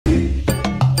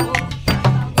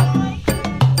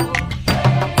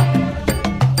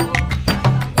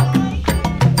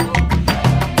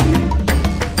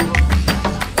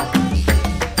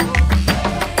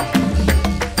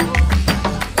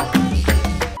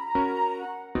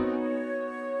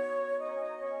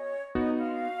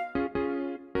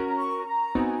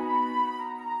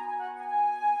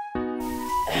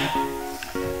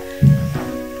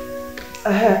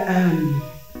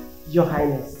Your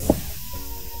Highness,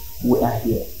 we are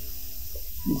here.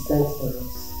 You sent for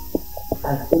us.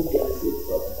 I think there is no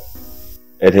problem.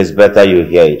 It is better you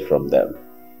hear it from them.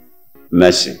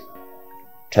 Mercy,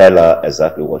 tell her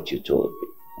exactly what you told me.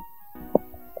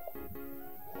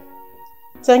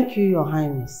 Thank you, Your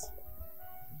Highness.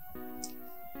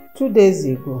 2 days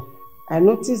ago, I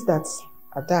noticed that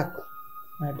Adak,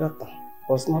 my daughter,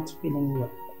 was not feeling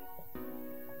well.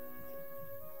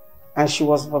 And she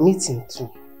was vomiting too.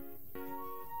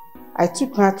 I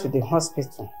took her to the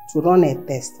hospital to run a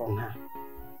test on her.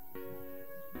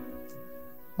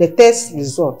 The test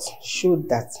result showed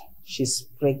that she's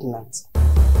pregnant.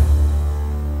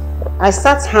 I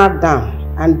sat her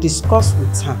down and discussed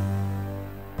with her.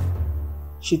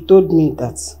 She told me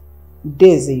that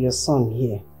Daisy, your son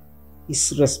here,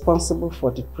 is responsible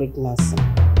for the pregnancy.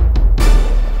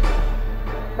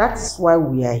 That is why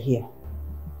we are here.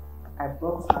 I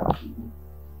brought her to you.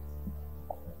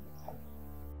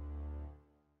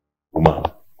 Woman,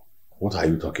 what are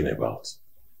you talking about?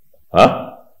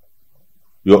 Huh?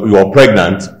 You're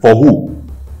pregnant? For who?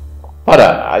 Father,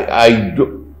 I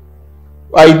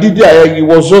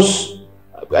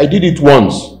did it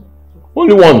once.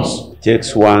 Only once. It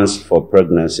takes once for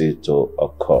pregnancy to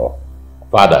occur.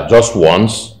 Father, just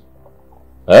once?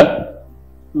 Eh?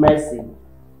 Mercy,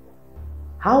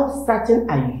 how certain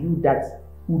are you that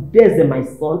Udeze, my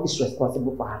son, is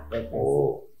responsible for her pregnancy?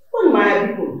 Oh. My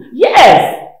people.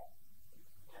 Yes!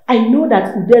 I know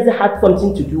that Udeze had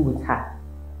something to do with her.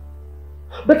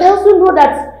 But I also know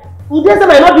that Udeze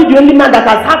might not be the only man that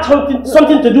has had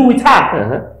something to do with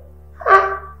her.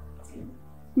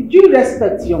 Would you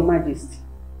respect your majesty?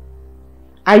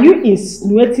 Are you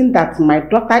insinuating that my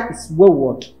daughter is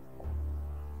wayward?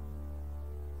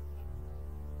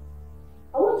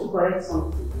 I want to correct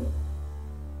something here.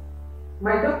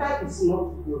 My daughter is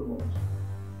not wayward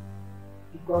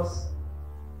because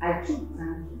I took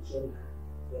time to train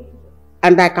her.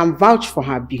 And I can vouch for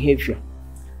her behavior.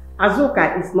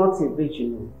 Azoka is not a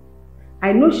virgin.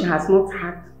 I know she has not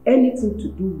had anything to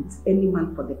do with any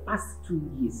man for the past 2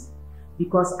 years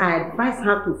because I advised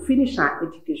her to finish her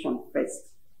education first.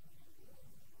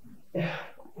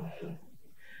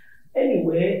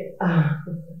 Anyway,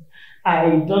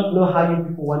 I don't know how you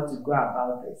people want to go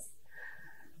about this.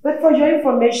 But for your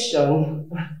information,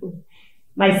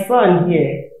 my son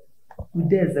here,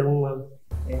 there's a woman,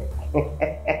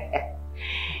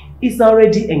 is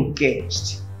already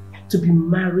engaged to be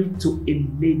married to a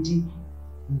lady,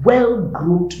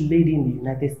 well-groomed lady in the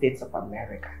United States of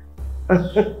America.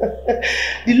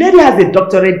 The lady has a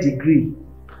doctorate degree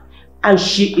and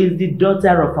she is the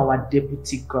daughter of our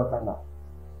deputy governor.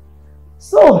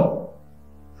 So,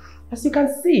 as you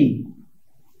can see,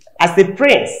 as a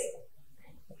prince,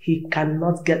 he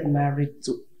cannot get married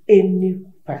to any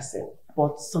person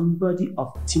but somebody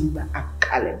of timber and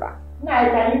caliber. Now,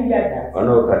 can you hear that? Oh,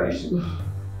 no, Karishi.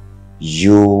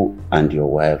 You and your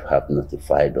wife have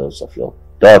notified us of your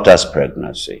daughter's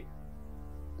pregnancy.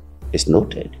 It's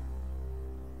noted.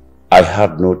 I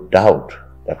have no doubt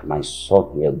that my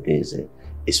son here, Daisy,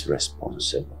 is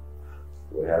responsible.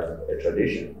 We have a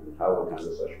tradition in how we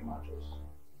handle such matters.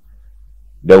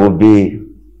 There will be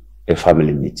a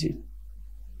family meeting,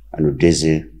 and with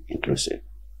Daisy inclusive.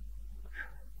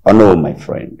 I know, my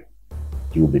friend,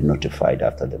 you will be notified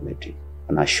after the meeting,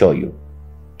 and I assure you,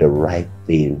 the right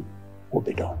thing will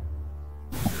be done.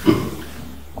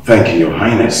 Thank you, Your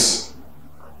Highness.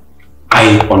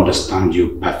 I understand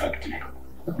you perfectly.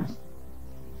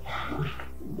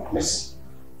 Yes.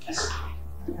 Yes.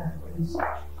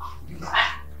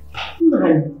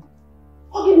 Man,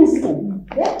 for goodness sake,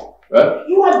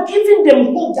 you are giving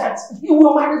them hope that you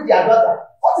will marry their daughter.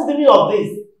 What is the meaning of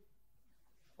this?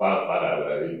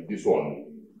 Father, this one,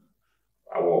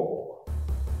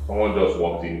 someone just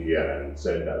walked in here and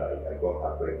said that I got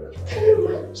her pregnant. Can you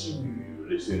imagine? You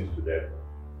listen to them.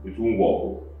 It won't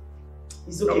work.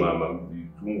 It's okay. It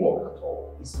won't work at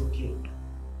all. It's okay.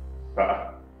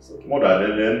 It's okay.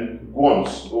 Mother, then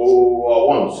once.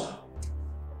 Once.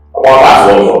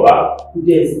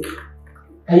 Udeze,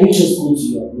 can you just go to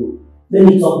your room? Let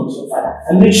me talk with your father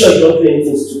and make sure you don't do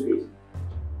anything stupid.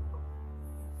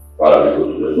 Father, we go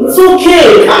to the room. It's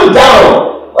okay, calm down.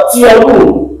 Go to your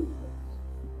room.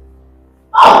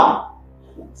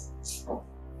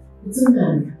 It's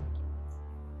okay.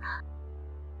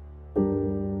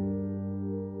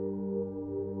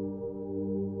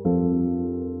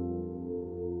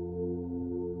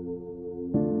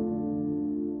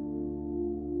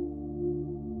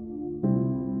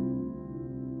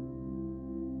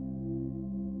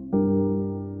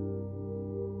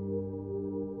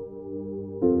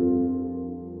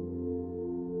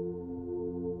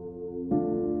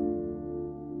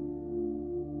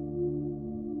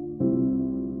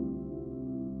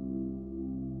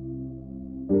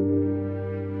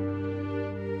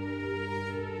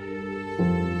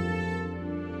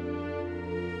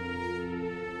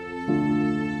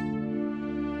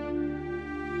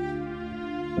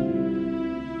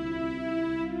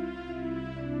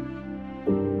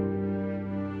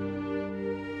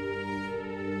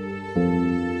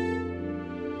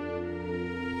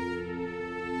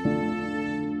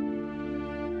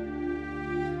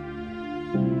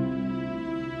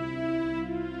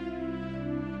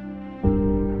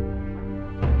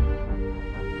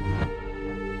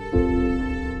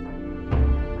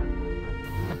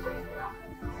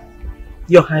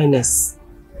 Your Highness,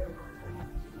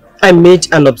 I made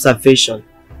an observation,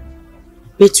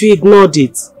 but you ignored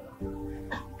it.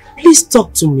 Please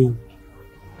talk to me.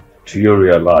 Do you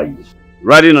realize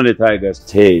riding on a tiger's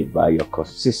tail by your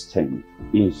consistent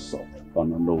insult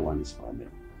on no one's family?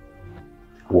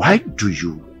 Why do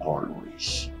you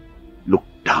always look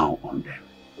down on them,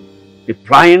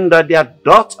 implying that their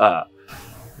daughter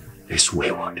is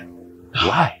wayward?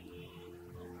 Why?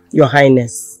 Your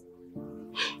Highness,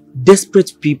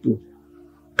 desperate people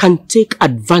can take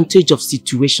advantage of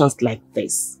situations like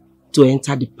this to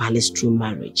enter the palace through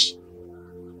marriage.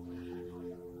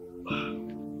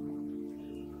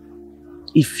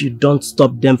 If you don't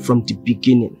stop them from the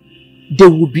beginning, they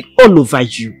will be all over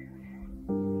you.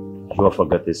 You are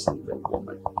forgetting something,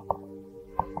 woman.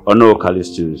 Ono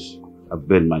Callistus have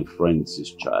been my friend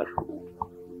since childhood.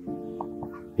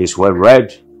 He's well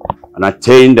read and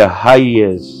attained the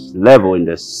highest level in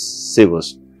the civil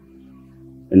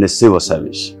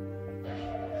service.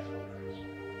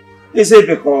 Is it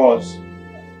because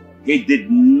he did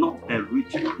not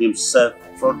enrich himself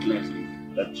fraudulently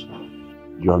that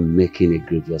you are making a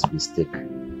grievous mistake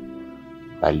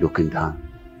by looking down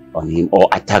on him or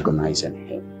antagonizing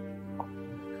him?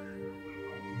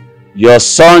 Your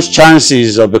son's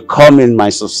chances of becoming my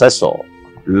successor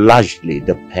largely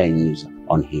depends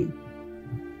on him.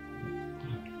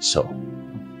 So,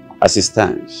 as it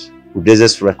stands,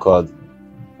 Udeze's record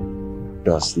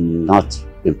does not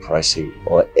impress him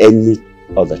or any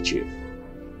other chief.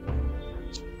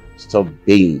 Stop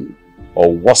being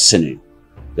or worsening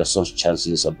your son's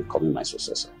chances of becoming my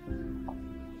successor.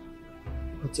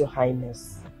 But Your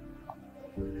Highness,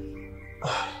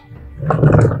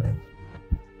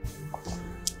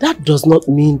 that does not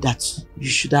mean that you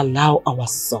should allow our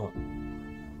son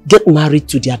get married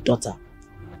to their daughter.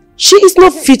 She is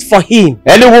not fit for him.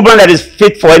 Any woman that is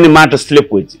fit for any man to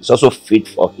sleep with is also fit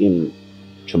for him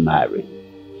to marry.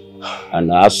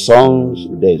 And our son's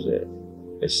Udeze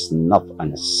is not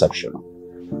an exception.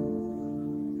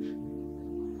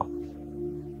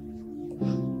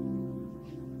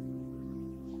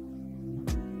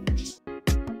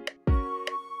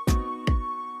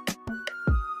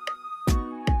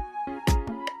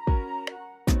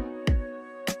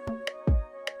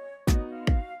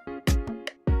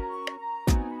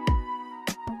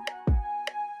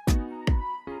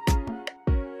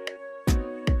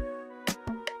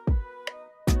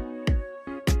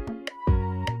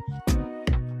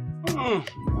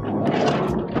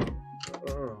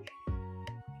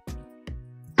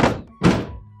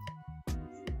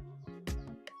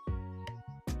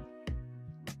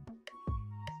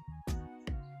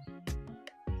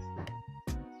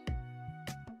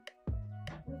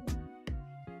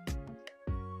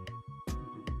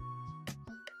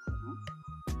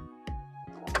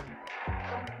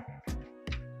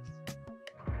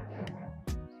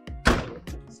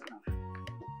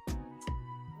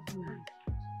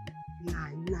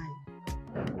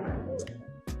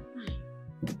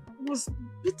 Was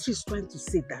Beatrice trying to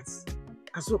say that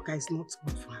Azoka is not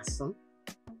good for her son?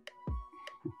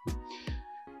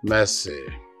 Mercy.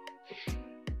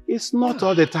 It's not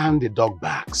all the time the dog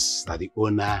barks that the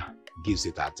owner gives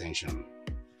it attention.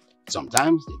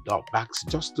 Sometimes the dog barks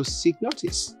just to seek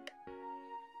notice.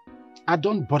 I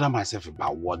don't bother myself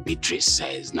about what Beatrice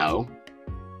says now.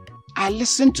 I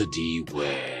listen to the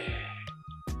word.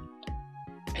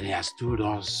 And he has told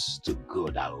us to go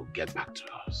that will get back to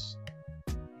us.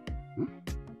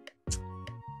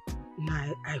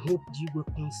 I hope you will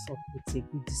comes up with a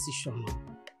good decision.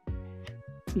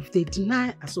 If they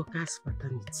deny Azoka's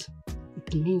paternity,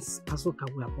 it means Azoka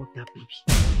will abort that baby.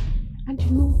 And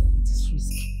you know it is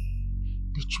risky.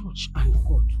 The church and God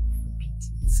forbid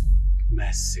it.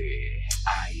 Mercy,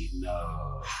 I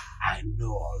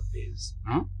know all this.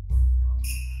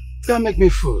 Don't make me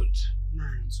food.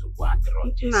 So go and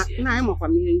throw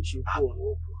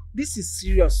this is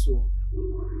serious.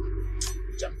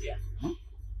 Jump here.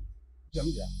 Jump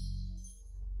there.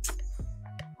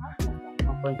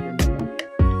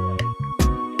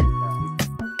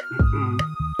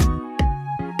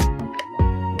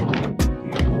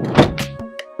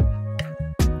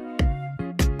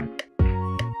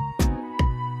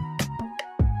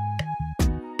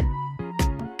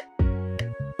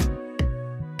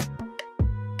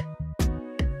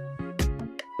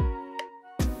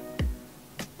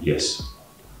 Yes.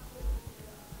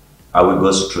 I will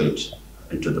go straight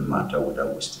into the matter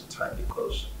without wasting time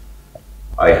because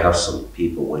I have some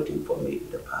people waiting for me in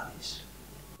the palace.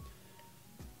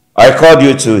 I called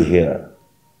you two here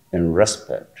in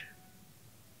respect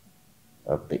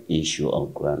of the issue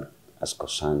on ground as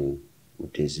concerning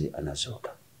Udeze and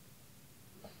Azoka.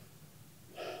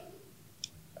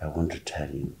 I want to tell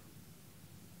you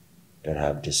that I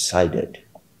have decided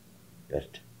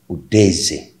that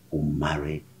Udeze will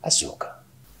marry Azuka.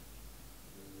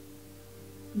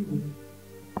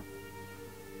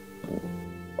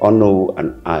 Ono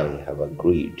and I have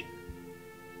agreed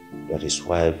that his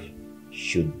wife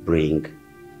should bring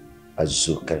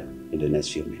Azuka in the next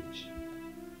few minutes.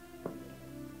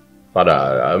 Father,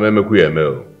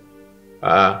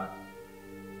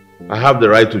 I have the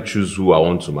right to choose who I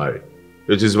want to marry.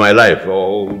 It is my life,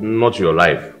 or not your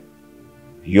life.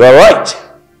 You are right.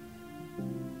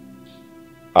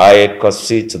 I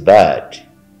concede to that.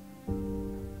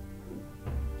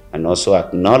 And also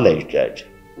acknowledge that.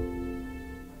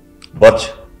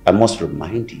 But I must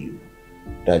remind you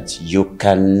that you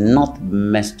cannot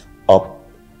mess up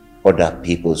other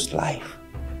people's life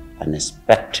and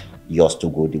expect yours to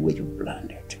go the way you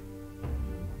planned it.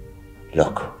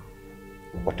 Look,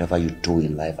 whatever you do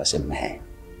in life as a man,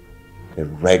 be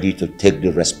ready to take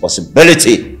the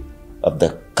responsibility of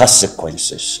the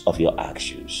consequences of your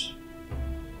actions.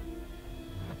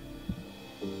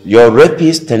 Your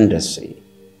rapist tendency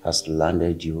has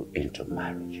landed you into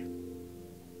marriage.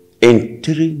 In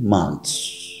 3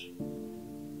 months,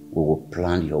 we will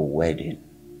plan your wedding.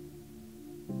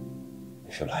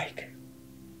 If you like,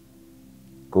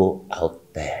 go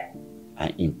out there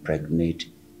and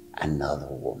impregnate another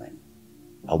woman.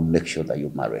 I'll make sure that you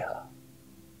marry her.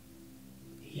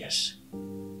 Yes.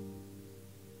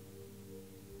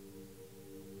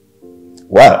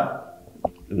 Well,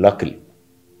 luckily,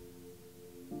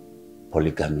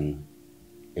 polygamy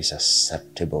is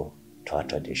acceptable to our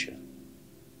tradition.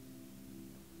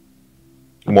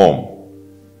 Mom,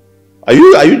 are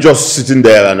you just sitting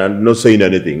there and not saying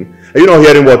anything? Are you not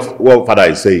hearing what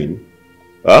Father is saying?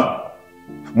 Huh?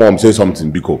 Mom, say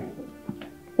something, Biko.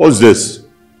 What's this?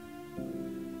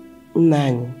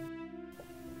 Nani,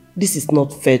 this is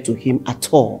not fair to him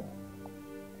at all.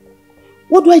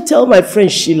 What do I tell my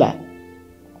friend Sheila?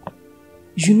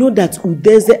 You know that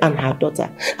Udeze and her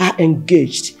daughter are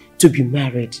engaged to be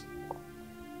married.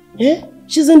 Eh?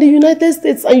 She's in the United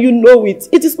States and you know it.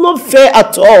 It is not fair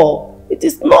at all. It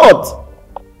is not.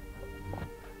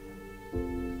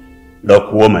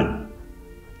 Look, woman,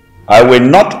 I will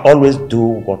not always do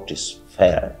what is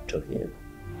fair to him.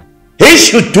 He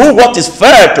should do what is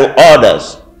fair to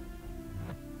others.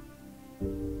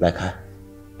 Like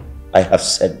I have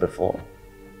said before,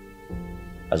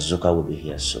 Azuka will be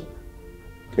here soon.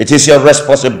 It is your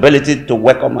responsibility to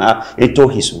welcome her into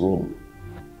his room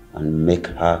and make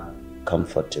her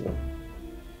comfortable.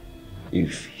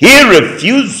 If he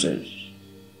refuses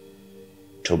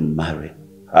to marry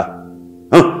her,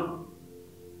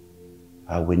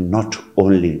 I will not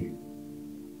only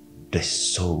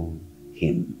disown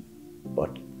him,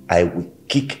 but I will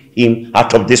kick him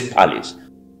out of this palace.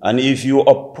 And if you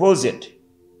oppose it,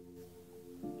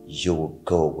 you will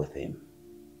go with him.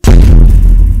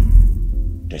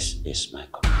 This is my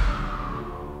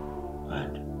command,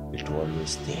 and it will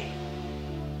always stay.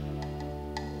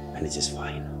 And it is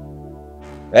fine.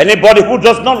 Anybody who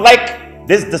does not like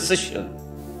this decision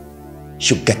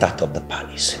should get out of the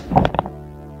palace.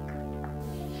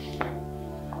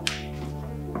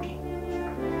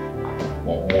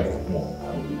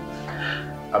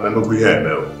 I'm not here,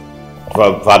 Mel.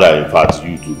 Father, in fact,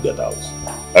 you two get out.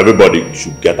 Everybody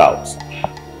should get out.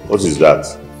 What is that?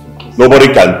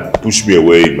 Nobody can push me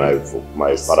away in my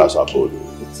father's abode.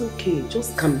 It's okay,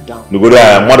 just calm down. Calm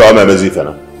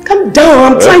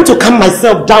down, I'm trying to calm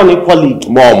myself down equally.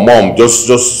 Mom, just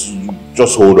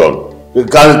hold on.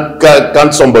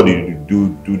 Can't somebody do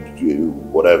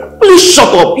whatever? Please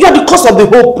shut up. You are the cause of the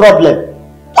whole problem.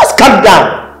 Just calm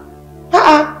down.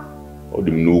 Oh,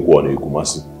 the new one,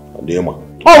 Kumasi.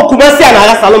 Oh, Kumasi and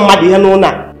Alasalom Madi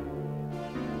Hanona.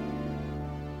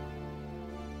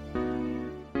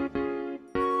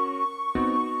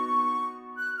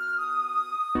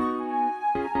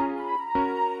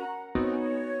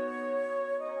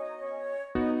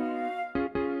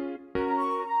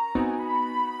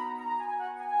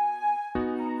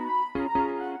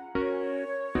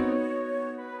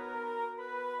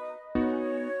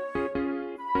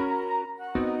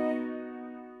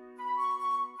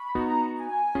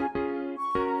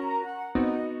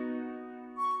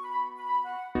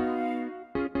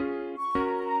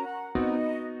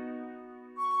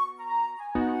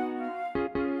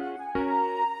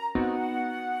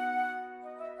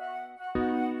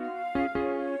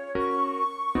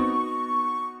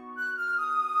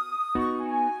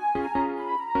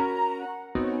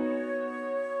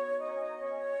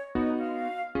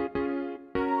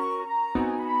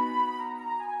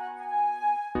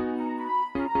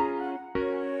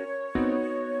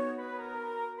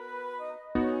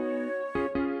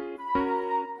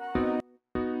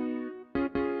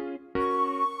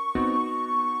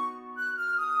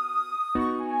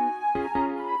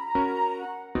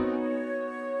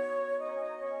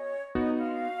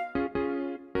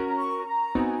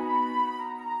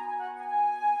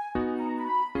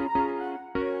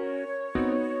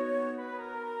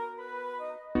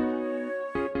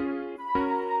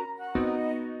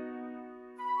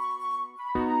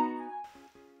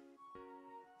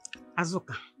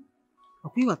 Azuka,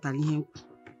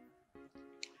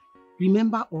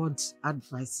 remember all the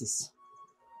advices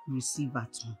you receive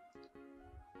at home.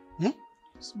 Eh?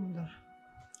 Yes, mother.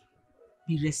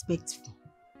 Be respectful.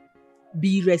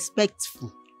 Be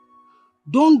respectful.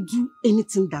 Don't do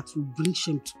anything that will bring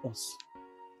shame to us.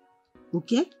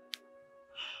 Okay?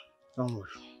 Don't worry.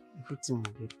 Everything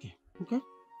will be okay. Okay?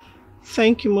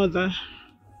 Thank you, mother.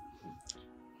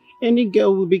 Any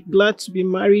girl will be glad to be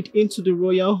married into the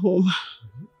royal home.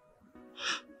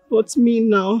 But me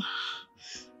now,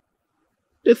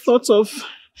 the thought of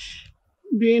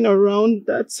being around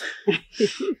that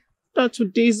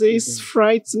Udeze is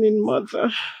frightening,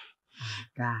 mother.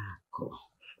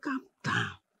 Calm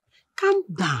down. Calm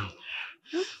down.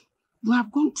 We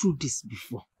have gone through this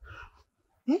before.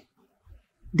 Eh?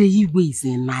 The Igwe is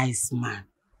a nice man.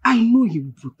 I know he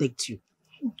will protect you.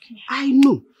 Okay. I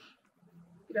know.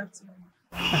 Good afternoon.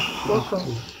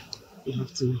 Welcome. Good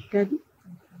afternoon. Daddy?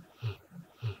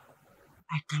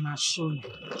 I can assure you,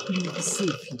 you will be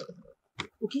safe here.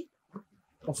 Okay?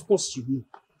 Of course you know.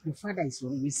 Your father is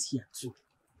always here too.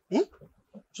 Eh?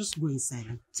 Just go inside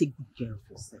and take good care of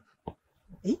yourself.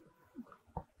 Eh?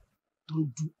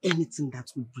 Don't do anything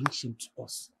that will bring shame to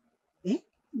us. Eh?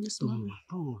 Yes, don't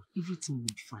worry. Everything will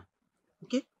be fine.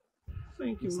 Okay?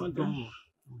 Thank you, yes, mother. Don't worry.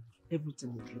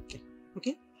 Everything will be okay.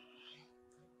 Okay?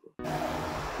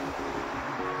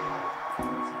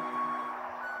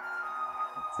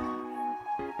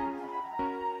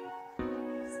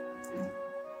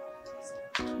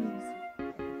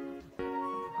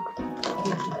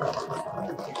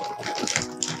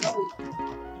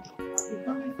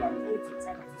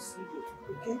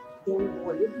 Okay? Don't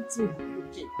worry, everything will be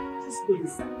okay. Just go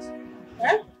inside.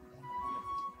 Eh?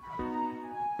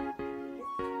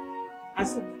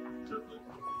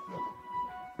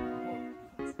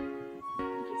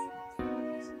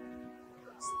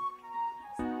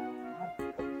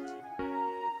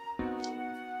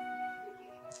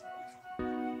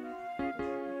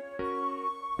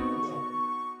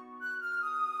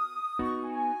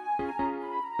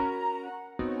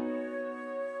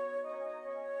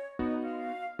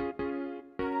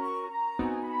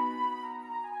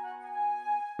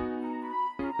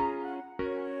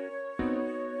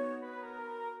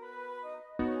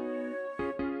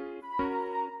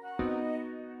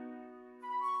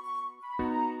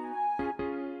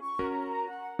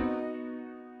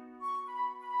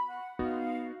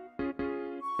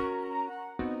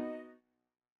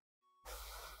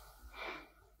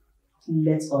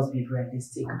 Let us be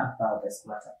realistic about this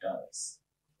matter, Doris.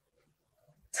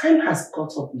 Time has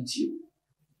caught up with you.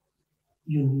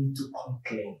 You need to come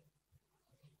clean.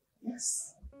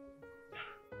 Yes.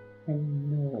 I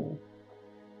know.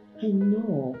 I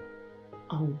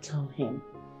will tell him.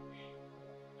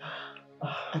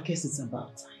 I guess it's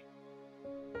about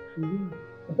time.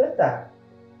 Better.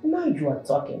 Now you are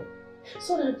talking.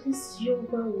 So that this young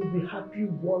man will be happy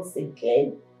once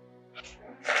again.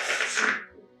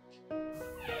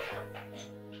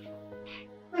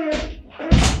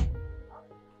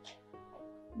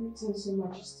 Greetings, Your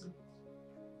Majesty.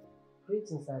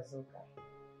 Greetings, Azuka.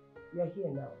 You are here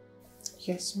now.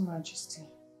 Yes, Your Majesty.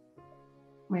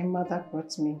 My mother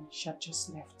brought me. She had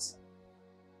just left.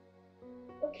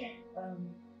 Okay.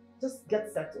 Just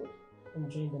get settled and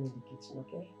join them in the kitchen,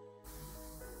 okay?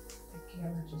 Thank you,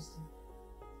 Your Majesty.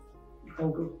 You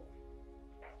can go.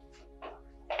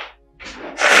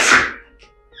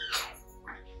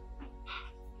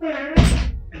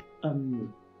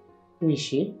 Who is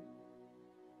she?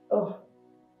 Oh,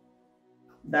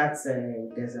 that's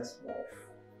Udeza's wife.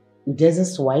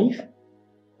 Udeza's wife?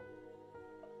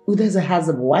 Udeza has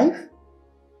a wife?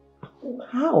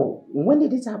 How? When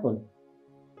did it happen?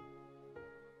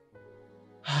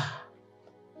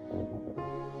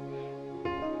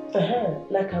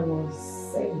 Like I was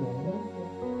saying.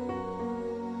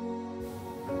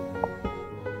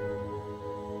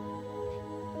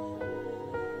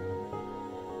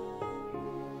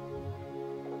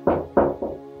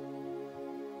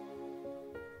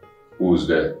 Who's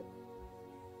there?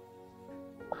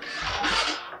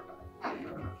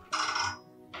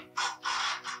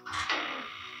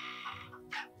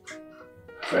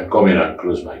 Friend, come in and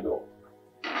close my door.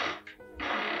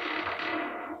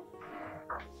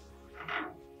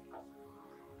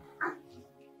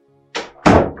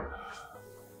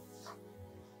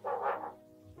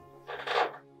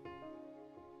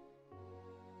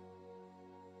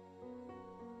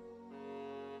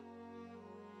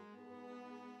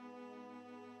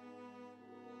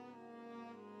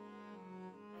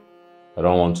 I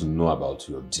don't want to know about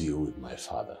your deal with my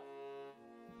father.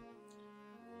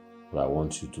 But I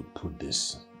want you to put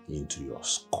this into your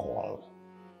skull.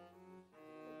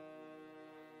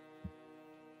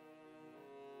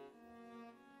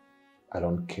 I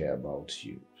don't care about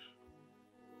you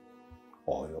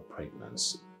or your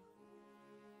pregnancy.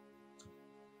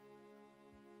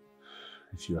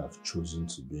 If you have chosen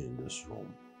to be in this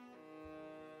room,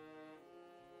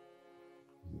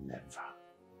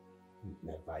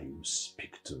 never you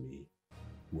speak to me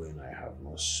when I have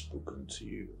not spoken to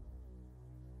you.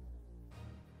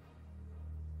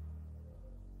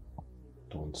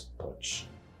 Don't touch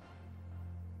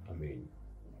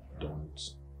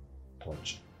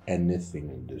anything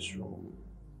in this room.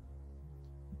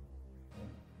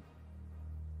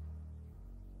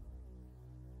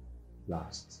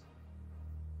 Last,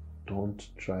 don't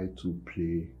try to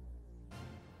play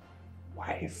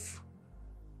wife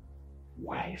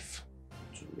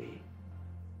to me.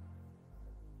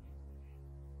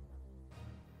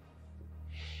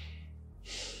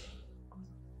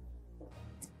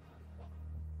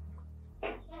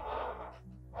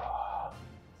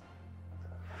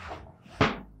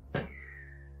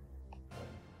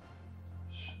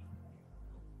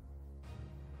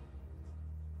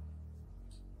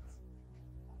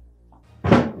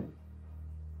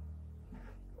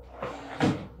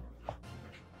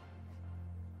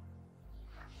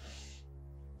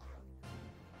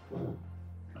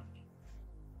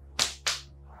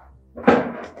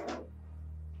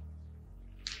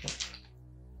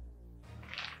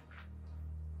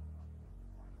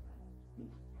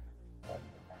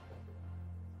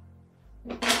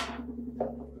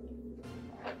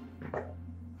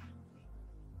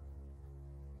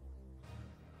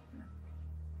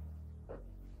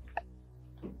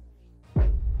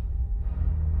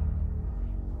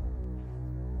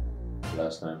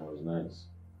 Last time was nice.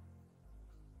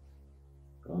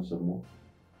 Want some more?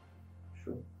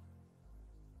 Sure.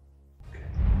 Okay.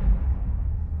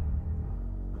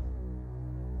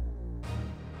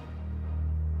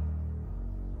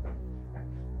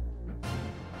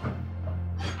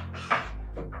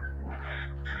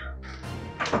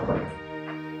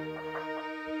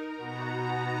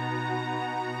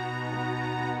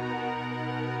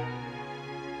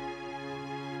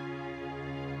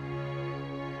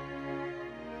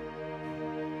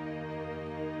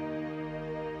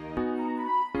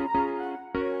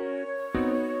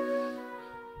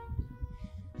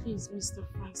 Please, Mr.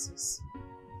 Francis,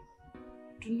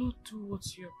 do not do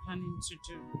what you're planning to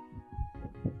do.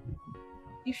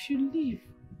 If you leave,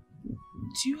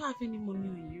 do you have any money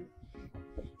on you?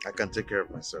 I can take care of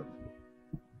myself.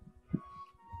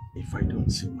 If I don't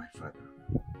see my father,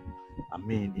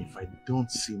 if I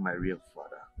don't see my real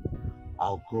father,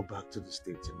 I'll go back to the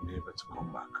States and never to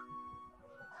come back.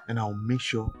 And I'll make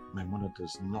sure my mother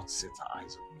does not set her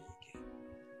eyes on me again.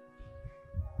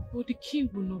 But the king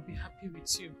will not be happy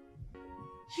with you.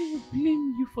 He will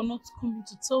blame you for not coming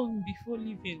to tell him before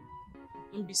leaving.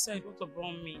 And besides, what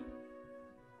about me?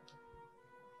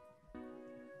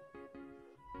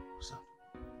 What's that?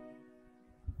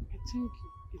 I think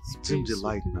it's Dim the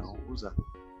light now. Who's that?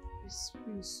 It's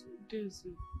Prince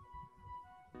Daisy.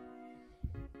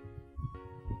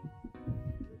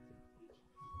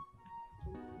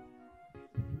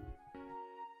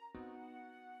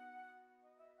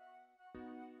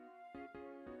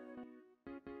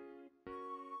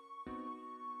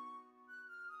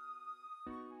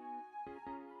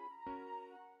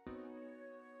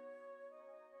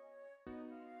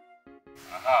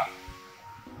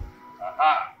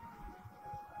 Aha!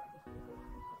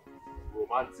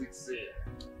 Romantic scene.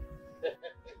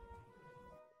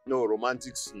 No,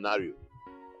 romantic scenario.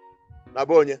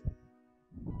 Nabonye.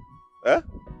 Eh?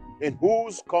 In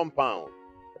whose compound?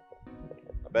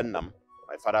 Benham,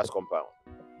 my father's compound.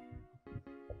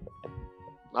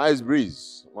 Nice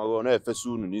breeze.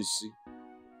 You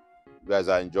guys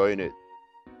are enjoying it.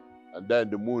 And then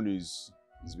the moon he's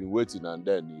been waiting and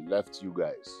then he left you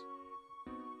guys.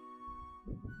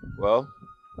 Well,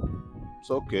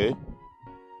 it's okay.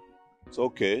 It's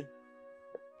okay.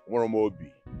 One more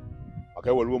Obi. Okay,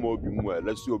 well, one more Obi.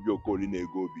 Let's see Obi Okoli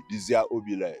Nego Obi. This year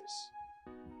Obi less.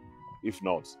 If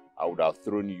not, I would have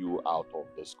thrown you out of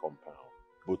this compound.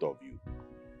 Both of you.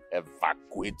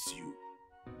 Evacuate you.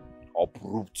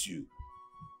 Uproot you.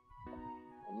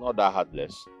 I'm not that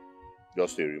heartless.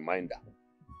 Just a reminder.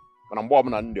 When I'm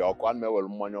born in the Oko, I'm well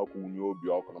money Oku Obi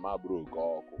Oko, I'm a broke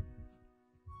Oko.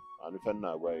 And if I'm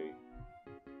not way,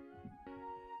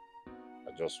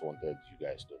 I just wanted you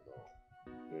guys to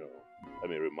know. Let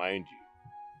me remind you.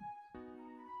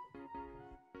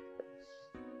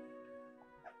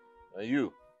 And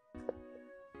you.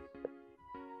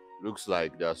 Looks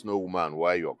like there's no woman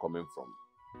where you're coming from.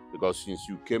 Because since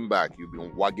you came back, you've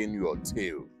been wagging your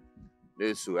tail.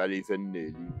 There's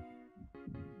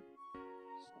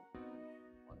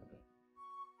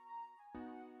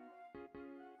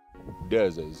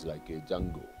is like a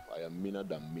jungle. I am meaner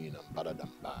than mean and badder than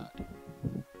bad.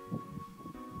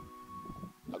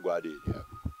 I go ahead here.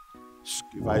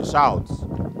 If I shout,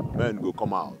 men go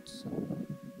come out.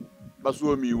 That's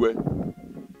what me way.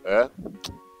 Eh?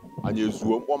 And you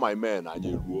zoom all my men and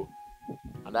you go.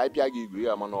 And I piag you,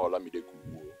 I'm an all me de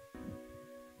kubo.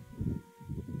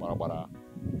 Barabara.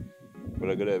 But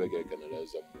I gotta get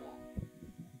some more.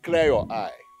 Clear your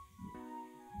eye.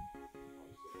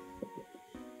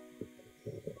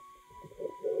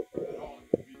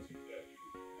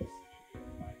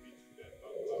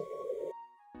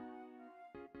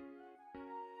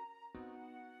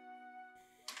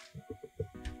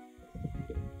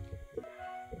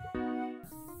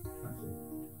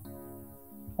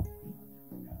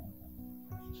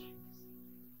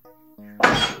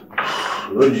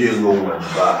 No Diego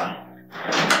Mwemba.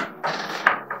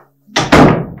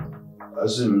 I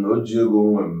said no Diego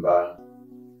Mwemba.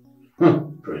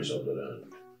 Prince of the land.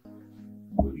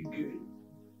 What you good?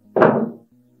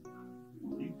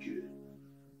 What you good?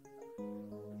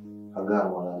 I got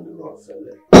one on the road,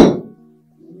 fella.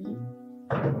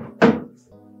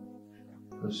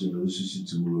 I said no sissy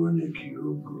to go on your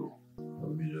kilo, bro. A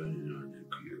million on your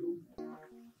kilo.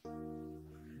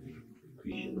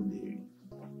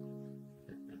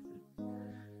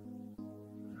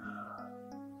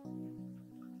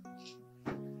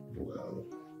 Well,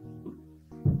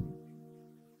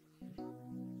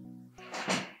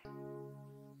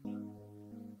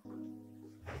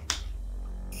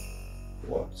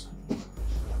 what?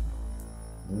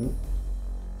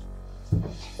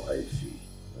 Wifey.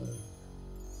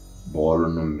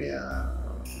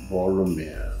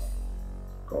 Boromir.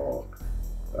 God,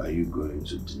 are you going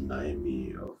to deny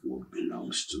me of what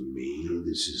belongs to me?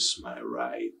 This is my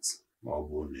right.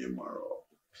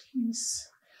 Please,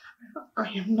 I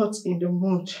am not in the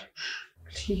mood.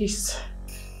 Please.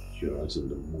 You're not in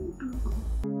the mood.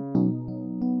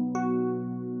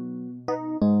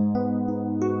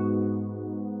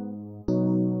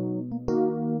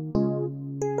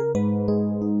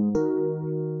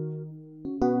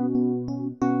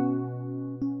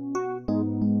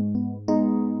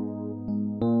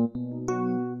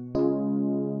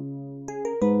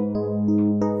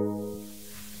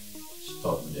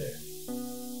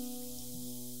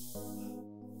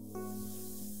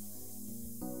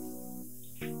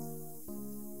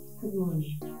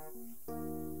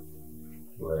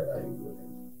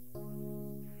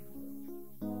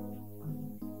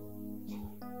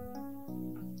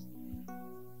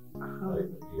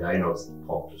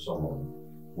 Someone.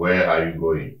 Where are you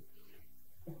going?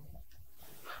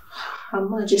 Her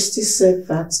Majesty said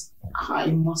that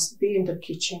I must be in the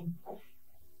kitchen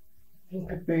and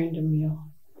preparing the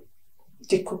meal.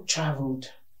 The cook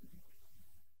traveled.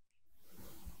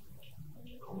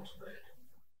 Go to bed.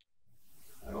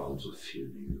 I want to feel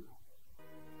you.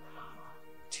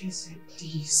 Jesus,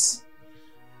 please.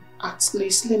 At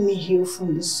least let me heal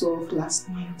from the sore of last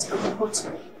night.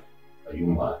 What? Are you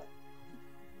mad?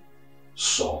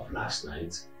 Saw last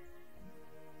night?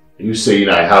 Are you saying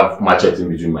I have machete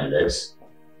between my legs?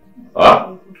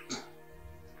 Huh?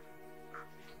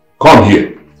 Come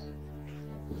here.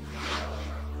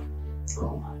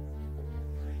 Come.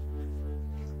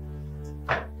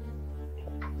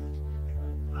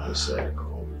 I said come.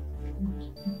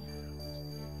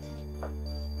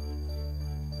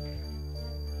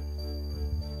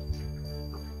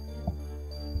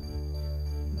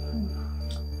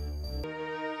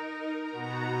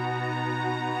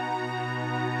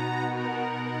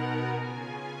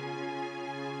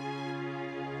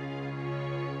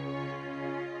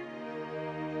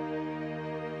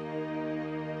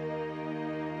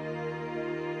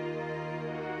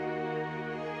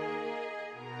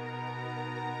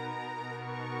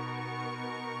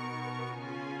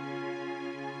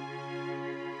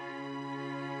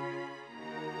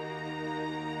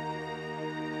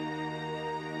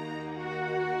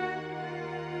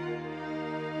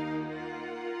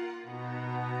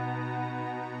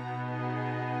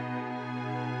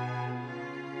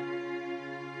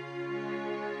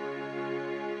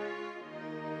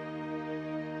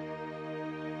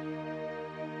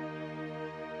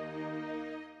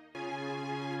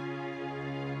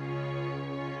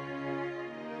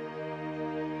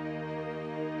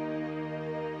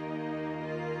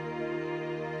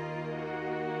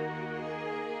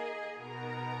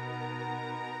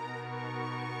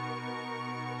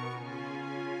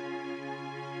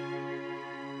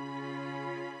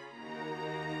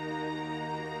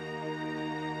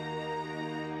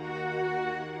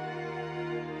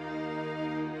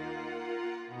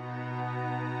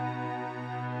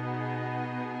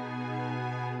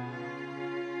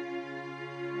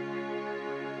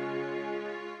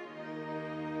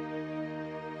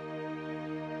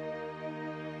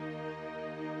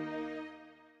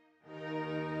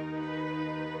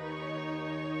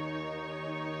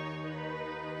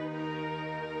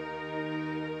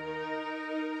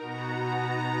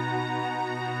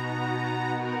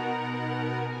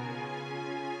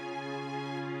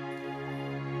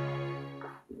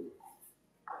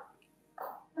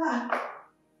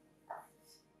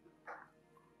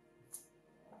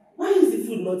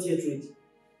 not yet ready.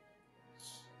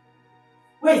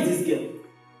 Where is this girl?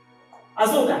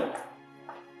 Azoka!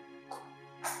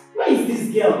 Where is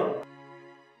this girl?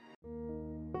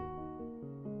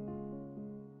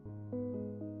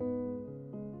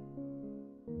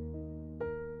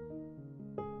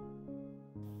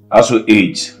 As we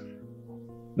eat,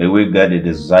 may we get the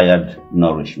desired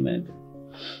nourishment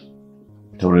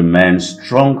to remain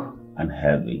strong and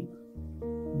healthy.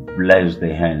 Bless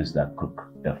the hands that cook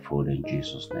the food in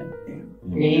Jesus' name.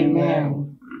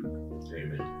 Amen.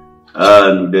 Amen.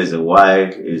 And there's a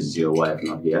wife. Is your wife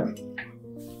not here?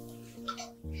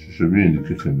 She should be in the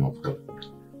kitchen, of course.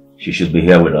 She should be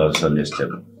here with us on this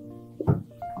table.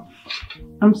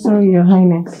 I'm sorry, Your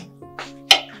Highness.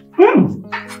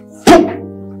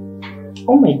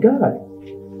 Oh my God.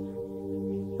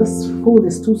 This food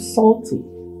is too salty.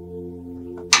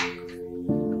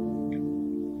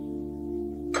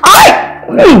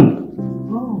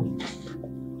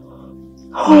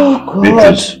 Oh God.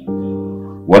 Because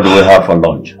what do we have for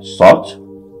lunch? Salt?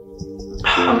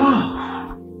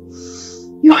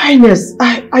 Your Highness,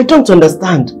 I don't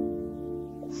understand.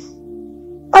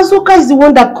 Azoka is the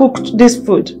one that cooked this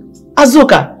food.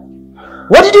 Azoka,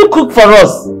 what did you cook for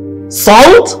us?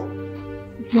 Salt?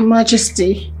 Your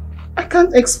Majesty, I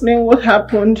can't explain what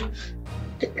happened.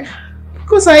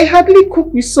 Because I hardly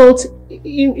cook with salt.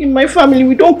 In my family,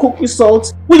 we don't cook with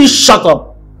salt. Will you shut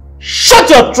up? Shut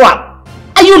your trap!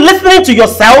 Are you listening to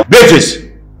yourself? Beatrice,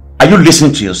 are you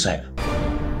listening to yourself?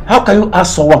 How can you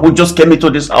ask someone who just came into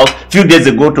this house a few days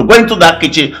ago to go into that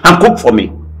kitchen and cook for me?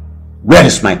 Where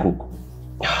is my cook?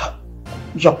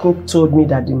 Your cook told me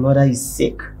that the mother is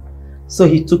sick. So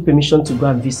he took permission to go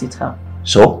and visit her.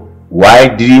 So, why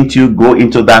didn't you go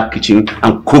into that kitchen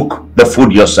and cook the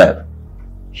food yourself?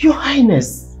 Your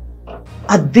Highness,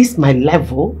 at this my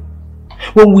level,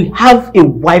 when we have a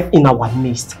wife in our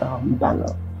midst,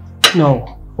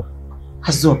 no,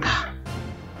 Azoka,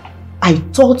 I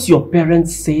thought your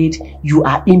parents said you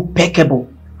are impeccable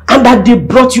and that they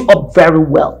brought you up very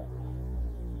well.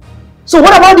 So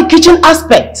what about the kitchen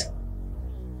aspect?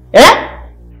 Eh?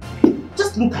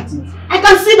 Just look at it. I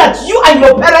can see that you and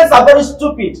your parents are very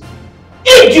stupid.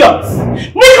 Idiots!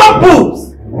 Make-up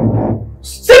boobs!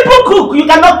 Simple cook, you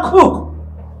cannot cook.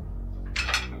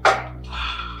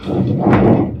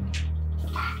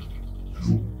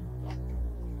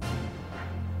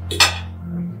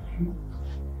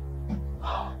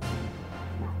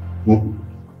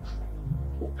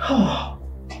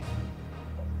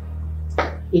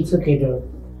 It's okay, though.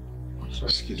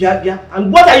 Yeah.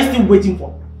 And what are you still waiting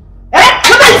for? Eh?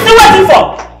 What are you still waiting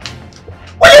for?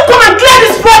 Will you come and clear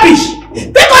this rubbish?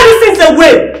 Take all these things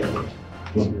away.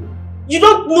 You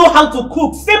don't know how to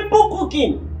cook. Simple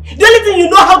cooking. The only thing you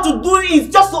know how to do is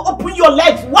just to open your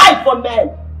legs wide for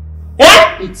men.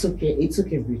 Eh? It's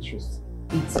okay, Beatrice.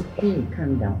 It's okay,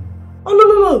 calm down. Oh,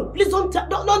 no. Please don't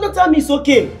tell me it's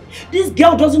okay. This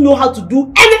girl doesn't know how to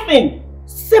do anything.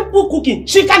 Simple cooking.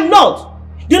 She cannot.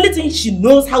 The only thing she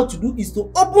knows how to do is to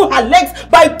open her legs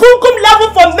by kumkum level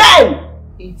for men.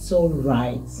 It's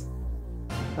alright.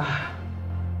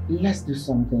 Let's do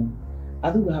something. I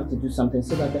think we have to do something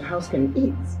so that the house can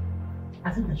eat.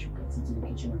 I think I should get into the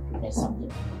kitchen and prepare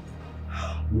something.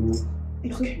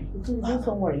 It's okay.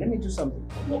 Don't worry, let me do something.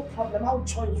 No problem, I'll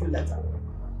join you later.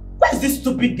 Where is this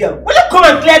stupid girl? Will you come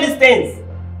and clear these things?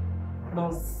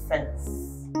 Nonsense.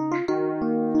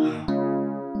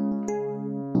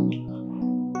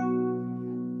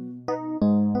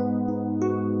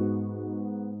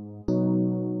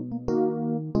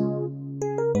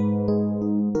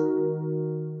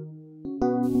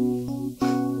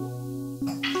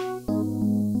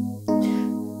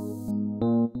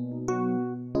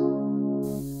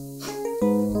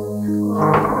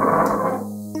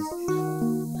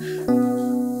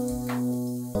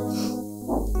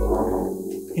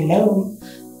 Hello?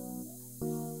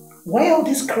 Why all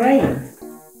this crying?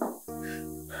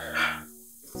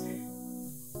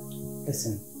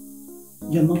 Listen,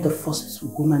 you're not the first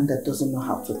woman that doesn't know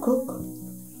how to cook.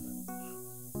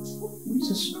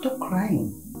 So stop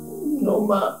crying. No,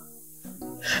 Ma.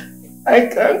 I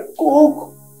can't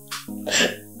cook.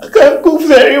 I can't cook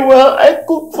very well. I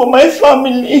cook for my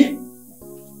family.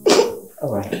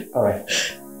 Alright.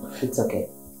 It's okay.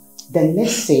 Then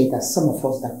let's say that some of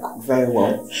us that cook very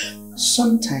well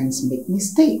sometimes make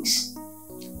mistakes.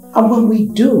 And when we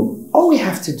do, all we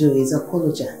have to do is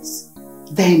apologize.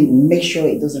 Then make sure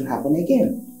it doesn't happen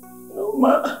again. No,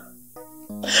 Ma.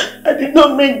 I did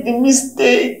not make the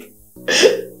mistake.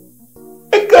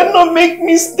 I cannot make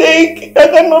mistake. I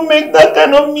cannot make that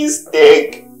kind of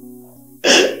mistake.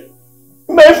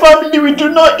 my family, we do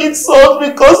not eat salt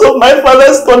because of my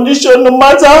father's condition, no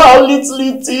matter how little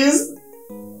it is.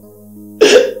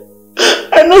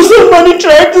 I know somebody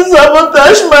tried to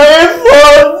sabotage my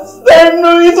efforts. I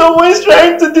know he's always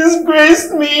trying to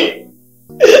disgrace me.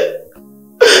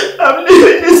 I'm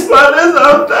leaving this palace.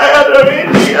 I'm tired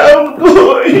already. I'm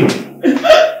going.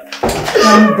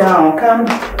 Calm down, calm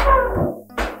down.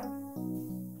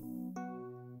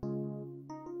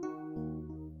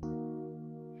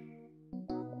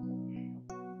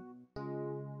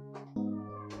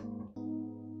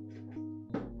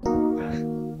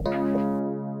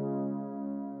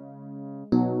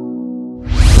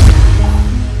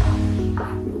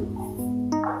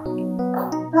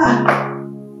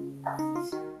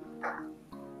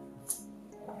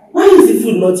 Why is the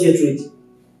food not yet ready?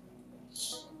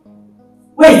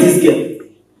 Where is this girl?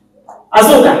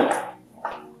 Azoka!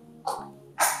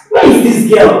 Where is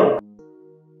this girl?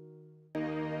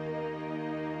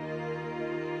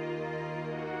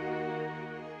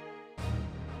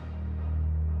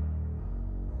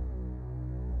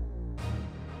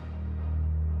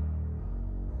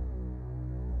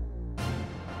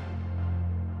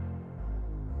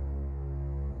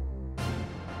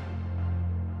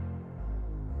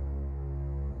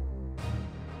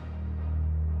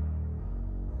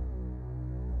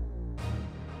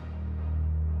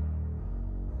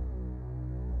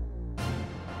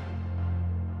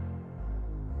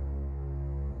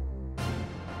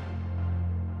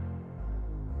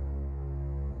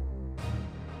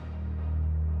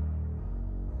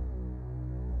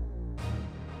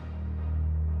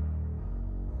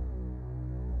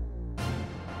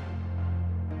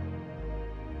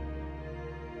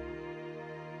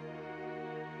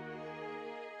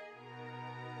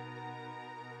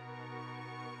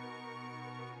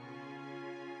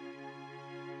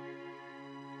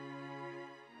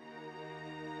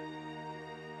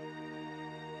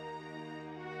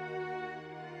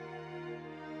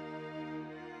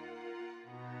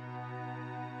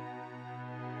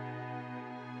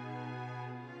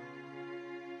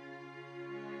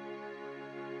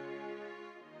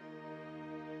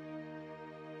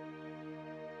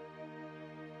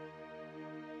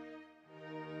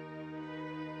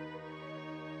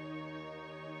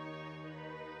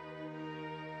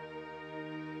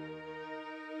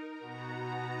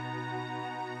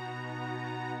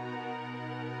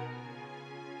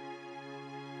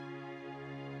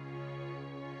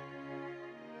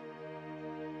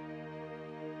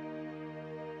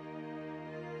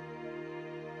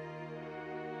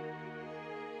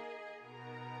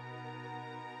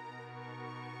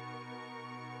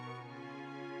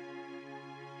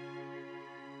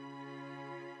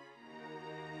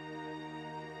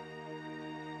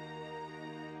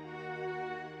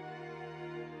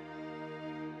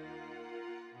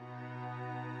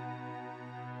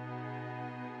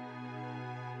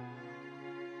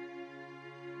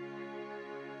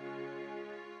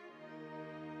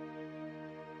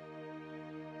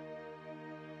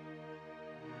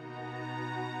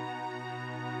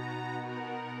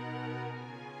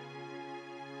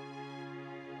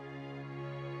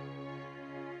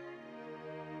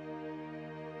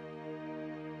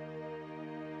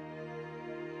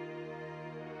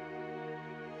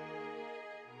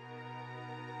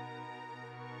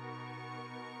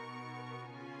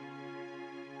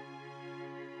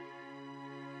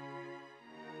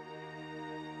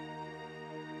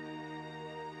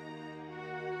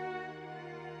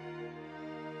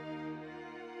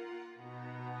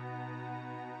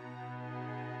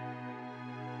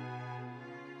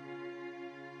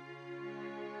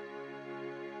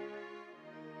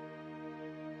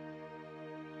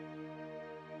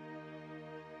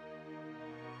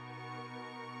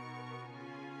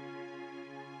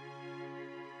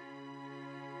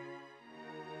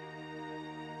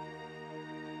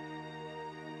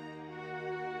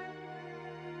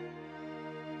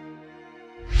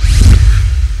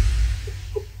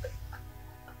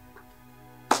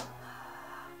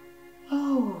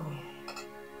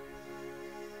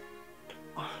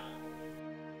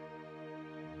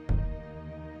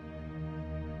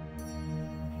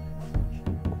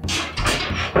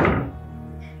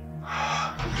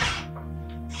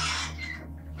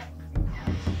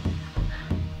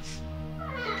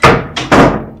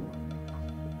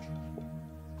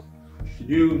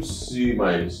 you see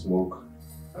my smoke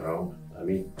around? I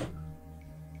mean,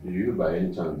 did you by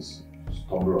any chance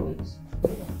stumble on it?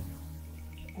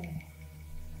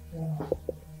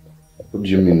 What do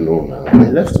you mean no now? I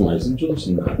left my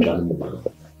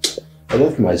I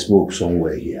left my smoke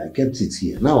somewhere here. I kept it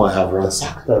here. Now I have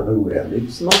ransacked everywhere.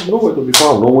 It's not nowhere to be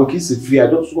found. No one can see free. I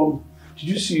just want Did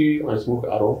you see my smoke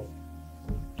at all?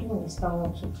 I don't understand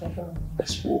what you're talking about. I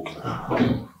spoke.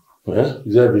 Yeah?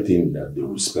 Is everything that they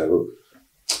will spell?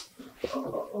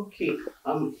 Okay.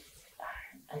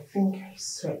 I think I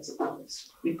sweat out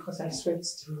because I sweat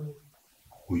the room.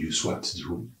 Oh, you swept the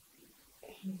room?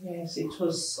 Yes, it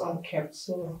was unkept,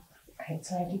 so I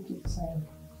tidied it.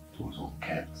 It was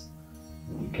unkept.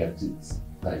 We kept it,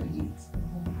 tidied it.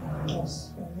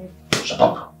 Yes. Shut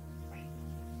up!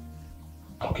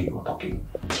 You're talking.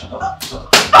 Shut up.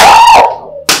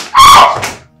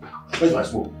 Where's my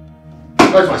smoke?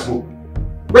 Where's my smoke?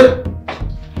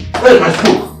 Where's my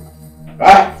smoke?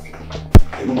 Right?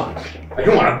 Are you mad? Are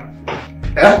you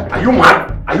mad? Eh? Are you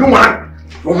mad? Are you mad?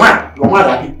 You're mad. You're mad,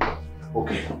 Daddy.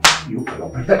 Okay. You're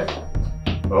prepared.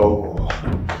 Oh.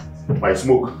 My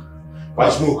smoke. My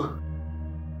smoke.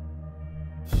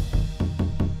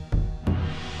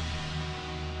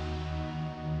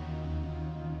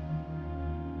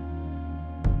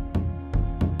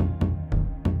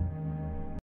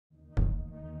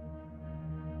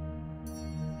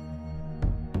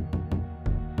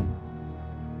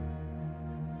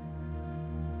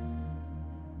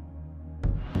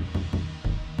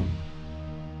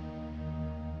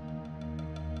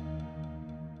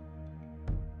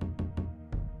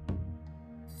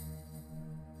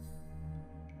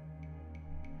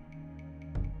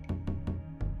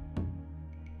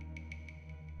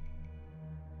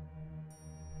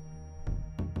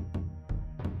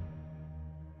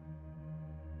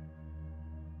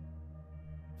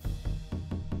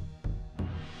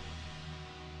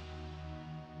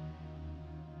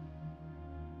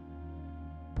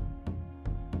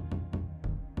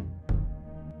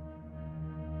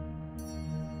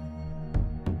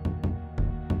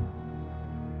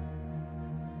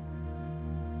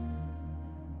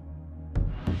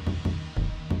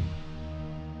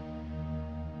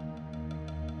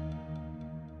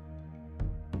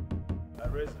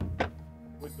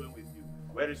 What's going with you?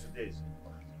 Where is today's?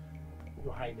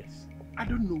 Your Highness, I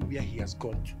don't know where he has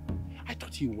gone to. I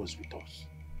thought he was with us.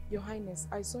 Your Highness,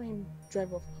 I saw him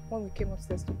drive off when we came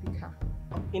upstairs to pick her.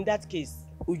 In that case,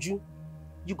 Uju,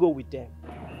 you go with them.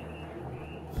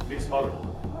 Please hurry.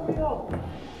 Hurry up.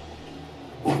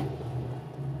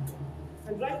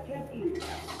 And drive carefully.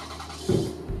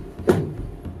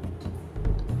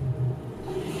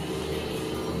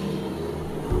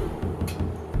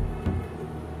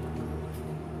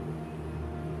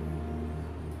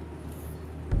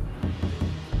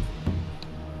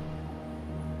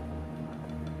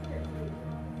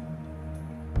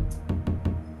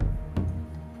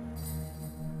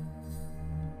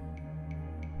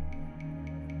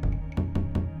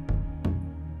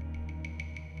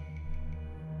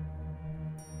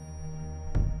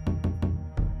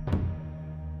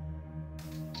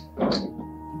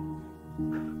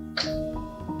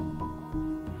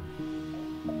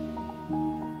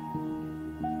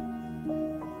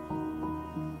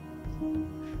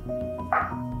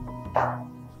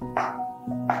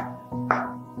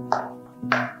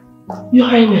 Your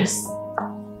Highness,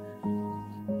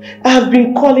 I have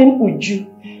been calling Uju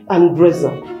and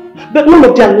Breza, but none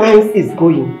of their lines is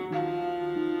going.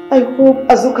 I hope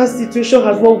Azuka's situation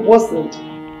has not worsened.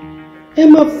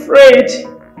 I'm afraid.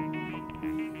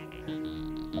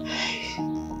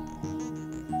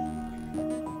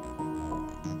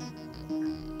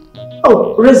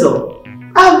 Oh, Rezo,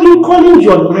 I have been calling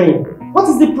your line. What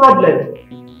is the problem?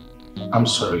 I'm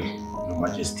sorry, Your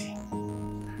Majesty.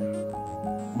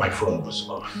 My phone was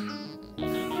off.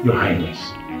 Your Highness,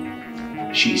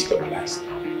 she is stabilized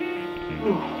now.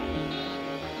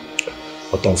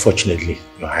 But unfortunately,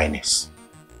 Your Highness,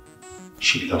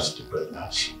 she lost the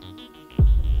pregnancy.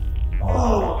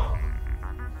 Oh.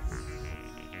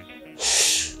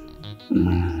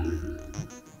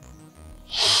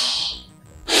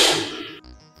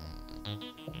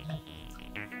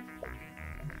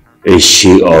 Is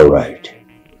she alright?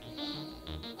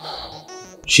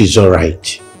 She's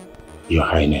alright, Your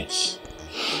Highness.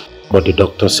 But the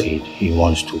doctor said he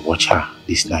wants to watch her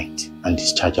this night and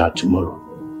discharge her tomorrow.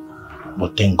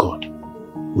 But thank God,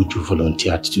 Uju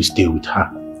volunteered to stay with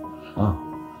her. Oh,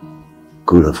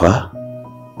 good of her.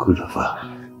 Good of her.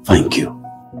 Thank you.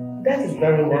 That is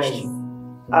very nice.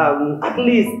 At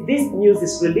least this news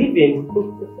is relieving.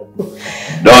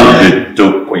 Don't be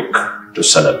too quick to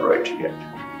celebrate yet.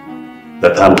 The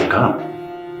time will come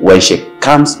when she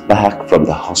comes back from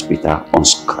the hospital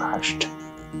unscratched.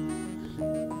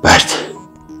 But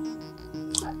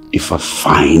if I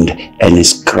find any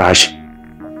scratch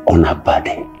on her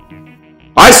body,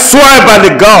 I swear by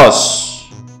the gods,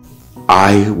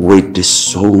 I will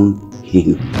disown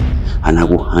him and I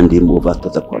will hand him over to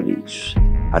the police.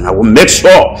 And I will make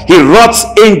sure he rots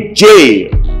in jail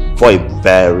for a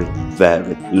very,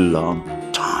 very long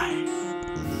time.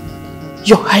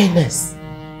 Your Highness,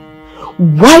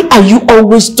 why are you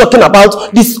always talking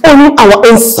about disowning our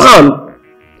own son?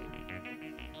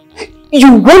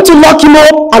 You want to lock him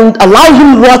up and allow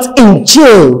him rot in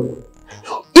jail.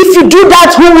 If you do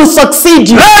that, who will succeed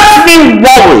you? Let me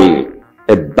worry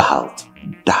about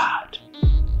that.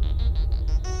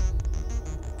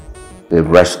 But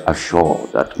rest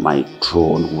assured that my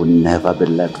throne will never be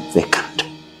left vacant.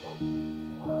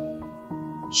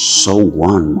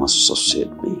 Someone must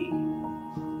succeed me.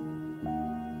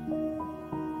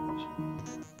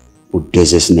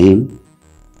 Udeze's name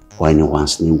or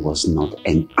anyone's name was not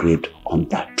engraved on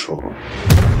that throne.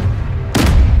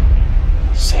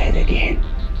 Say it again.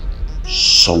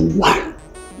 Someone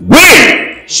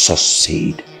will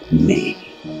succeed me.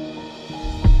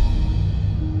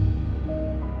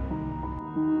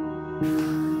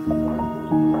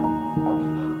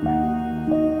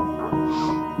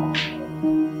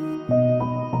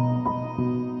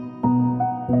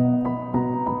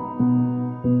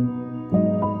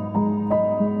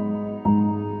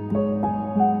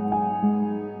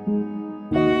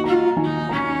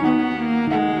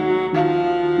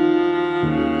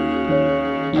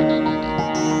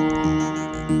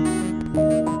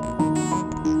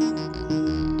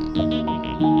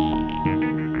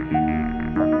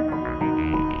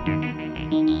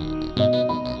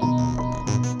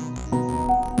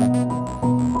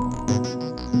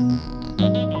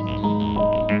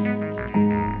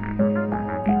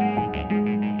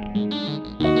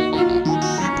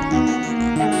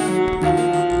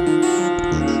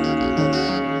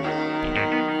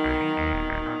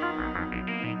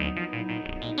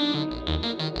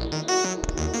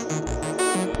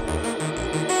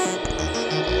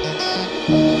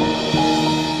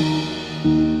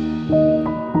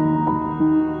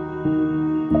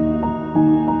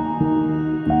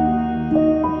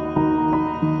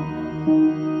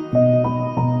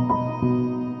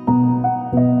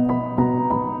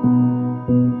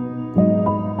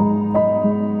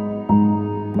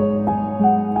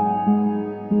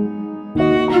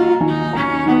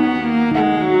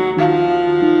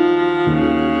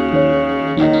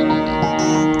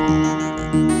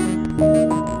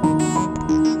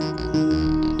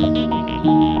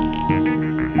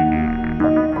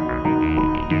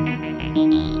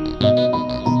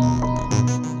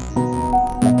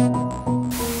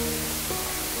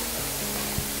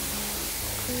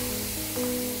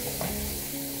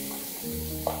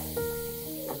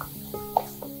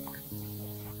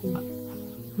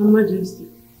 Majesty.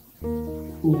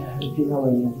 Yeah, how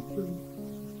are you?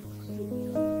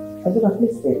 Azuka,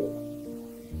 please sit.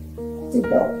 Sit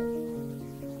down.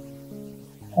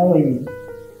 How are you?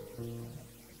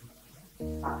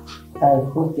 I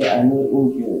hope there are no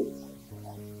injuries.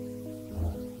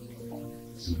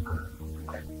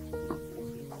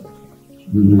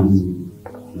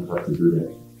 You have to do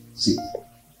that. Sit.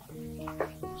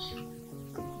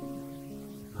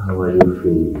 How are you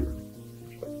feeling?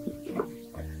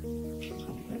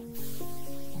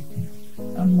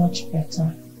 I'm much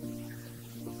better.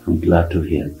 I'm glad to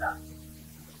hear that.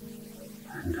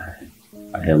 And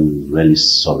I am really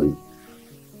sorry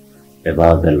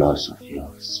about the loss of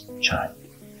your child.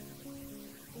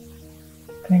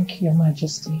 Thank you, Your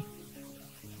Majesty.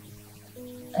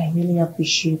 I really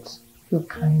appreciate your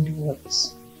kind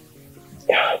words.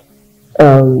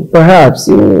 Perhaps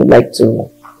you would like to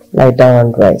lie down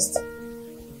and rest.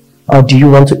 Or do you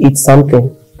want to eat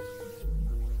something?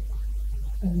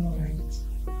 I'm alright.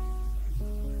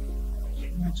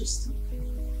 Your Majesty.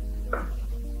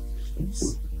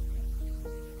 Please.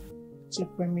 With your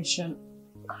permission,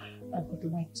 I would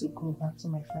like to go back to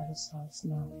my father's house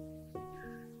now.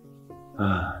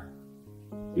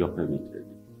 You're permitted.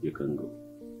 You can go.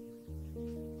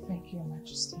 Thank you, Your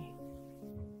Majesty.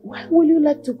 Why will you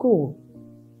like to go?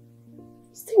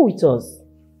 Stay with us.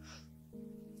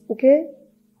 Okay?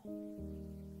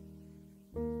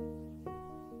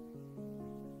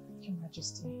 Your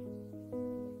Majesty.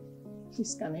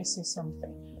 Please, can I say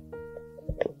something?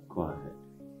 Go ahead.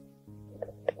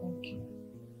 Thank you.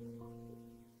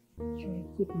 You're a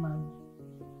good man.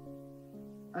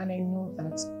 And I know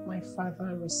that my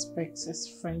father respects his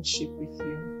friendship with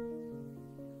you.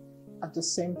 At the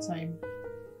same time,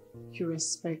 you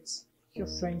respect your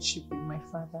friendship with my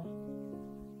father.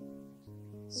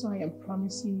 So I am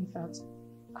promising you that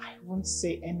I won't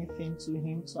say anything to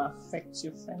him to affect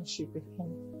your friendship with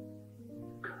him.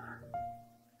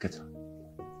 Get up.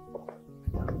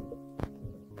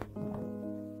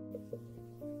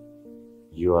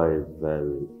 You are a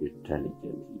very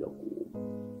intelligent young woman.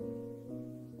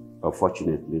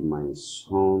 Unfortunately, my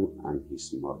son and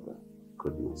his mother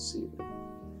could not see them.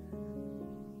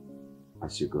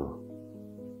 As you go,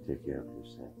 take care of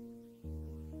yourself.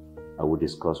 I will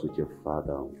discuss with your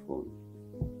father on phone.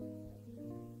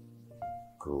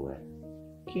 Go away.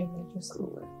 Okay, Majesty. Go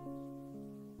away.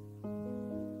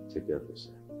 Take care of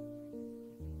yourself.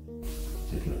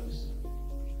 Take care of yourself.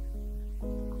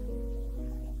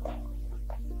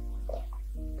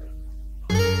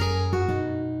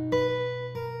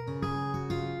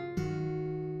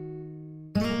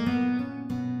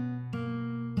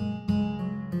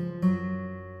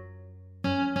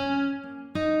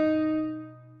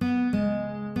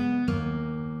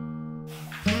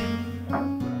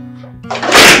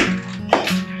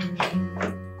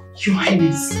 Your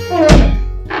Highness.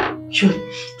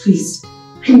 Please,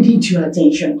 I need your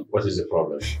attention. What is the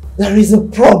problem? There is a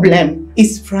problem.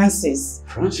 It's Francis.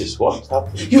 Francis, what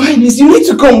happened? Your Highness, you need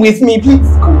to come with me. Please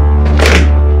come.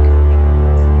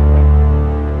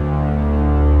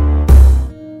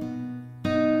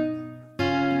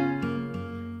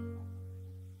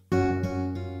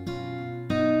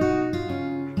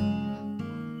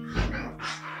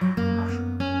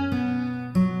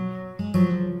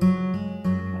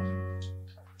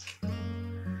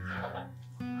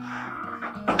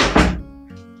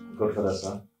 Godfather,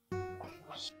 sir.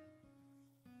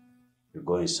 You're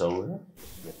going somewhere?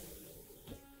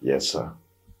 Yes, sir.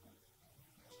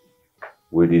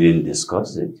 We didn't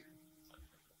discuss it.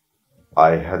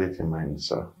 I had it in mind,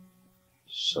 sir.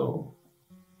 So,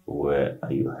 where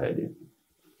are you headed?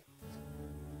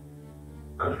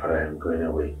 Godfather, I am going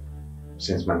away.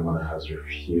 Since my mother has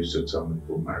refused to tell me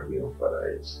who my real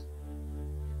father is.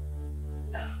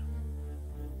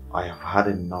 I have had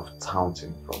enough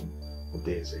taunting from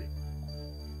Daisy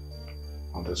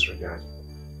on this regard,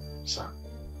 sir.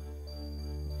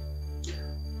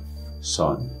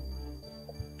 Son,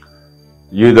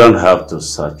 you don't have to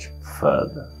search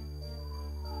further.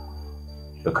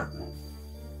 Look at me.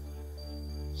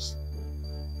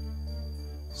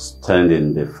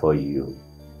 Standing before you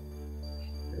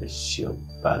is your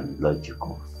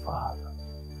biological father.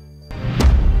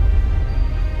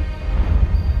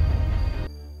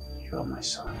 You are my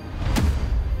son.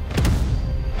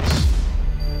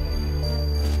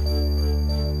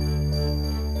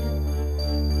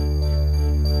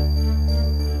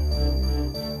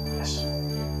 Yes.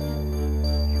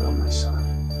 You are my son.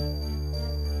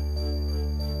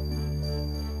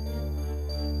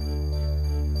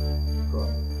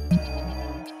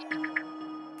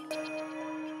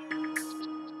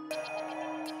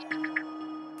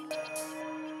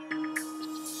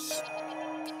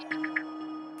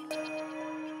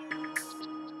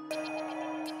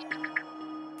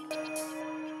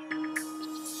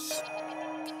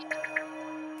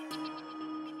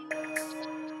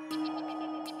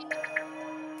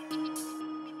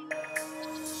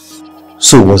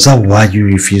 So was that why you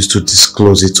refused to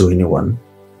disclose it to anyone?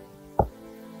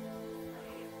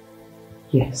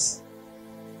 Yes.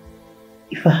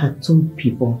 If I had told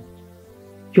people,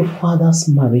 your father's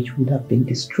marriage would have been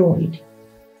destroyed.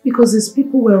 Because his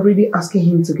people were already asking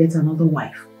him to get another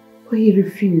wife. But he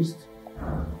refused.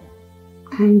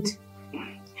 And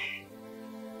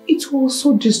it will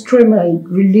also destroy my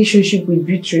relationship with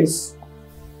Beatrice.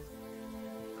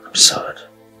 Absurd.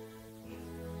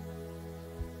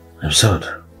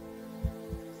 Absurd.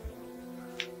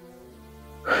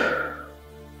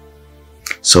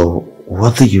 So,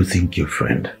 what do you think, your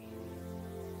friend?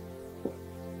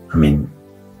 I mean,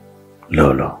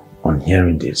 Lolo, on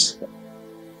hearing this,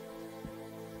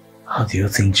 how do you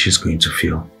think she's going to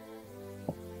feel?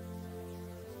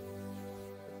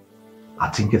 I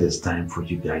think it is time for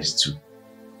you guys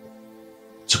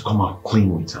to come out clean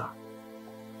with her.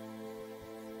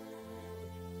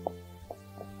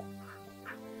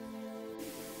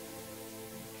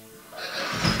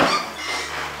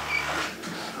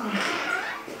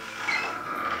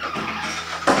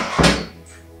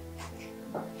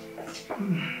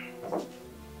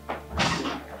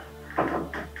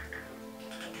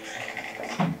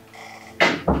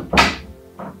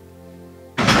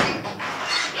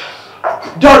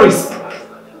 Doris!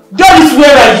 Doris,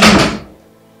 where are you?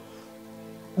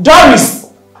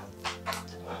 Doris!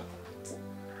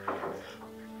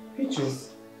 Beatrice,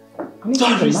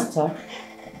 Doris, what's the matter?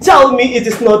 Tell me it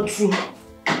is not true.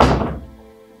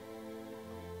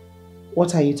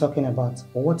 What are you talking about?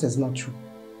 Or what is not true?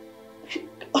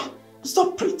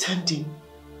 Stop pretending.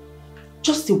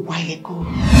 Just a while ago.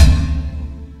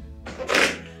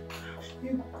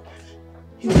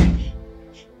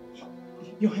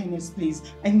 Your Highness, please,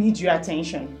 I need your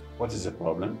attention. What is the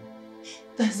problem?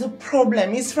 There's a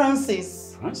problem. It's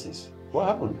Francis. Francis? What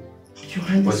happened? Your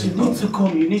Highness, you need to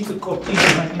come. You need to come. Please,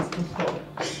 Your Highness, to come.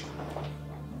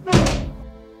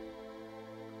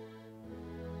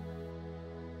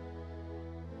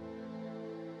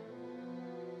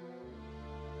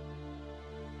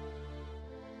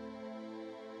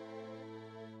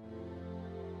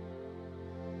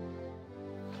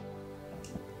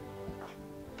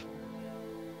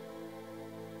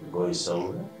 Going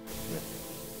somewhere?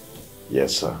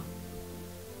 Yes, sir.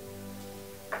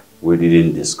 We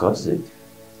didn't discuss it.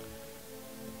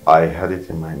 I had it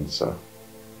in mind, sir.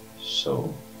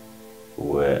 So,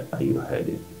 where are you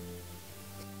headed?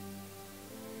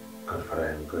 Godfather,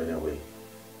 I am going away,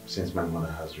 since my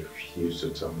mother has refused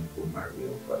to tell me who my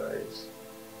real father is.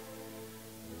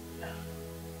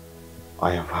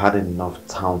 I have had enough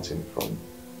taunting from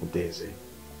Daisy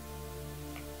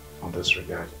on this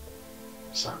regard,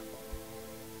 sir.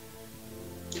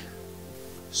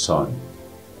 Son,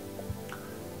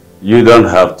 you don't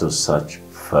have to search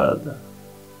further.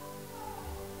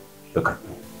 Look at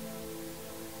me.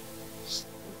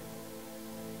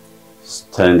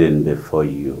 Standing before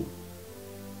you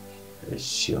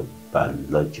is your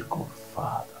biological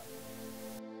father.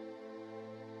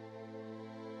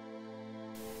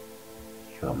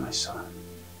 You are my son.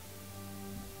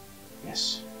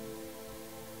 Yes.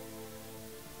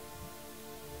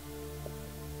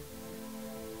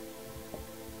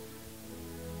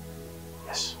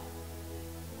 Yes.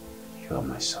 You are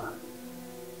my son.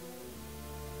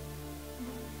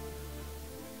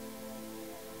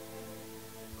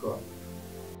 God.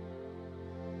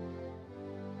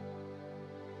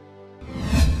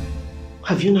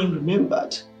 Have you not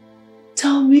remembered?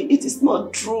 Tell me it is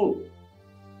not true.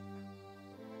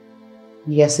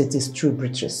 Yes, it is true,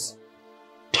 Beatrice.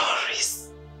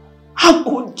 Doris, how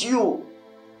could you?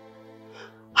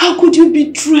 How could you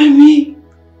betray me?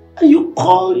 And you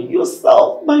call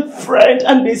yourself my friend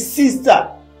and a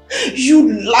sister?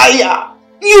 You liar!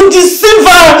 You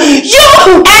deceiver!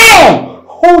 You... Hey!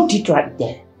 Hold it right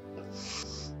there.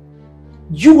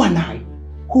 You and I,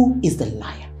 who is the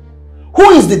liar? Who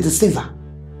is the deceiver?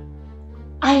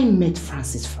 I met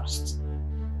Francis first.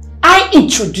 I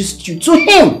introduced you to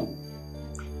him.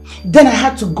 Then I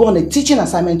had to go on a teaching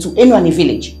assignment to anyone in the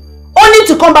village. Only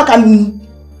to come back and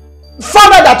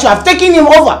find out that you have taken him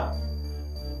over.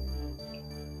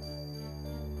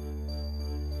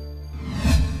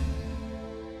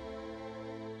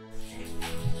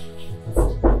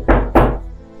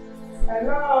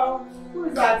 Hello? Who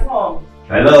is at home?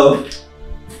 Hello?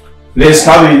 Please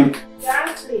come in.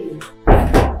 Yeah, please.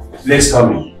 Please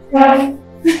come in.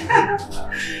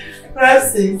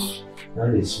 Francis.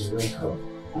 Alice, you're welcome.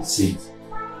 Sit.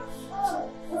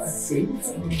 Sit?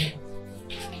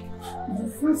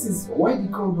 Francis, why the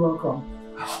cold welcome?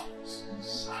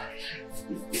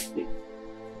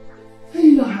 Are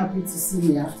you not happy to see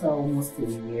me after almost a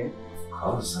year? Of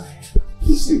course I am.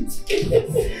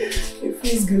 It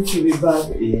feels good to be back.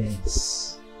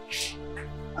 Yes.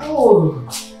 Oh.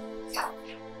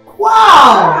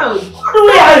 Wow! What do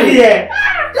we have here?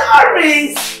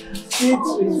 Doris!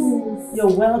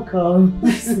 You're welcome.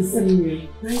 Nice to see you.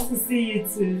 Nice to see you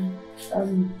too. I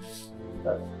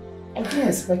didn't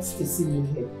expect to see you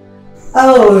here.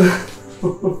 Oh.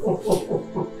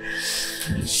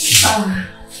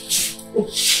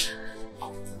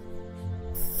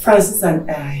 Francis and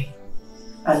I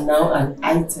are now an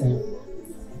item.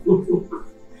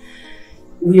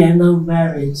 We are now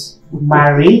married.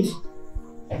 Married?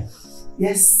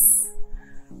 Yes.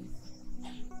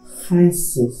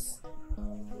 Francis.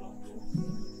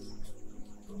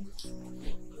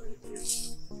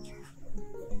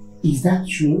 Is that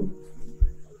true?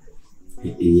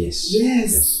 Yes.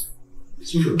 Yes.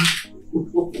 It's true.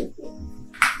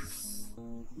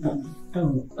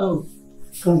 Oh,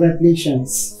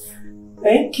 congratulations.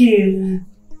 Thank you.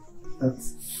 But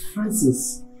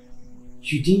Francis,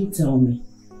 you didn't tell me.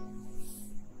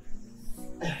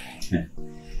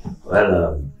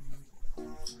 Well,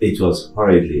 it was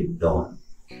hurriedly done.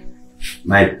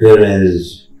 My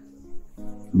parents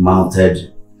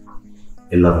mounted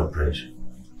a lot of pressure.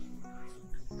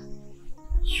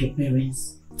 Your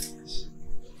parents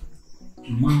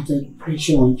mounted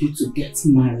pressure on you to get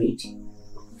married,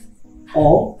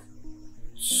 or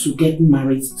to get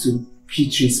married to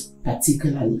Beatrice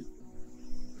particularly.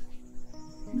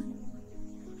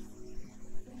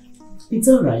 It's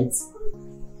alright.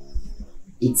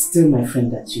 It's still my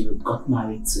friend that you got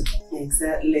married to.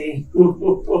 Exactly.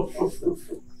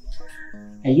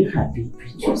 Are you happy,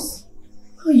 Beatrice?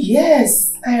 Oh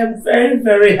yes, I am very,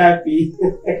 very happy.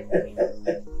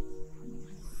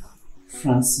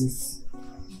 Francis,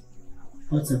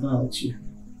 what about you?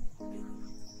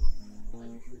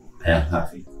 I am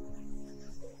happy.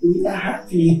 We are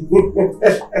happy.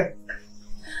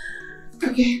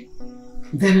 Okay,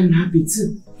 then I'm happy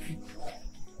too.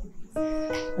 I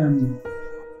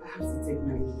have to take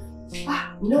my leave.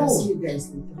 No. I'll see you guys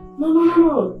later.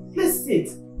 No. Let's sit.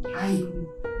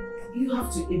 You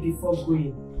have to eat before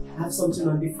going. I have something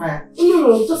on the fire.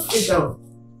 No, just sit down.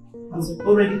 I was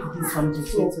already cooking something,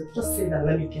 so just sit down.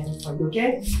 Let me get it for you,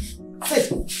 okay?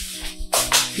 Sit.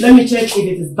 Let me check if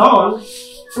it is done.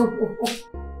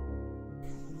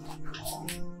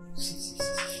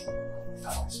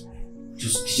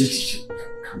 Just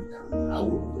calm down. I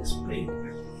will explain.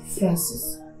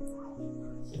 Francis,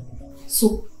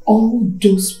 so all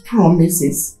those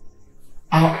promises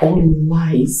are all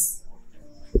lies.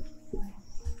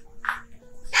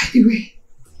 By the way,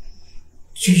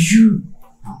 do you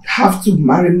have to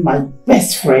marry my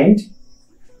best friend?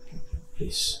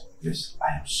 Please,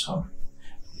 I am sorry.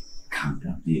 Calm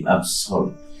down, babe. I'm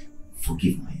sorry.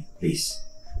 Forgive me, please.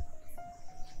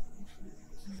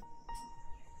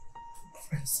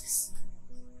 Francis,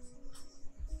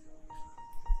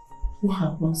 what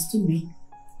happens to me?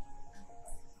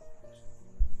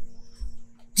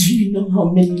 Do you know how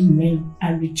many men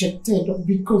I rejected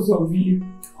because of you?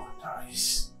 Oh,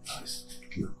 Doris,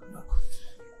 look.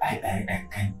 I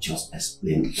can't just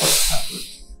explain what happened.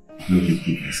 No need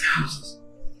give excuses.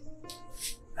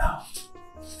 Now,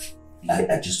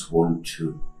 I just want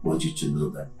you to know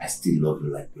that I still love you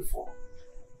like before.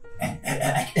 And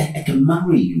I can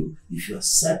marry you if you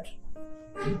accept.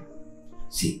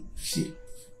 See,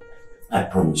 I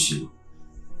promise you,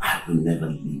 I will never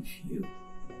leave you.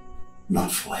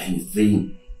 Not for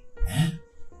anything.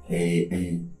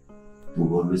 And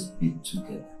we'll always be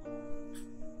together.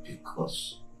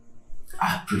 Because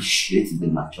I appreciate the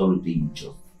maturity you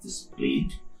just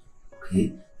displayed.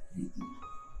 Okay?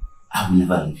 I will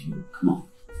never leave you. Come.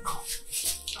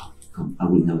 I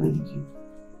will never leave you.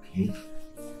 Okay?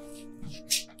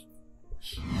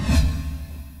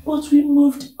 But we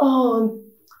moved on.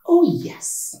 Oh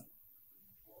yes.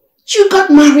 You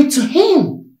got married to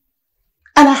him.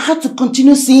 And I had to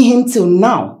continue seeing him till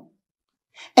now.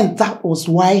 And that was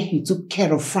why he took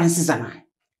care of Francis and I.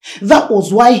 That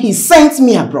was why he sent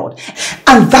me abroad.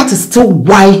 And that is still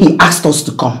why he asked us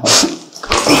to come home.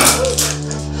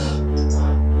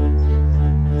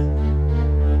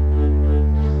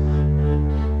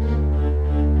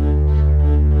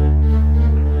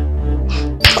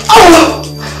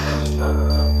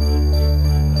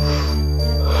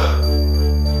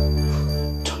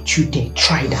 Don't you dare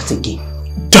try that again.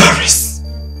 Doris,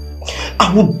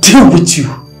 I will deal with you.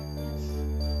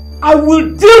 I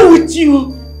will deal with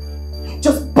you.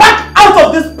 Just back out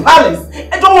of this palace.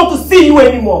 I don't want to see you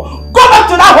anymore. Go back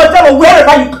to that hotel or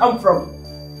wherever you come from.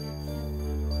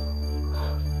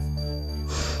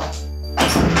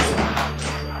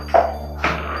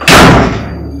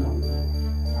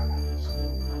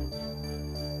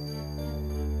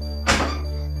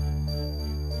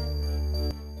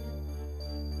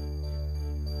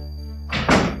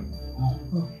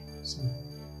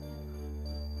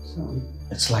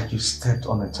 It's like you stepped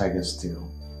on a tiger's tail.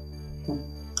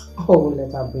 Oh,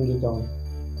 let her bring it on.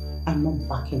 I'm not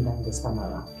backing down this time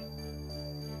around.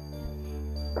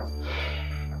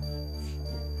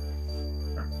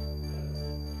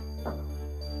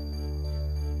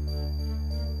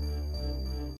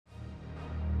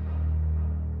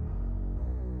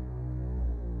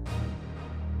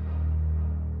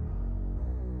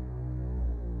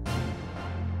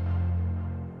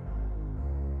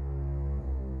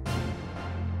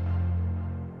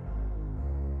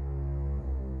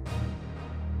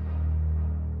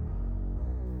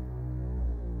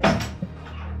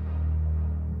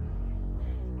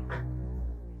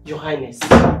 Your Highness,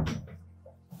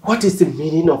 what is the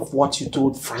meaning of what you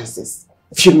told Francis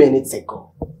a few minutes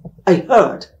ago? I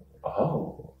heard.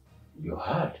 Oh, you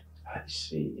heard? I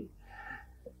see.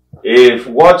 If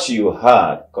what you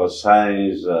heard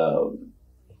concerns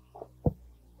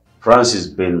Francis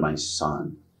being my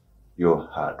son, you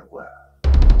heard well.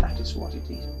 That is what it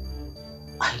is.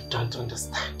 I don't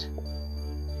understand.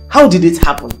 How did it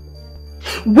happen?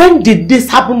 When did this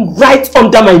happen right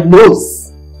under my nose?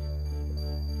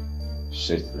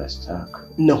 Sit, let's talk.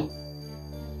 No,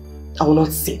 I will not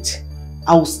sit.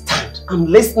 I will stand. I'm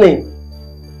listening.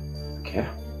 Okay.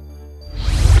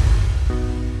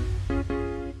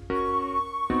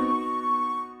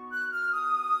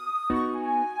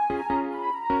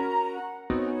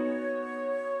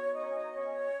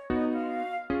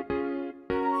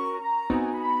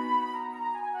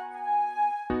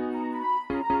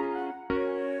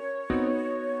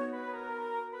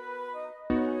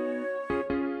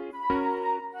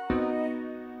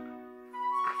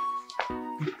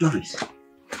 Doris,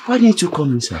 why didn't you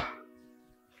come inside?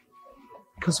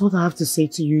 Because what I have to say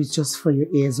to you is just for your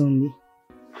ears only.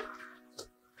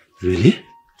 Really?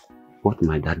 What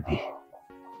might that be?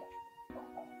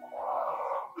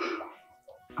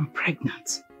 I'm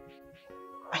pregnant.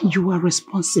 And you are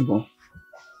responsible.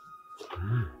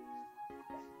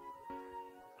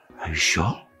 Are you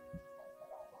sure?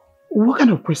 What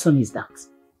kind of question is that?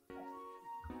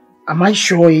 Am I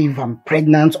sure if I'm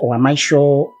pregnant or am I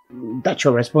sure that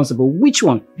you're responsible? Which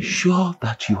one? Sure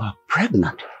that you are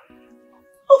pregnant?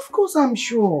 Of course I'm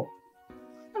sure.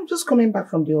 I'm just coming back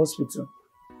from the hospital.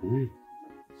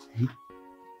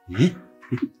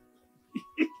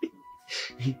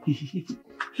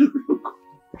 Look,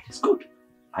 it's good.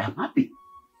 I am happy.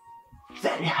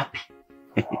 Very happy.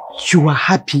 You are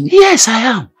happy? Yes, I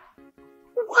am.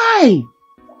 Why?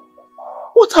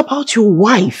 What about your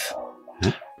wife?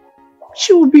 Huh?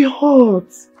 She will be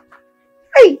hurt.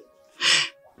 Hey,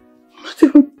 I'm not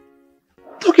even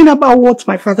talking about what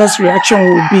my father's reaction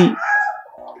will be.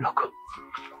 Look,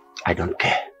 I don't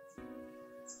care.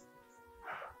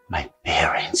 My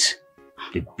parents,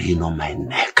 they've been on my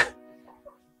neck.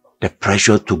 The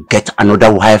pressure to get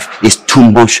another wife is too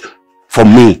much for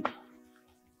me.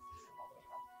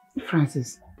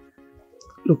 Francis,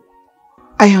 look,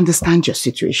 I understand your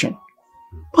situation,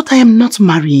 but I am not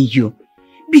marrying you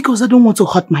because I don't want to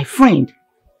hurt my friend.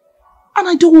 And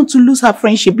I don't want to lose her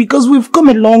friendship because we've come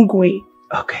a long way.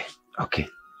 Okay,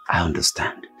 I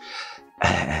understand.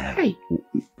 Hey.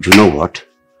 You know what?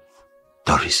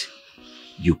 Doris,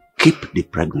 you keep the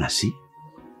pregnancy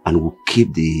and we'll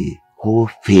keep the whole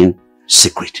thing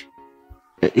secret.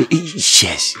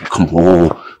 Yes, come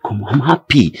on, I'm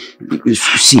happy.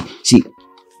 See,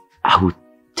 I will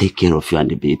take care of you and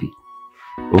the baby.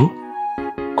 Oh,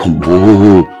 come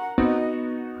on,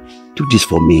 do this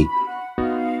for me.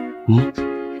 Go.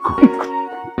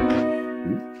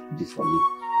 Do this for me.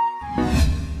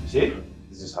 See,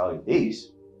 this is how it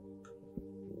is.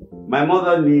 My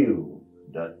mother knew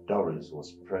that Doris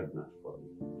was pregnant for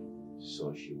me,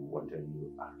 so she wanted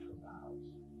you out of the house,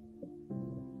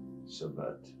 so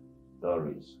that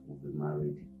Doris would be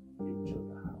married into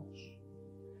the house.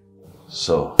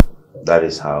 So that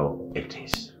is how it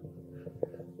is.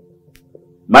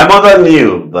 My mother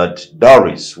knew that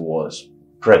Doris was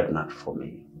pregnant for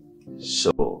me,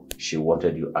 so she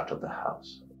wanted you out of the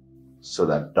house, so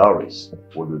that Doris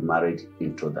would be married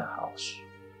into the house.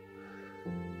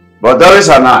 But Doris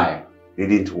and I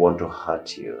didn't want to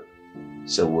hurt you,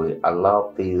 so we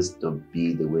allowed things to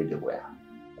be the way they were.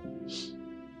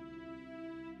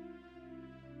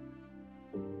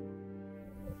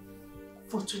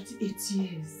 For 28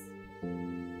 years,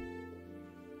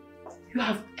 you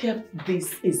have kept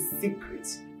this a secret.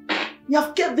 You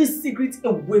have kept this secret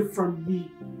away from me.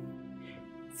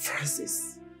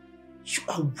 Francis, you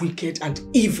are wicked and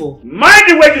evil. Mind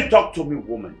the way you talk to me,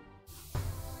 woman.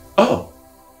 Oh,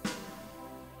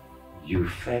 you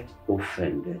felt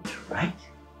offended, right?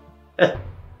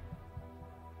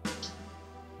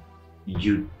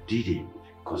 You didn't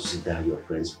consider your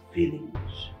friend's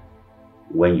feelings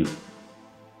when you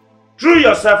threw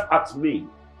yourself at me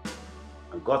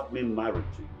and got me married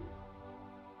to you.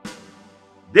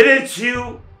 Didn't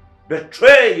you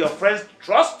betray your friend's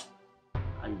trust?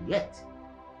 And yet,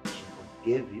 she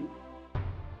forgave you. Be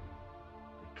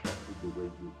careful the way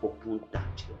you open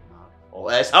that your mouth,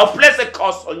 or else I'll place a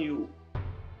curse on you.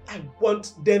 I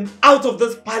want them out of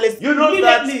this palace. You know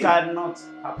that cannot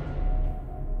happen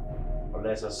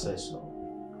unless I say so.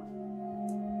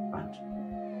 And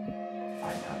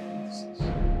I have witnesses.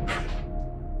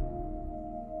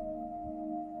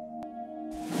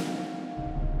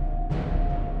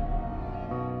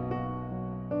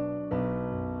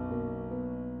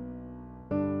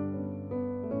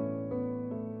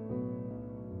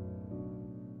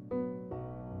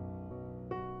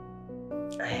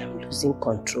 I am losing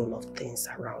control of things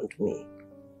around me.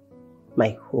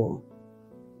 My home,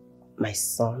 my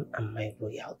son, and my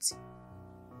royalty.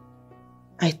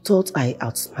 I thought I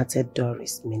outsmarted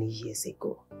Doris many years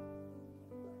ago,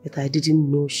 but I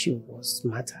didn't know she was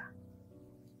smarter.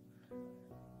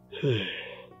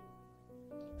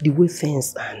 The way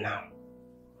things are now,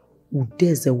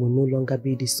 Udeze will no longer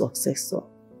be the successor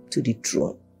to the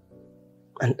throne,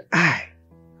 and I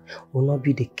will not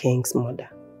be the king's mother.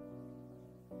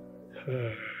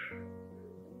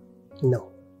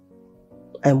 No,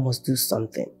 I must do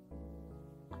something.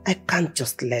 I can't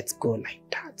just let go like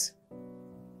that.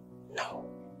 No.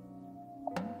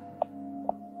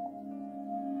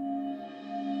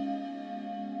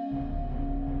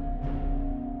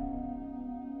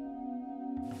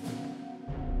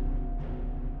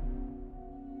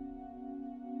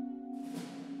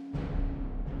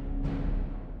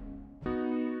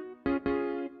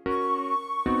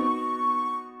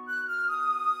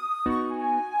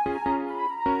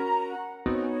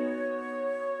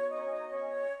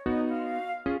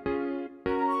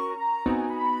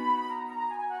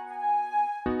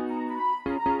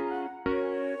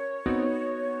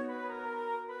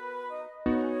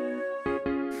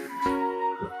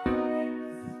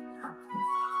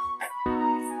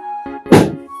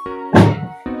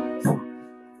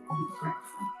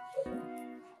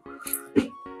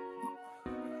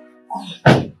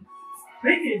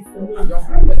 Your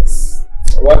Highness.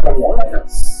 Welcome, Your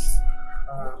Highness.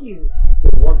 Thank you.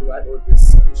 What do I do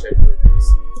this schedule?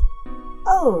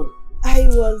 Oh, I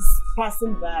was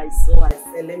passing by, so I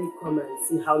said, let me come and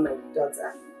see how my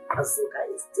daughter Azuka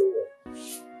is doing.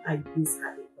 I miss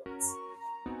her a lot.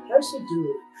 How's she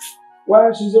doing?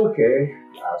 Well, she's okay.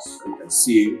 As you can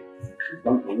see, she's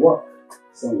gone to work.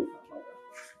 Same with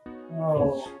her mother.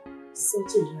 Oh,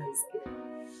 such a nice girl.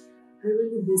 I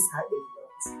really miss her a lot.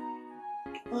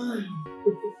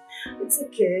 It's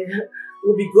okay.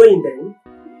 We'll be going then.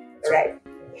 Right.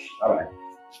 Alright.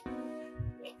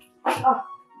 Ah,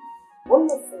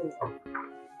 wonderful.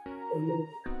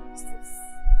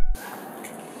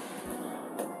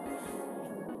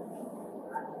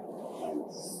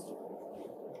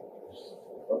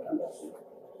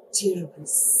 There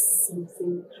is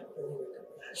something happening in the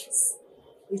palace,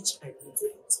 which I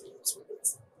needed to do to it.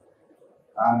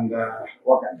 And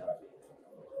what can I do?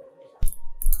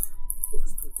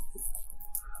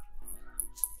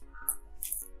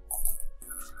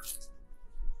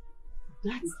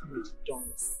 That lady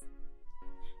Doris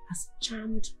has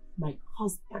charmed my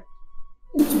husband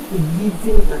into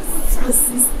believing that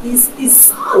Francis is his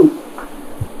son.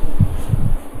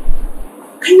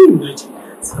 Can you imagine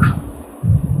that?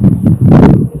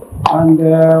 And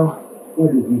what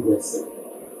did he just say?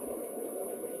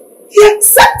 He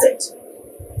accepted.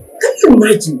 Can you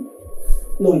imagine?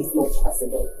 No, it's not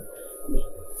possible.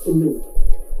 No.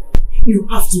 You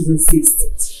have to resist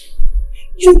it.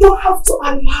 You don't have to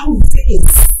allow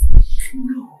this.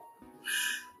 No.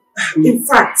 In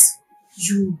fact,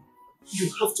 you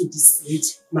have to dissuade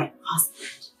my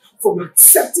husband from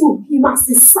accepting him as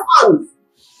his son.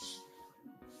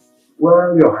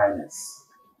 Well, Your Highness,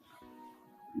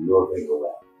 you know very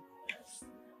well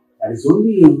that it's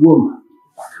only a woman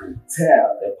that can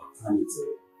tell the paternity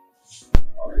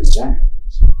of his child.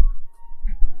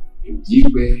 If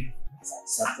Chidibere has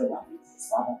accepted that he's his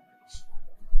father,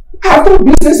 I have no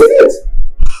business in it.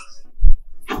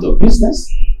 I have no business.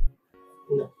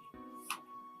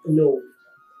 No.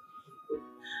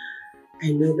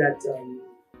 I know that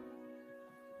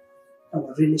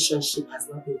our relationship has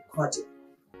not been cordial.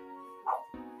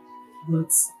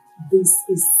 But this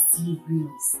is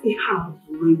serious. You have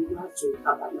to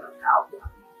have an album.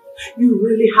 You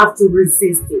really have to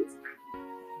resist it.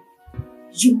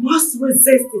 You must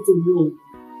resist it alone.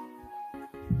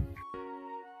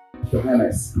 Your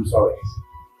Highness, I'm sorry.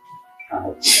 I can't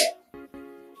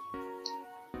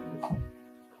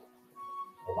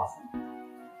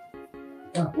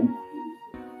help you.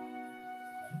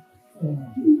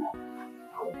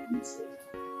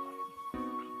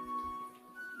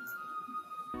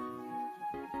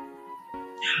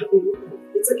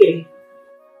 It's okay.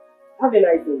 Have a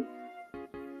nice day.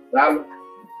 Well,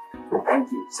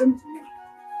 thank you. Same to you.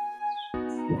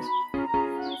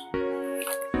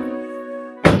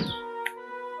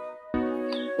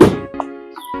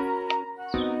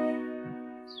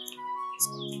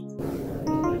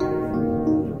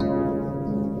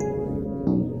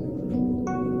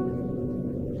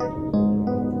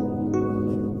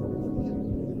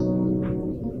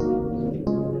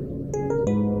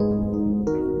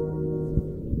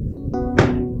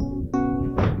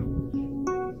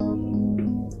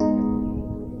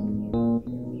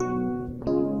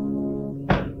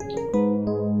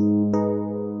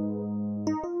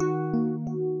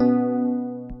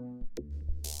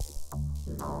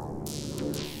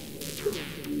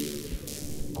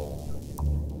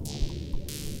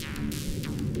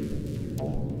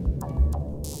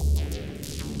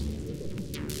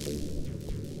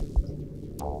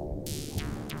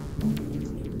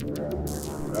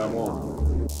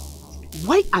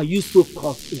 Why are you so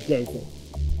confident?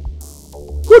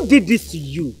 Who did this to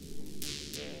you?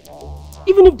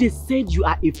 Even if they said you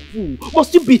are a fool,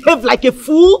 must you behave like a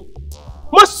fool?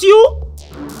 Must you?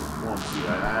 Mom, see,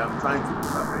 I am trying to be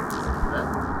perfect.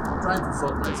 I'm trying to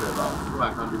sort myself out so I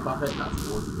can be perfect as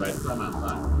you want to by the time I'm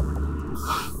done.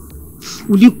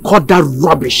 Will you cut that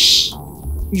rubbish?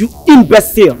 You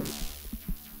imbecile!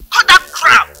 Cut that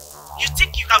crap! You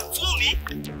think you can fool me?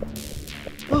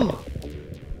 Oh.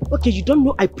 Okay, you don't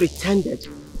know I pretended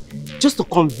just to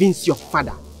convince your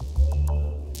father.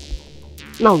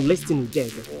 Now listen,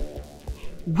 David.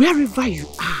 Wherever you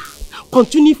are,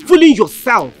 continue fooling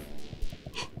yourself.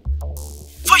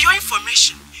 For your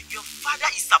information, your father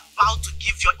is about to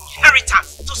give your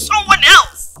inheritance to someone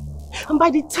else. And by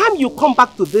the time you come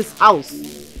back to this house,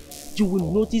 you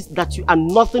will notice that you are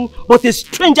nothing but a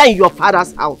stranger in your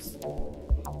father's house.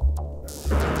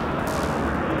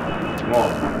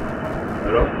 Mom.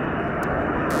 Hello?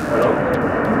 Hello?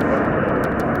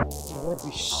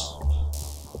 Rubbish.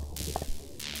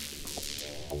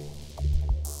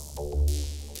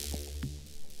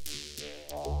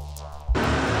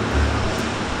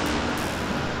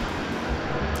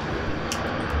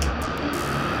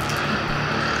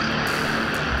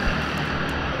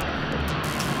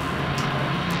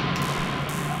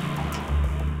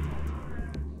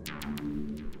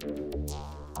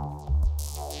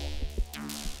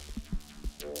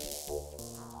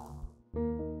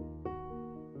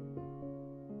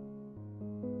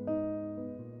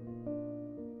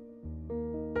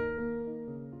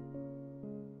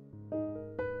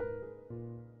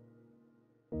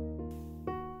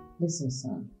 Listen,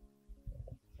 son.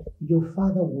 Your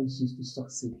father wants you to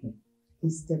succeed him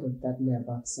instead of dabbling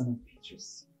about some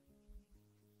pictures.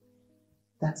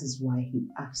 That is why he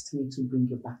asked me to bring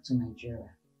you back to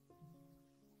Nigeria.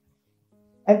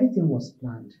 Everything was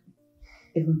planned,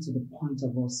 even to the point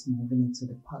of us moving into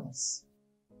the palace.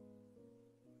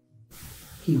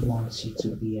 He wants you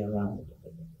to be around,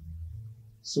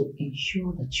 so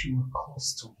ensure that you are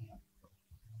close to him.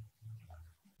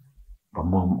 But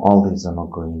Mom, all these are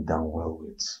not going down well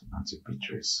with Auntie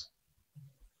Beatrice.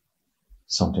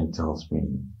 Something tells me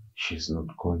she's not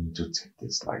going to take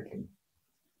this lightly.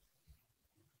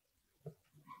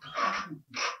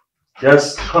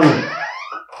 Yes, come in.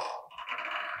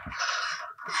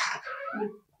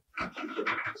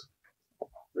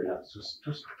 Relax,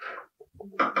 just.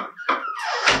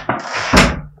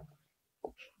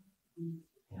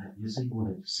 Yeah, you said you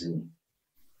wanted to see me.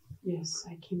 Yes,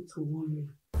 I came to warn you.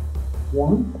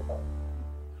 Warn?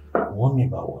 Warn me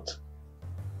about what?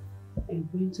 I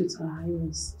went with Her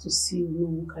Highness to see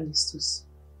Umenwa Callistus.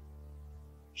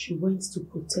 She went to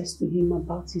protest to him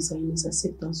about His Highness'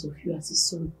 acceptance of you as his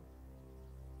son.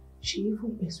 She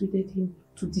even persuaded him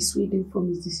to dissuade him from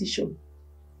his decision.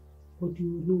 But do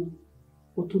you know,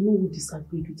 Otono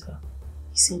disagreed with her.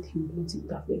 He said he would not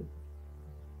interfere.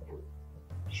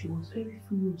 She was very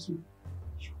furious.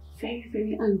 She was very,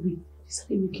 very angry. She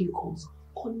started making calls,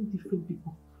 calling different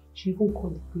people. She even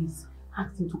called the prince,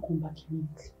 asked him to come back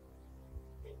immediately.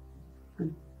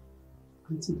 And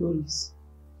Auntie Doris,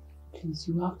 please,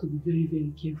 you have to be very,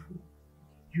 very careful.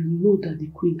 You know that the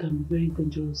queen can be very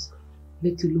dangerous,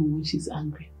 let alone when she's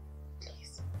angry.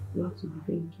 Please, you have to be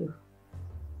very careful.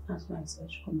 That's why I said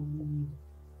I should come and warn you.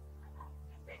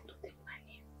 I beg to take my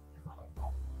leave before I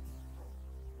go.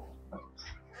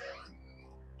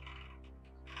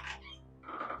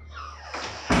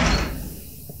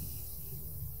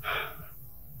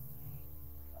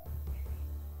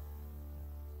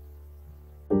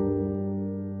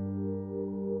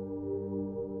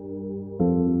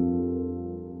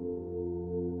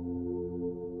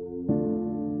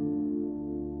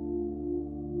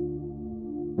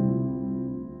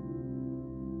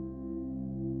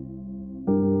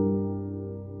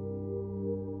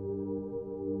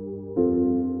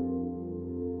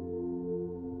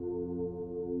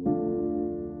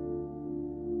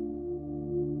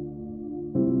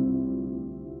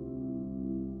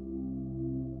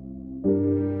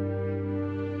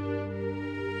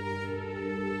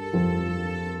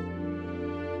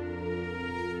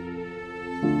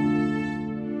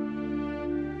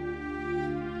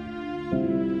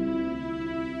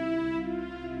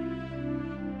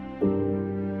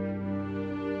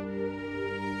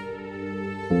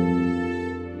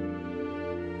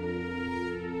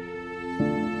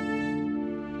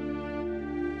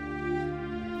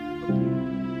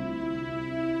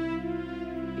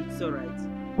 It's all right.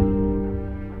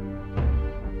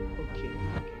 Okay.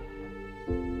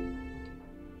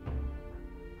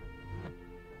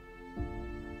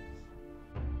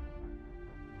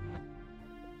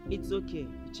 It's okay,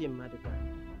 Ichim Maduka.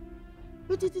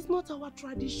 But it is not our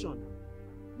tradition.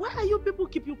 Why are you people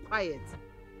keeping quiet?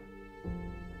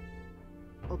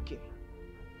 Okay.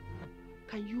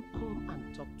 Can you come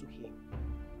and talk to him?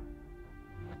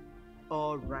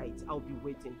 All right, I'll be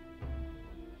waiting.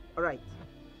 All right.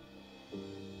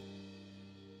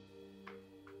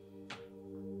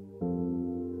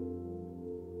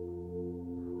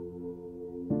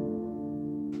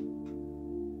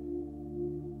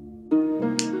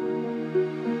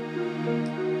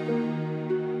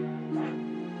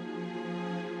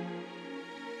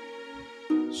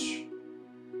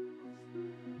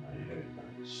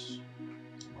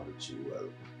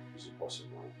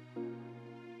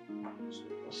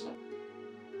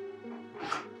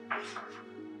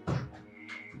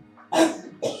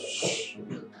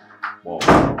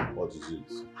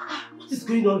 What is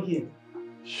going on here?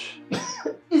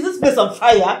 Is this place on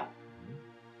fire?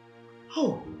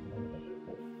 Oh.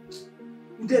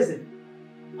 Udeze,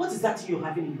 what is that you're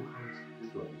having in your hand?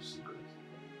 This one is secret.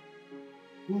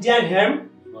 Indian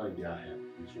hemp? It's not Indian hemp.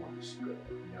 This one is secret.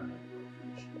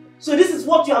 So this is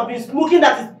what you have been smoking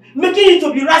that is making you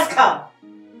to be rascal?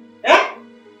 Eh?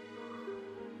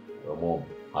 Your mom,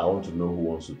 I want to know who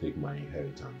wants to take my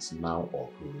inheritance, now or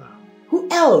now. Who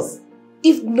else?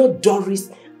 If not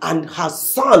Doris and her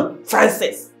son,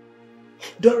 Francis.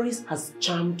 Doris has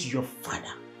charmed your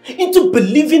father into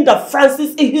believing that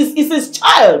Francis is his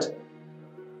child.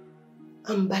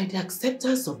 And by the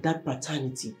acceptance of that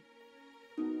paternity,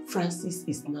 Francis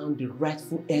is now the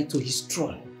rightful heir to his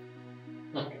throne.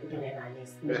 Hey,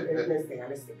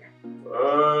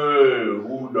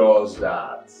 who does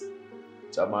that?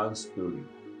 German story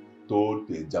told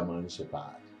a German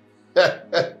shepherd.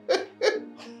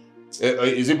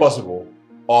 Is it possible?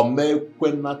 Or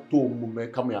when I told me,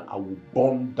 come here, I will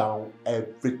burn down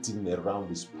everything around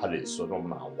this palace. So no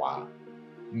matter what.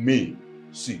 Me,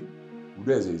 see,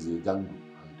 Udeze is a Django,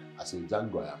 and as a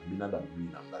Django, I am meaner than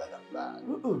green and better than bad.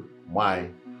 Why?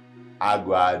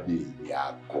 Aguade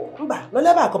Yago. Mba, no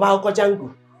never about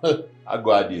Django.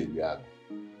 Aguade Yago.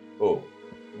 Oh,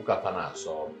 Mukafana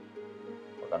saw.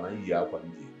 What can I hear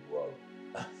one day?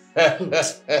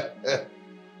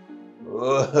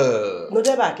 No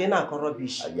never can I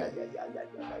rubbish.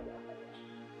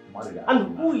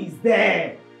 And who is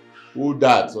there? Who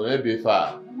that? So maybe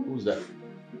far. Who's that?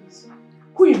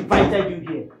 Who invited you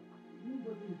here?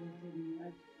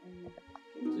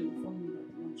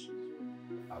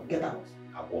 I'll get out.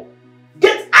 I walk.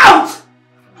 Get out!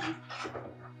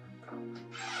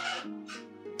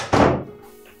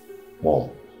 Mom,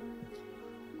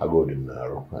 I go to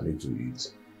narrow. I need to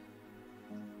eat.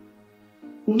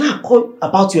 Now call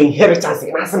about your inheritance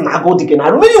and ask I go to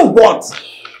I mean what?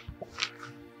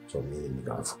 So me and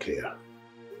the for care.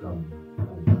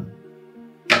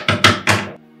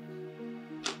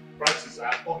 Francis, I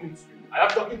am talking to you. I am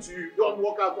talking to you. You don't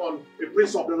walk out on a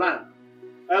prince of the land.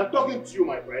 I am talking to you,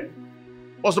 my friend.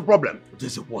 What's the problem?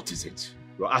 What is it?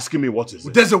 You're asking me what is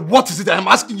it? What is it? I am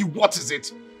asking you what is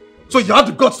it? So you have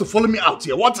the guts to follow me out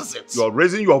here. What is it? You're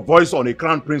raising your voice on a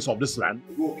crown prince of this land.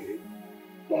 Okay.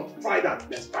 Don't try that.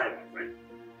 Let's try, my friend.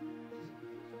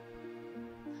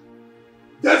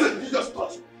 Desert, you just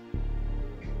touch me.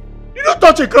 You don't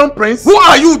touch a crown prince. Who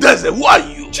are you, Desert? Who are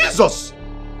you? Jesus!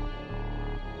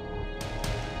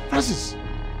 Francis,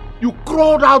 you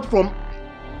crawled out from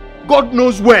God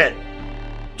knows where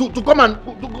to come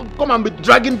and be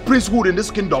dragging priesthood in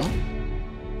this kingdom.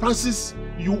 Francis,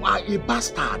 you are a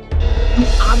bastard. You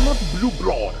are not blue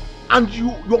blood, and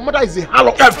your mother is a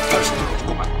harlot.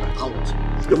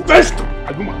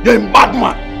 You're a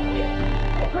madman.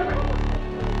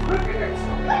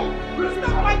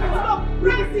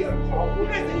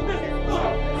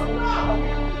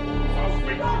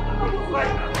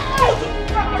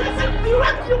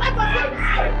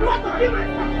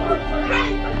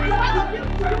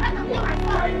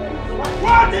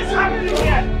 What is happening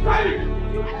here?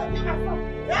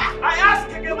 I ask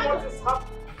again what is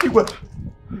happening.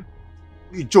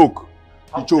 You joke.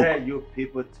 How dare you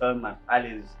people turn my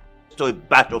palace to a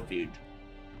battlefield?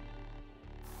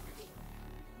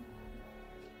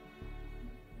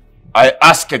 I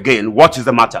ask again, what is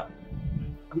the matter?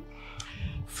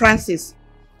 Francis.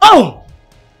 Oh!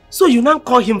 So you now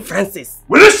call him Francis?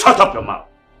 Will you shut up your mouth?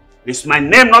 Is my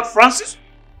name not Francis?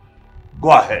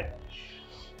 Go ahead.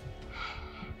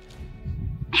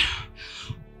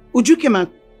 Uju came and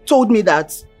told me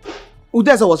that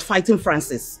Udeze was fighting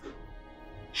Francis.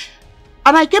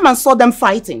 And I came and saw them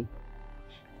fighting.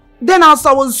 Then as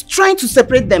I was trying to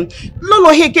separate them,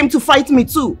 Lolo here came to fight me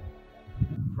too.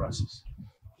 Francis,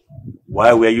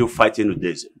 why were you fighting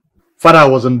Udeze? Father, I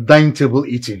was on dining table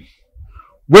eating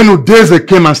when Udeze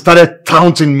came and started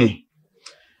taunting me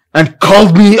and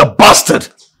called me a bastard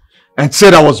and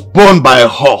said I was born by a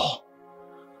whore.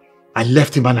 I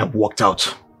left him and I walked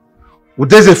out.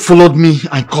 Udeze followed me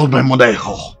and called my mother a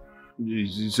whore.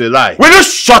 It's a lie. Will you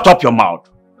shut up your mouth?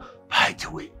 By the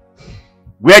way,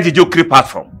 where did you creep out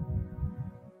from?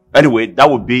 Anyway, that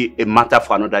would be a matter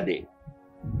for another day.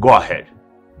 Go ahead.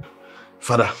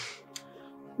 Father,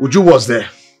 Uju was there.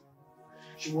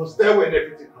 She was there when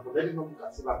everything happened. Let me know you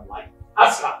can see that lie.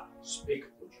 Ask her. Speak,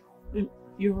 Uju.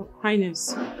 Your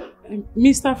Highness,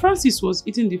 Mr. Francis was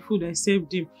eating the food I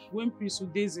served him when Prince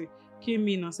Udeze came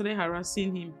in and started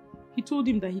harassing him. He told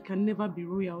him that he can never be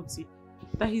royalty,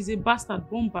 that he's a bastard,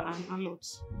 bomber and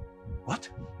harlot. What?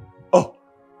 Oh,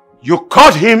 you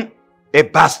called him a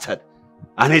bastard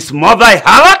and his mother a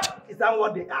harlot? Is that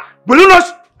what they are?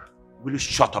 Will you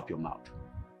shut up your mouth?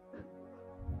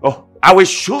 Oh, I will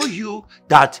show you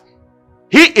that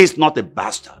he is not a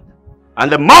bastard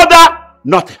and the mother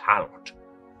not a harlot.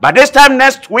 By this time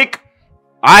next week,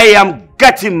 I am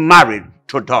getting married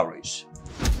to Doris.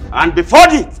 And before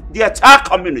the entire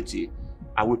community,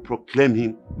 I will proclaim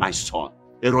him my son,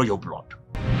 a royal blood.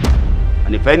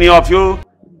 And if any of you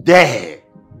dare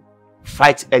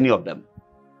fight any of them,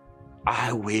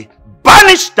 I will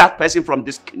banish that person from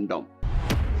this kingdom.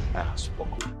 I have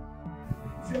spoken.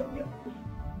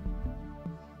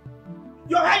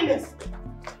 Your Highness!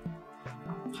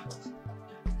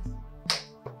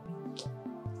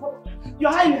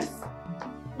 Your Highness!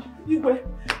 You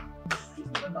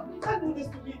can't do this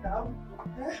to me now.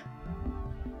 Eh?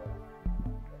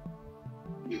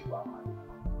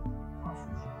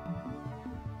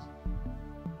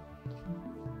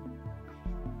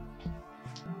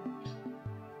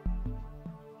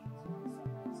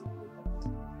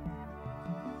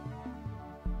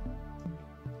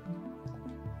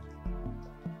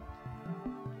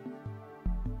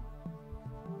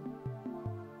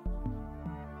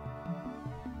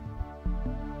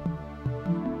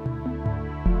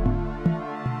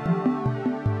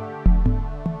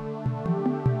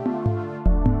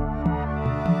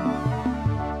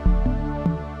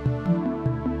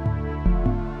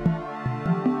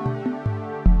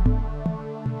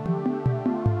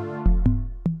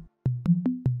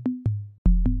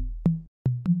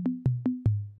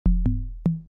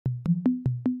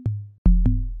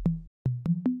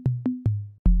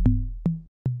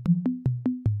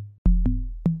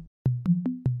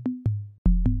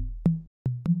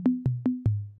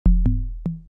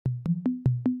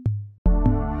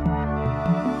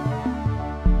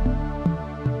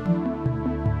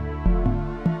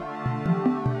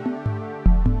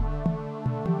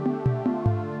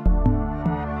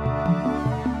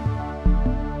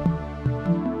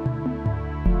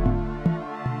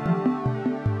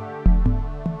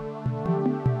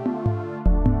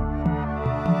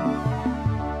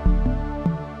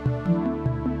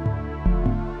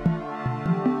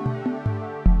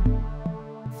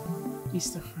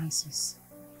 Francis,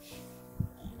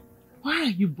 why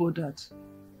are you bothered?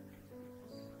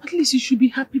 At least you should be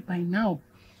happy by now.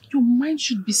 Your mind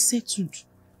should be settled.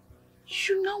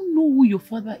 You now know who your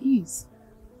father is.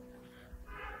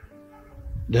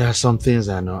 There are some things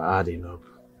that are not adding up.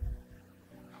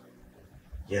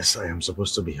 Yes, I am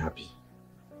supposed to be happy.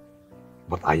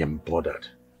 But I am bothered.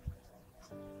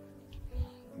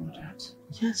 Bothered?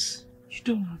 Yes. You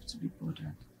don't have to be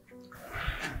bothered.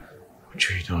 I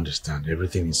truly don't understand.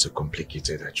 Everything is so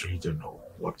complicated. I truly don't know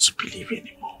what to believe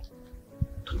anymore.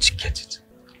 Don't you get it?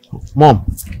 Mom!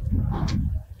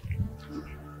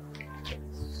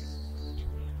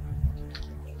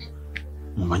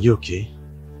 Mom, are you okay?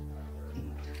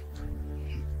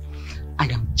 I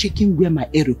am checking where my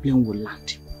aeroplane will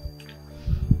land.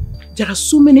 There are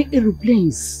so many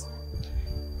aeroplanes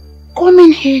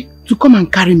coming here to come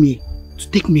and carry me, to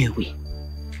take me away.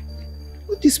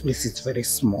 This place is very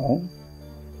small.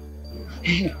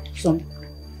 Hey, son,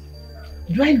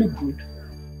 do I look good?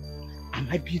 Am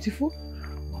I beautiful?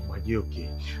 Mom, are you okay?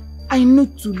 I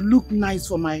need to look nice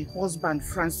for my husband,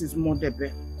 Francis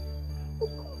Modebe.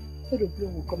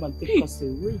 Aeroplane will come and take us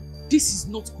away. This is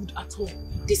not good at all.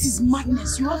 This is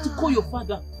madness. You have to call your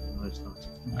father. No, it's not.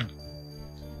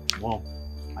 Mom,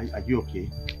 are you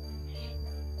okay?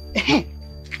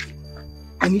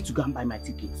 I need to go and buy my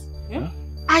tickets. Yeah?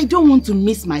 I don't want to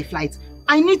miss my flight.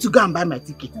 I need to go and buy my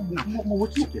ticket. Mom,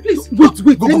 what you get? Please, wait.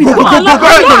 Let me Go, buy my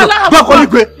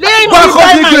ticket. Let me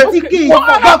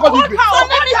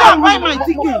buy my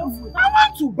ticket. I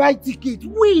want to buy ticket.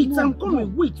 Wait, I'm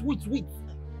coming. Wait.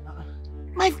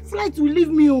 My flight will leave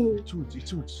me. It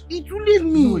will leave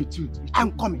me. No, it won't.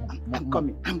 I'm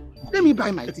coming. Let me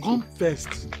buy my ticket. Come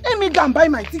first. Let me go and buy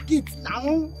my ticket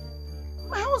now.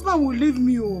 My husband will leave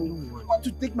me. I want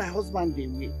to take my husband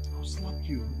away. I'll slap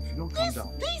you if you don't calm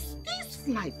down. This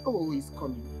flight. Oh, it's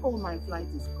coming. Oh, my flight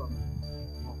is coming.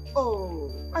 Oh,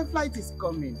 my flight is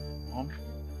coming. Mom.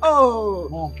 Oh.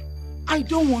 Mom. I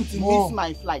don't want to miss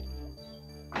my flight.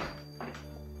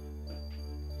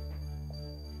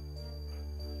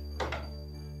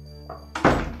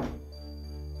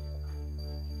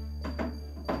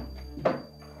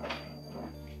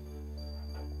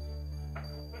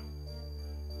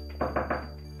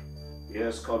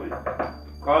 Yes, come in.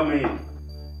 Come in.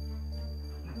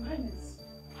 Your Highness,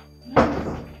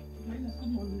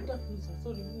 good morning. Good afternoon, sir.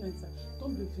 Sorry, good night, sir.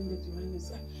 Don't be offended, Your Highness.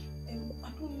 I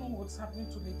don't know what's happening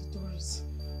to Lady Doris.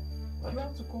 You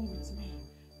have to come with me.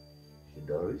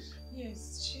 Doris? Yes,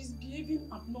 she's behaving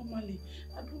abnormally.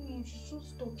 I don't know, she's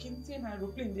just talking, saying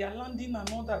aeroplane, they are landing and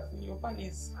all that in your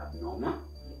palace. Abnormal?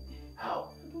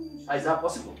 How? How is that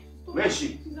possible? Where is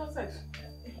she? She's outside.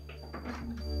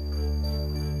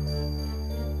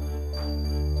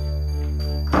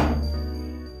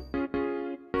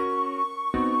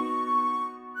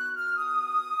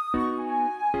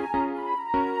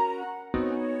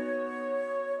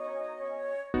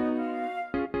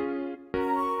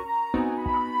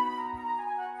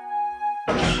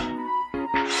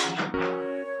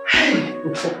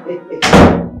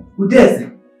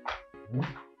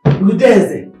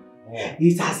 Udeze,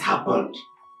 it has happened.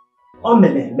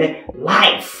 Omeleme,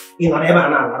 life in whatever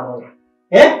now.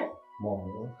 Eh? Mom,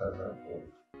 what has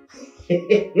happened?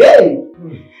 Hey,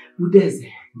 Udeze.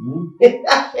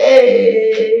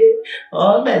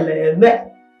 Omeleme,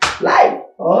 life.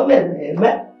 Omeleme,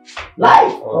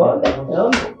 life.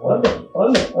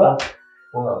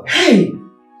 Hey.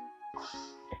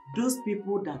 Those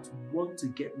people that want to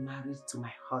get married to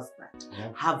my husband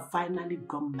have finally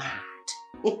gone mad.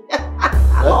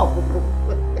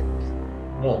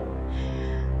 Mom.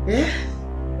 Yeah?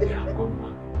 They have gone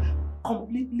mad.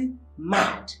 Completely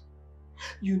mad.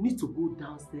 You need to go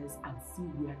downstairs and see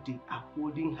where they are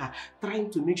holding her, trying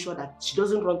to make sure that she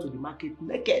doesn't run to the market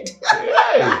naked.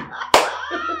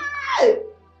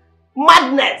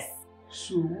 Madness!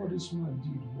 So what this man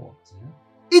did worked,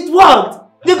 yeah? It worked!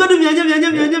 You go to me.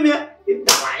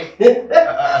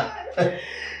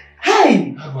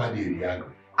 Hey! How about the react?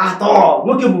 At all.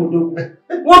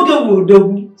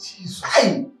 Jesus.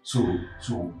 So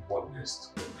what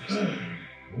next?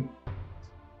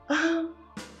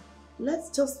 Let's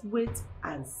just wait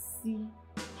and see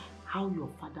how your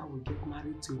father will get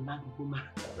married to a mad woman.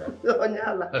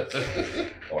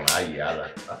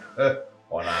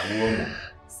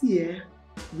 See,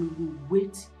 we will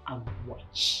wait and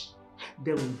watch.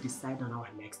 Then we'll decide on our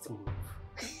next move.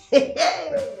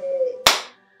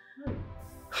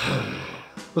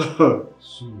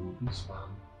 So this man.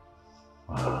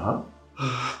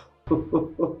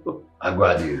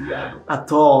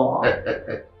 At all.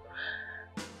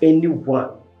 Anyone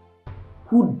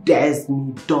who dares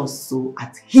me does so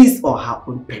at his or her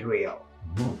own peril.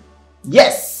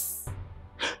 Yes!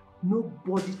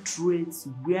 Nobody treads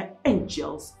where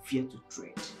angels fear to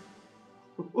tread.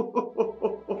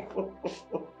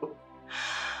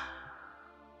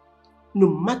 No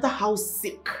matter how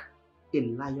sick a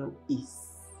lion is,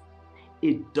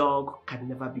 a dog can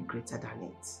never be greater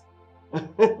than it.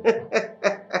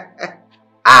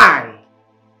 I,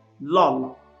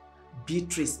 Lolo,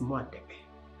 Beatrice Mwadebe,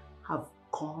 have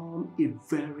come a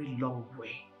very long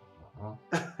way.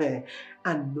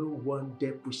 And no one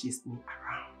dare pushes me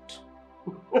around.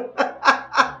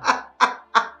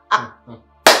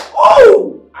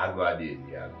 Oh!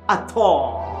 At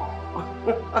all.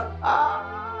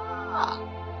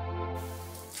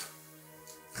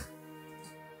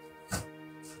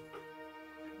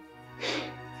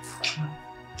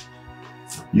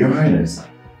 Your Highness,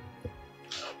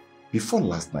 before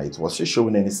last night, was she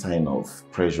showing any sign of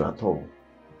pressure at all?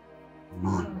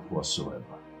 None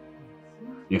whatsoever.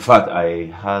 In fact, I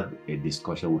had a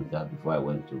discussion with her before I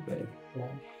went to bed.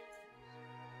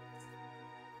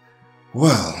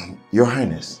 Well, Your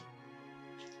Highness,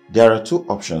 there are two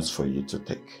options for you to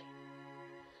take.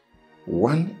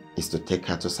 One is to take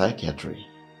her to psychiatry,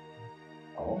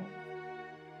 or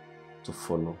to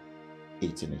follow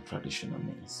it in a traditional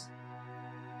means.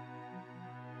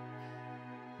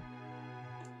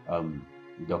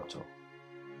 Doctor,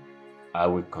 I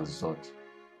will consult,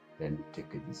 then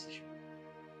take a decision.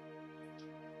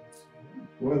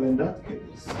 Well, in that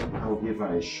case, I'll give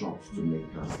her a shot to make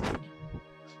her sleep,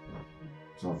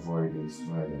 to avoid this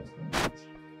violent conduct.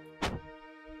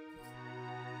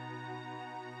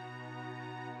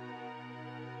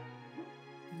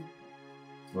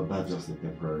 But that's just a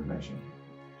temporary measure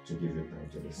to give you time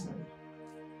to decide.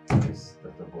 Please,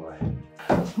 better go ahead.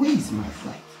 Where is my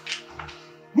flight?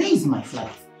 Where is my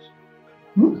flight?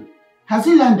 Has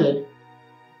it landed?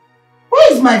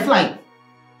 Where is my flight?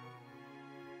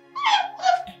 I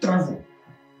have to travel.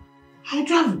 I'll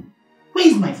travel. Where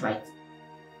is my flight?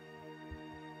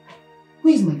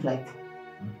 Where is my flight?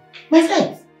 My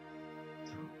flight!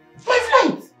 My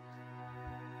flight!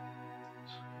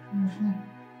 My flight.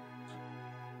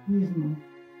 Where is my...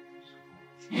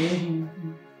 Where is my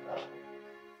flight?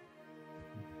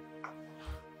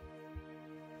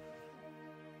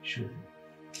 Sure.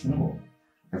 No,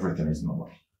 everything is normal.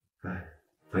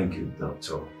 Thank you,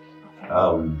 Doctor.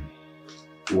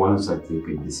 Once I take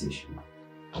a decision,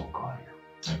 I'll call you.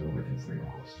 I've been waiting for your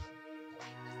call.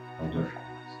 I'll do it.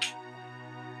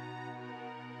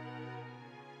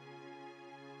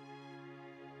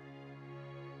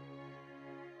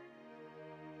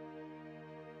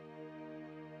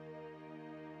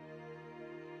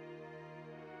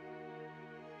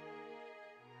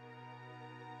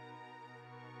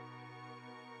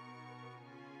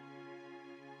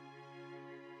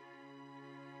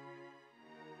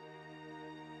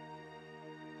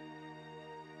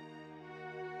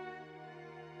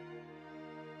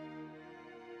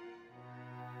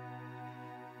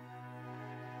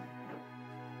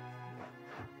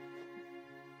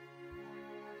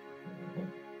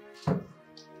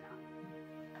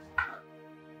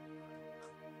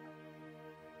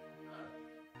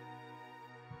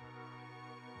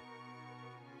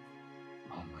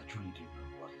 I truly don't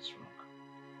know what is wrong.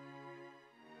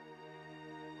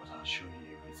 But I'll show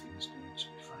you everything is going to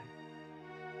be fine.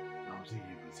 I'll do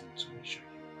everything to make sure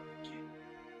you're well again.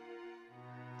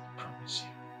 I promise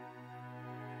you.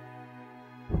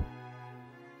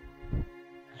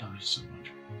 I love you so much.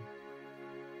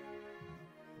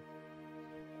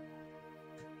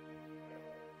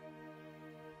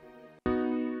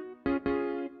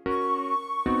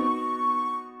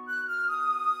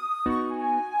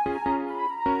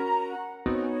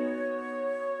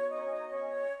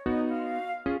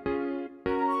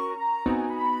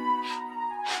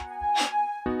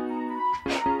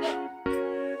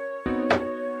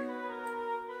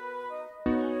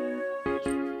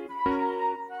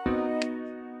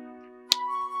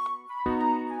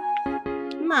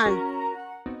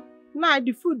 Now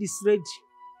the food is ready.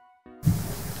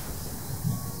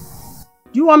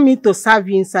 Do you want me to serve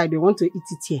you inside or you want to eat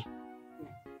it here?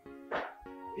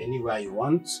 Anywhere you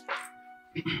want.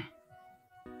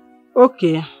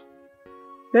 Okay.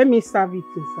 Let me serve it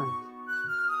inside.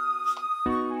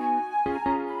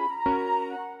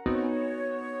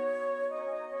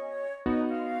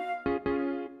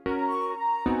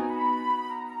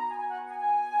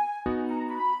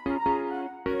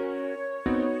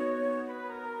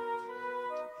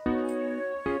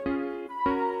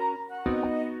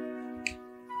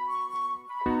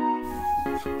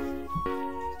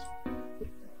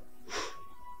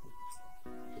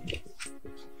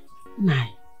 Nah,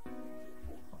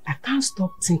 I can't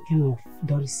stop thinking of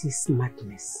Doris's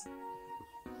madness.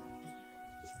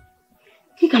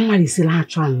 Kikamari is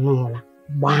actually no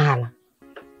bala.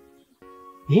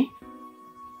 Eh?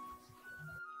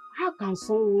 How can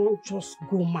someone just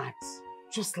go mad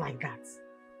just like that?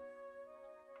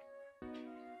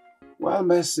 Well,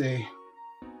 Mercy,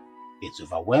 it's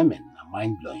overwhelming and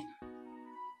mind-blowing.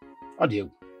 How do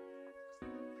you?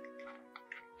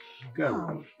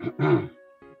 Go.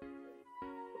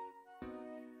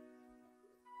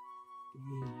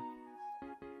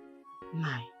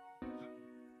 Nai,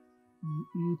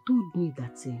 you told me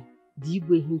that the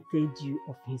Igwe hinted you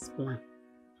of his plan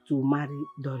to marry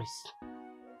Doris.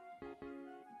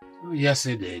 Oh, yes,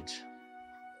 he did.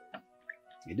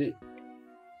 He did.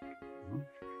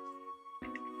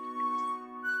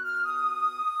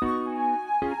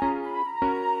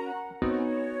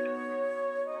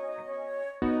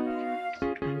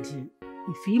 And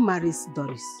if he marries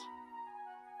Doris,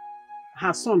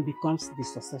 her son becomes the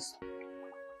successor.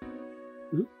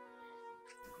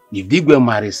 If Igwe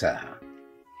marries her,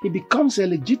 he becomes a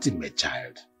legitimate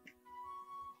child.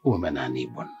 Woman and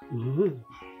Ibon.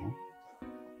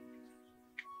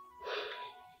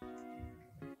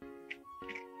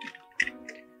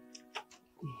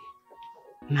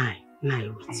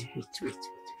 Wait.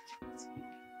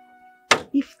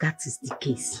 If that is the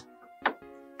case,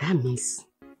 that means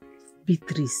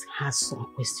Beatrice has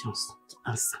some questions to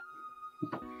answer.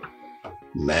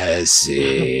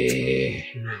 Mercy.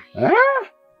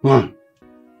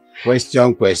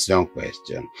 Question.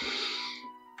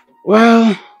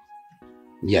 Well,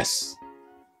 yes.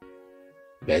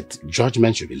 But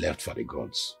judgment should be left for the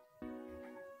gods.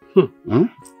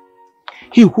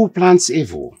 He who plants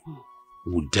evil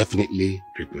will definitely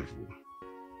reap evil.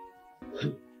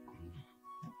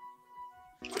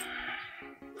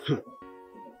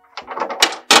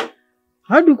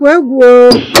 How do I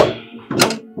go?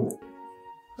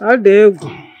 How do you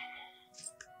go?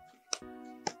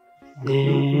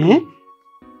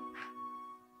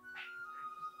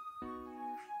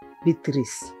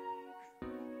 Beatrice,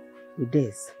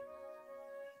 Udes,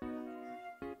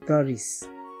 Doris,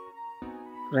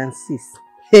 Francis.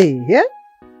 Hey, yeah?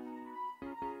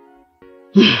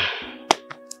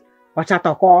 Watch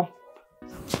out, call.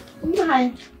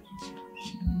 Nai,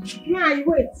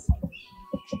 wait.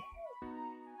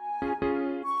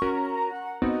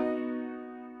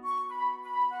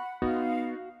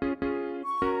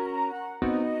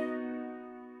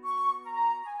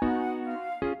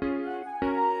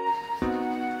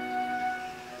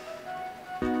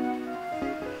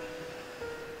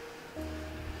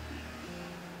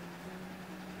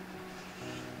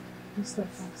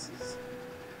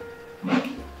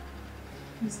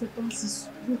 Mr. Francis,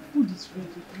 your food is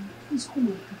ready. Please come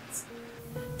and eat.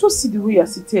 Just see the way you are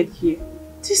seated here.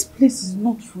 This place is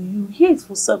not for you. Here is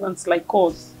for servants like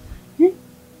us. Eh?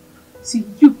 See,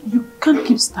 you can't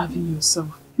keep starving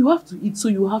yourself. You have to eat so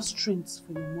you have strength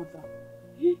for your mother.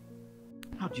 Eh?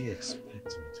 How do you expect me to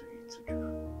eat?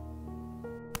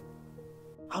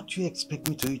 How do you expect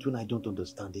me to eat when I don't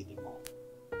understand anymore?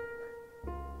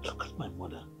 Look at my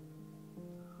mother.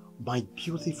 My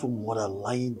beautiful mother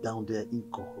lying down there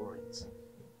incoherent.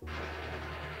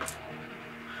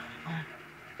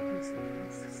 Mr.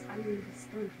 Francis, I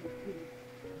understand your pain.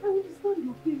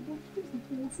 But first and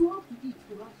foremost, you have to eat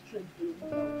to have strength for your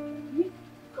mother. You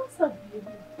can't start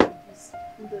behaving like this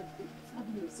and then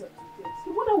having yourself to death.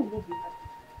 Your mother will not be happy.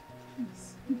 Please,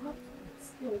 you have to eat.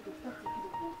 Yeah, we can start taking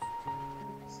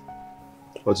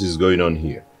about. What is going on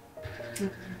here?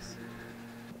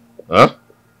 Huh?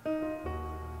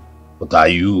 But are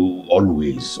you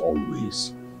always a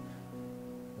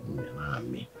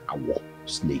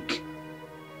snake?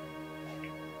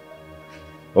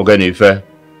 Okay, Nife.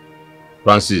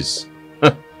 Francis.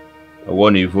 I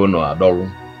want if you know Adoro.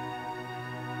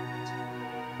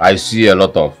 I see a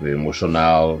lot of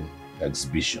emotional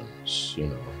exhibitions, you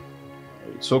know.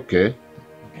 It's okay.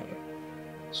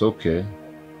 It's okay.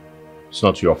 It's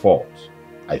not your fault.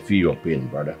 I feel your pain,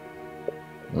 brother.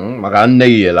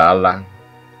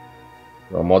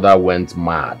 Your mother went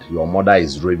mad. Your mother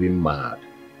is raving mad.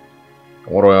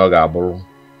 You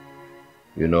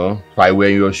know, if I wear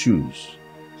your shoes,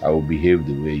 I will behave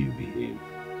the way you behave.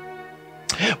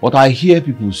 But I hear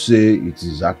people say it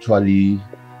is actually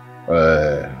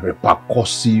a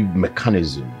repercussive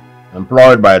mechanism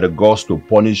employed by the gods to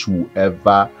punish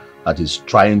whoever that is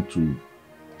trying to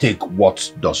take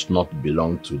what does not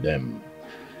belong to them.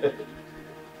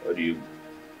 What do you...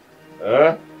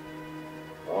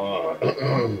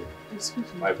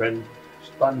 My friend,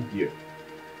 stand here.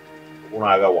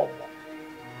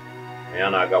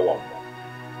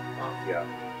 Mafia,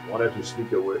 wanted to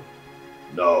sneak away?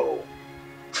 No.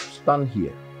 Stand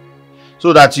here.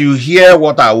 So that you hear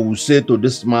what I will say to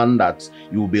this man that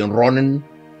you've been running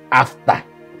after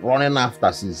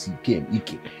since he came.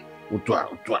 Ike.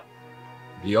 Utwa.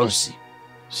 Beyonce.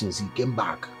 Since he came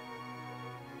back.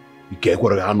 You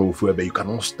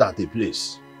cannot start a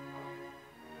place.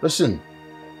 Listen.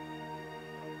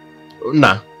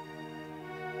 Now,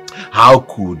 how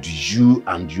could you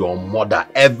and your mother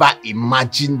ever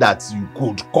imagine that you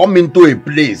could come into a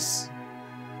place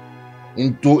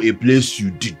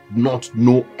you did not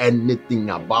know anything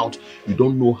about, you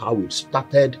don't know how it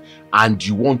started, and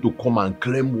you want to come and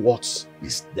claim what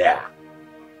is there?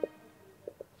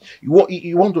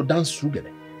 You want to dance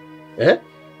Sugede? Eh?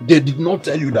 They did not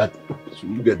tell you that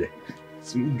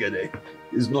Sugede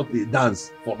is not a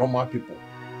dance for normal people.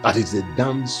 That is a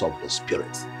dance of the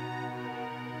spirit.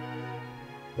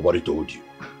 Nobody told you.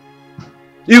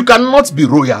 You cannot be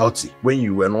royalty when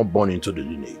you were not born into the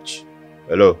lineage.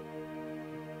 Hello?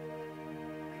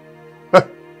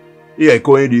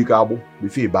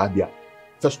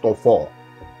 First of all,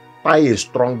 tie a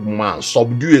strong man,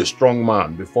 subdue a strong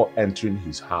man before entering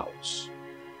his house.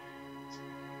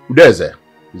 Udeze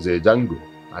is a Django,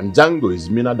 and Django is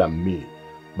meaner than mean,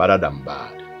 better than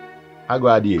bad.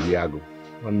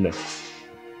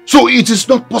 So it is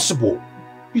not possible.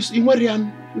 You're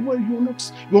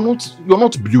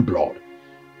not blue blood.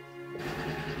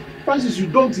 Francis, you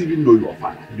don't even know your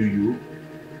father, do you?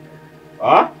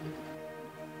 Huh?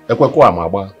 Do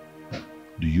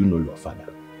you know your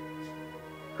father?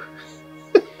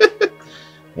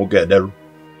 Okay, there.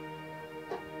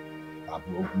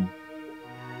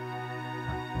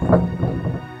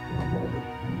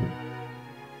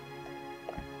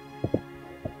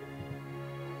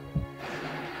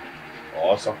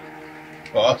 Awesome.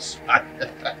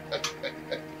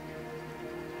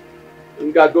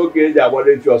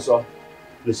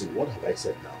 Listen, what have I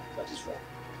said now? That is wrong.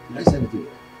 Did I say anything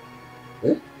wrong?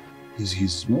 Eh? Is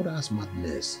his mother's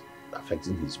madness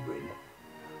affecting his brain?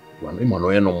 We can,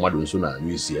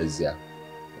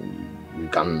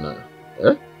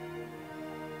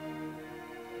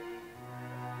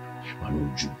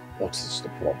 Manuju, what is the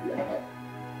problem?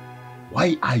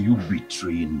 Why are you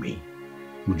betraying me?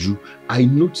 Uju, I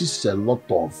noticed a lot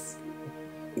of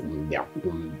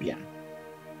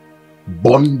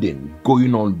bonding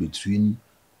going on between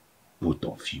both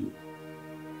of you.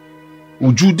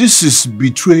 Uju, this is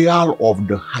betrayal of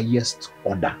the highest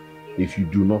order, if you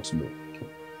do not know.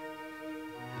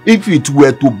 If it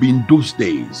were to be in those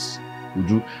days,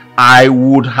 Uju, I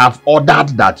would have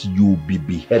ordered that you be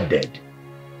beheaded.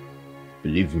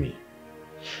 Believe me.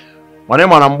 As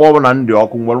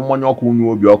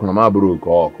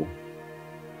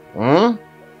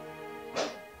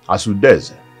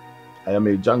Udeze, I am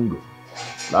a Django.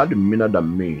 Not the meaner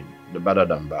than mean, the better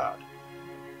than bad.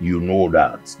 You know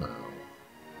that now.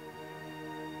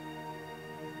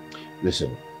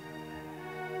 Listen.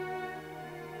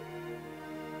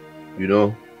 You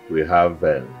know, we have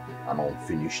an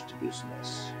unfinished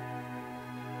business.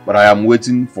 But I am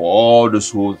waiting for all this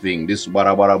whole thing, this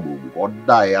barabarabu, or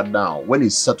die down. When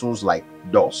it settles like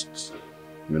dust,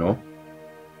 you know,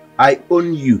 I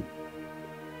own you,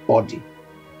 body,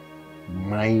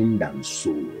 mind and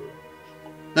soul.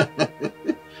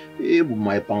 With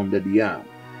my pounded yam,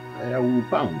 I will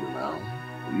pound now.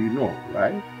 You know,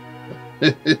 right?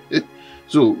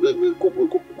 So,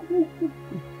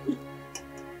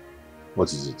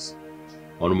 what is it?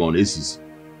 On is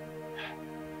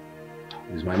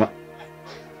my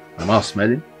mouth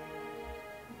smelling?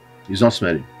 It's not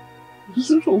smelling. This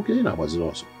is okay now, but it's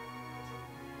also.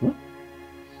 Huh?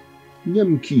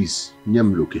 Nyam keys,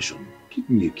 nyam location. Give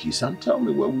me a kiss and tell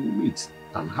me where we will meet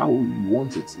and how you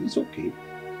want it. It's okay.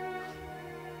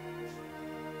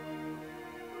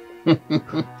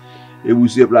 If we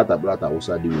say plata,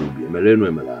 also do will be.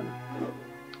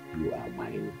 You are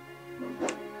mine.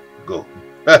 Go.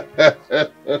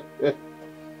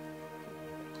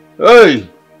 Hey,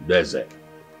 there's it.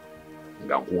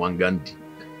 Gangandi.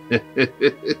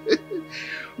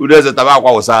 Who does it about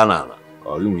Wasana?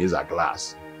 Or you is a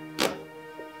class.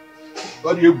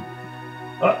 What do you?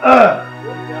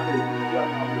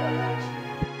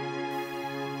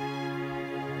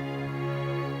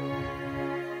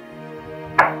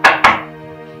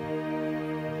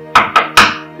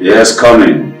 Yes,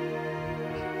 coming.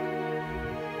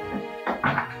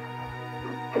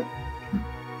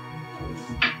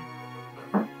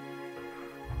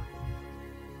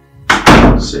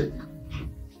 Sit.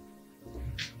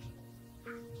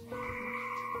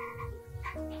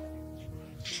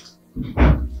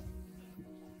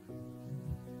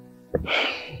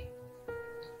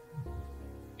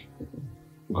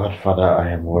 Father, I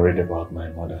am worried about my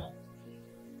mother.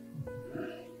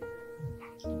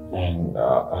 And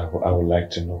I would like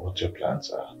to know what your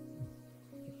plans are.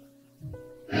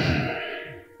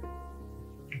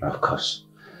 Of course.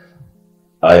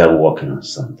 I am working on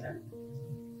something.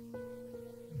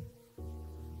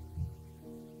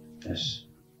 Yes.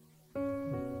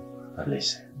 But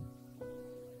listen,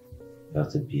 you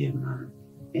have to be a man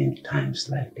in times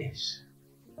like this.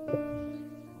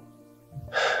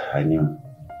 I knew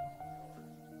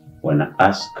when I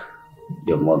asked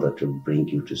your mother to bring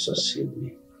you to succeed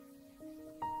me,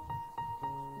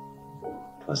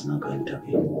 it was not going to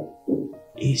be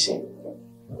easy.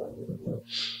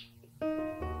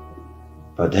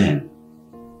 But then,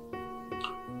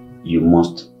 you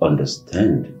must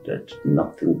understand that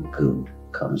nothing good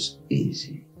comes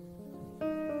easy.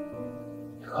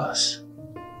 Because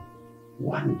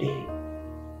one day,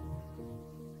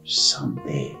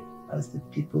 someday, as the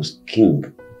people's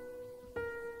king,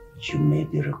 you may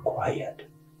be required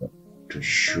to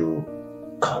show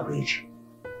courage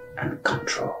and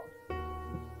control.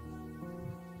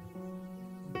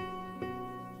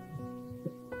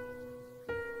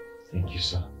 Thank you,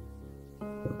 sir.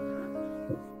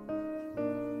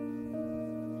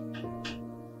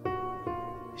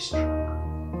 Be strong.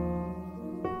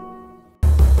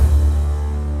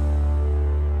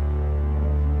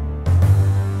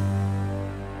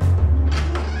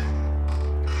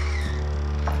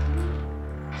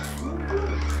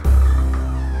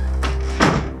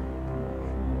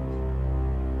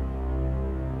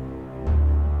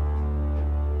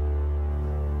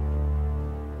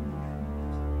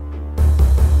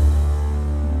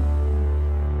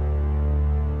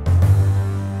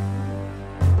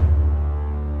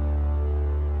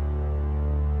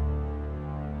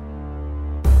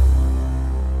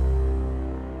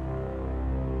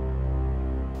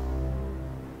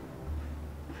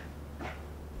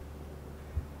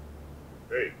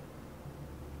 Hey.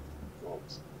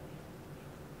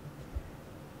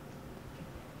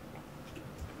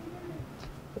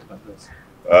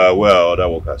 Where are other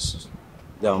workers?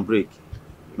 They're on break.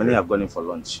 Many have gone in for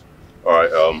lunch.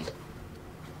 Alright,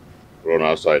 run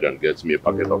outside and get me a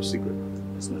packet of cigarette.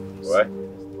 Alright?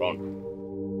 Run.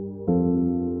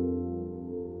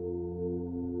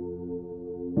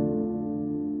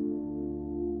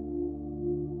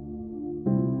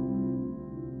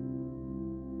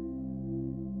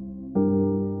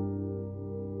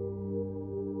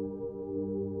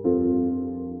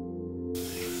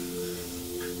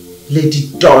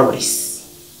 Lady Doris,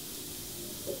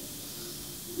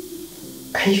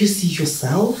 can you see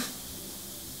yourself?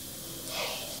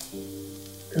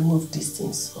 Remove this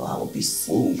thing so I will be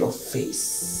seeing your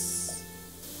face.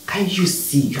 Can you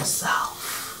see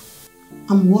yourself?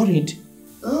 I'm worried.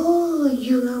 Oh,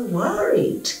 you are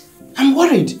worried. I'm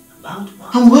worried. About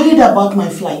what? I'm worried about my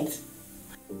flight.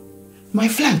 My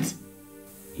flight?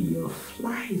 Your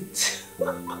flight.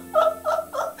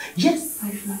 Yes.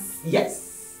 My flight. Yes.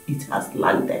 It has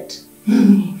landed.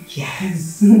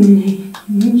 Yes.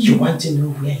 You want to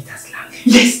know where it has landed?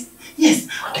 Yes. Yes.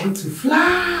 I want to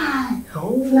fly.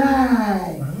 Oh.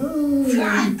 Fly. Oh.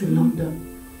 Fly to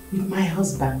London with my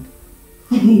husband.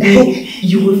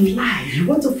 You will fly. You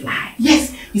want to fly?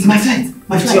 Yes. It's my flight.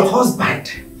 My with flight. your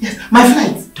husband? Yes. My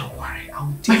flight. Don't worry. I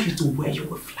will take you to where you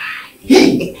will fly.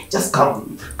 Just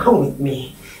come. Come with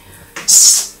me.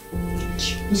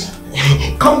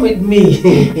 Come with me.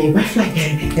 My flight.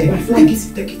 My flight.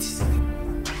 Take it easy.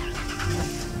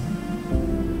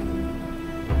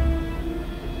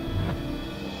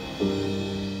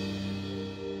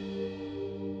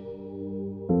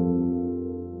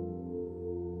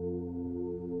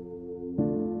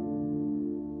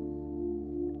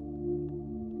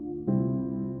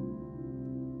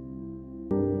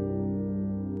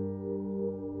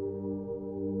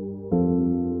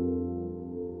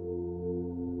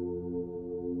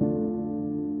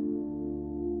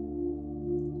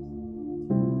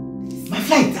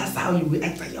 That's how you will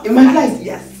enter your my flight.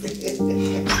 Yes.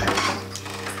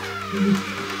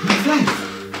 My flight.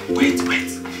 Wait.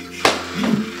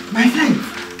 My flight.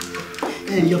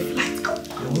 Your flight.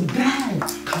 Come. Drive.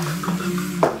 Come.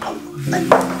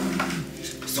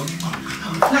 So come.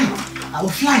 I will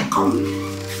fly. Come.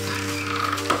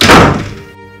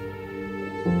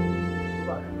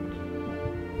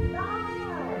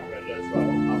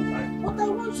 But I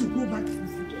want to go back to the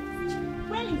city.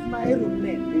 Where is my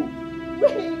aeroplane?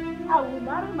 I will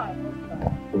marry my husband.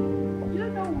 You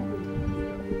don't know who.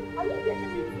 Are you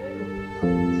taking me to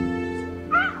aeroplane?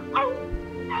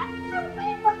 I'm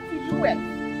going back to US.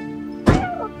 My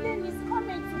aeroplane is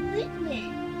coming to meet me.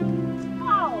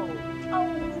 How? I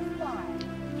will fly.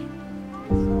 I'm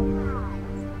so happy.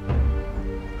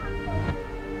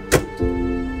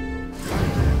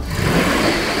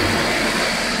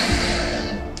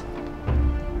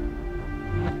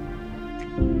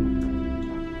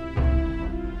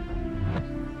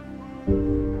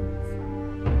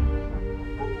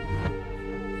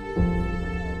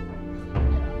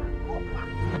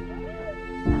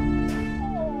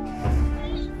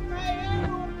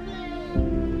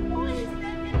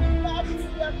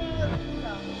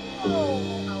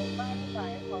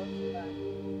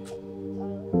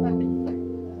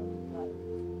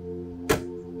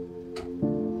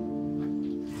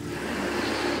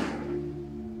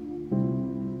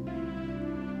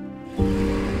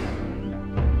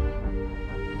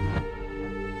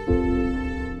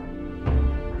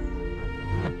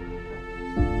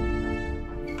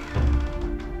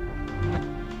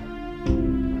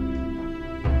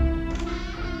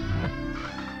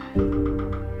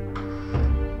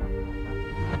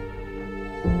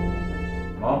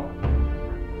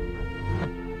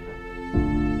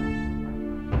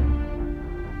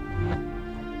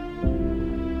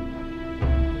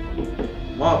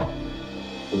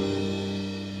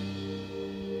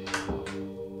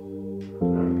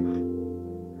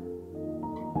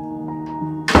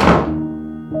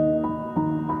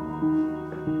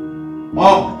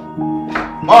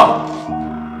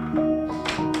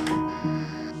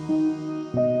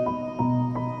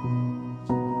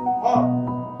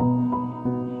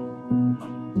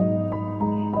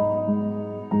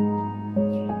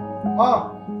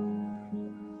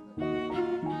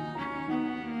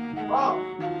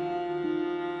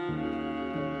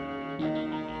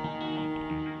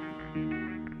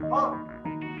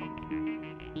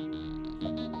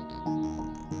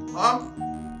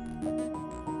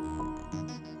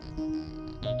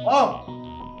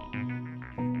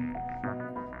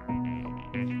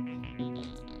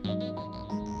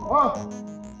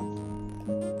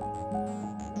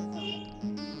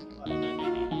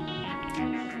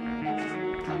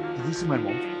 Did you see my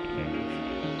mom?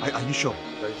 Are you sure?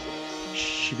 Very sure.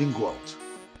 She didn't go out.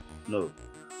 No.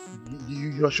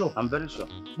 You're sure? I'm very sure.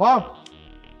 Mom!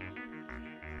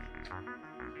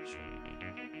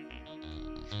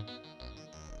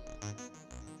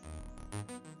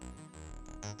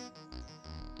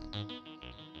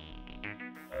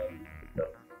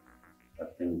 I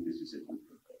think this is a good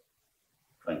protocol.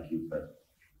 Thank you, Father.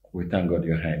 We thank God,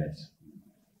 Your Highness.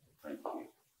 Thank you.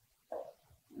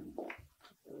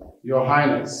 Your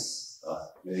Highness,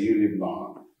 may you live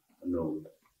long. No,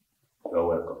 you're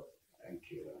welcome. Thank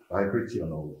you. I greet you,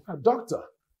 no. Doctor,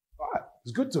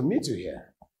 it's good to meet you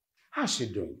here. How's she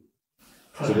doing?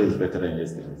 Today is better than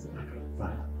yesterday.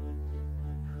 Fine.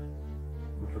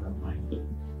 But for that mind,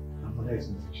 my mother is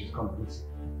missing. She's gone missing.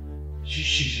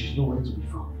 She's nowhere to be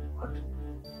found. What?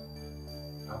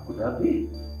 How could that be?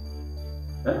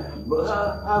 But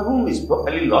her room is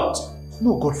properly locked.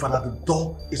 No, Godfather, the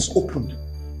door is opened.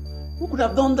 Who could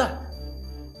have done that?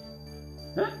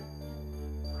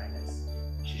 Highness,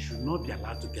 she should not be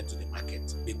allowed to get to the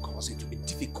market because it will be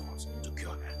difficult to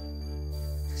cure her.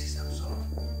 This is absurd.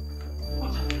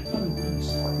 What have you done with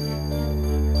this?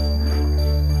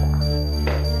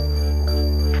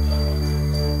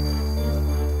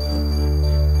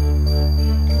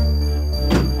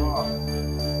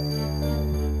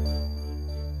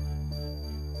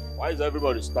 Why is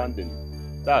everybody standing?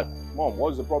 Dad, Mom,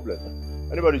 what's the problem?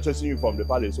 Anybody chasing you from the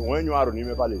palace? When you are on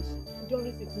the palace?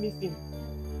 Doris is missing.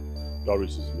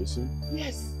 Doris is missing?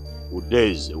 Yes. Good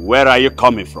days. Where are you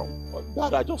coming from?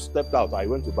 Dad, I just stepped out. I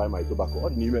went to buy my tobacco.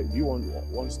 Do you want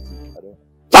one stick?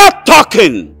 Stop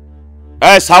talking!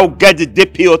 Else I'll get the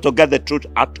DPO to get the truth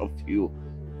out of you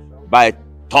by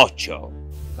torture.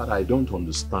 Dad, I don't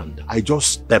understand. I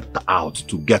just stepped out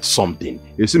to get something.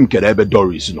 You see,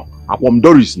 Doris, you know. I'm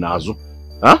Doris Nazo.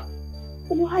 Huh?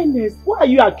 Your Highness, why are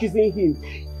you accusing him?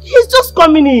 He's just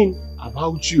coming in.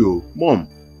 About you, Mom.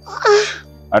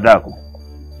 Adako,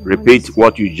 repeat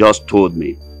what you just told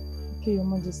me. Okay, Your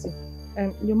Majesty.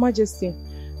 Your Majesty,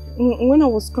 when I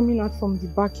was coming out from the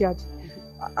backyard,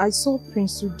 I saw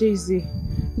Prince Udeze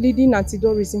leading Auntie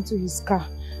Doris into his car.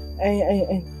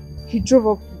 And he drove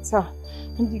up with her.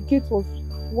 And the gate was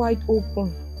wide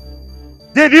open.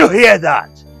 Did you hear that?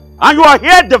 And you are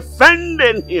here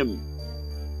defending him.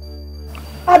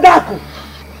 Adako!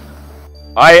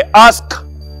 I ask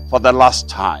for the last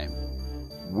time,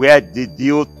 where did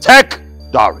you take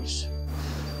Doris?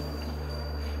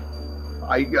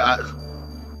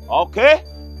 Okay.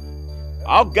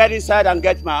 I'll get inside and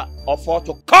get my offer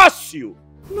to curse you.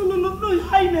 No, Your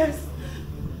Highness.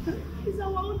 He's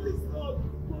our only son.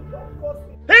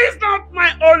 He's not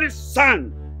my only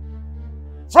son.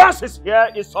 Francis here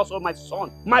is also my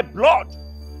son, my blood.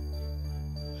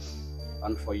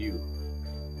 And for you,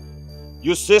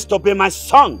 you cease to be my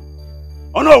son.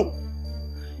 Oh no!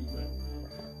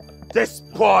 This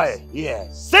boy here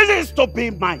ceases to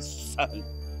be my son.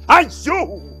 And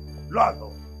you,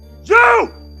 Lolo,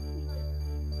 you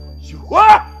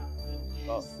are!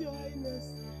 Yes, Your Highness.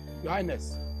 Your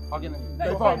Highness.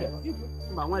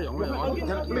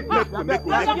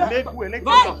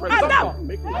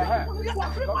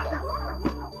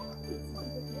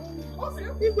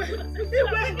 Igwe,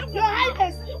 Your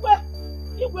Highness,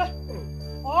 Igwe.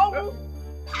 Oh,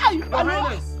 hi, Your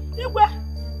Highness. Igwe.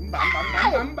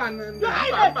 Your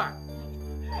Highness.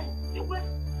 Igwe.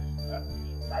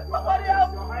 Somebody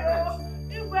help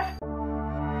me. Igwe.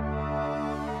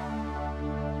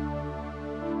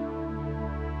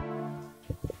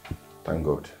 Thank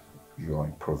God you are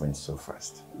improving so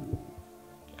fast.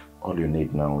 All you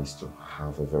need now is to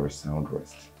have a very sound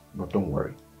rest. But don't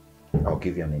worry. I'll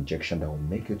give you an injection that will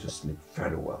make you to sleep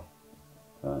very well.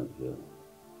 Thank you.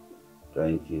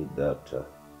 Thank you, doctor.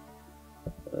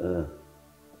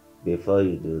 Before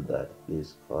you do that,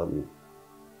 please call me.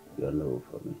 Your know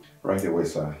for me. Right away,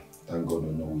 sir. Thank God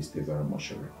you know we stay very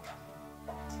much around.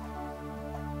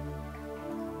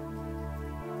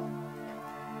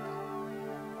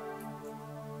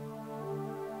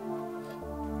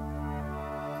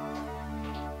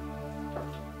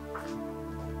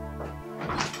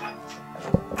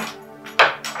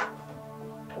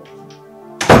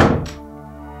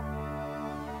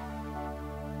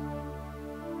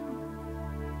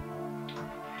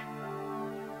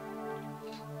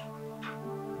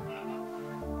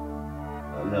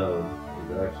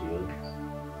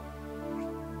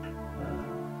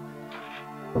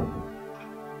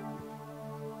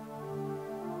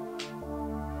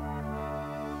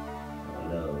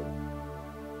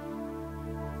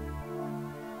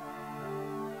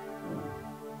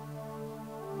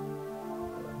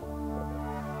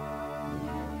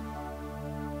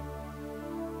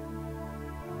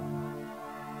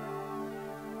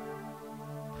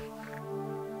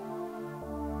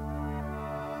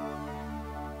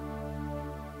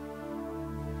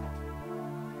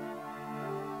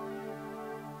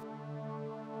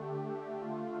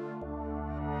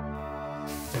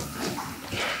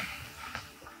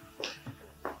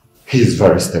 He's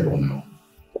very stable now,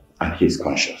 and he's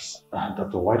conscious.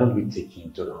 Doctor, why don't we take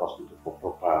him to the hospital for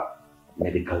proper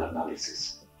medical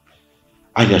analysis?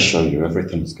 I assure you,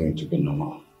 everything is going to be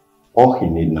normal. All he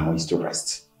needs now is to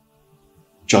rest.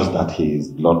 Just that his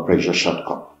blood pressure shot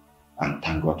up, and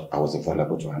thank God I was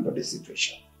available to handle the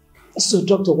situation. So,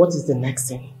 doctor, what is the next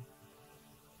thing?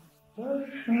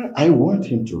 I want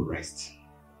him to rest,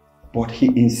 but he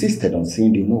insisted on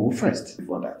seeing the Umenwa first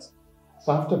before that.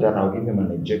 So after that, I'll give him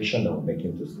an injection that will make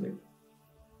him to sleep.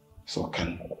 So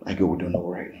can I go with the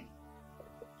Umenwa right?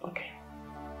 Okay.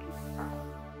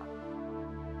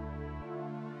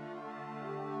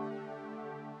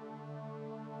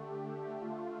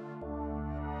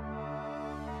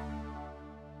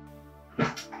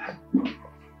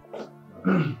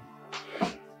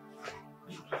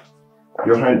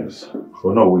 Your Highness,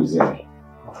 Umenwa is here.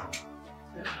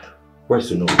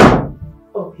 Where's Umenwa?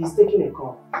 Oh, he's taking a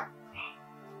call.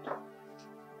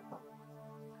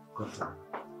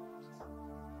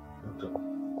 Doctor.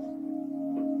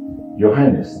 Your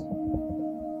Highness.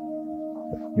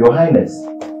 Your Highness.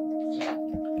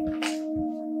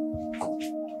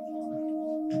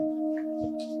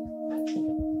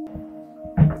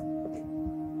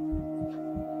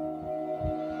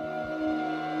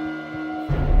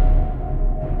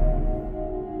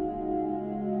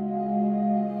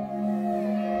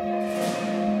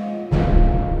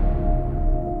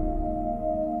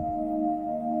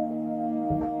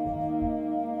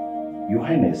 Your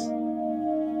Highness.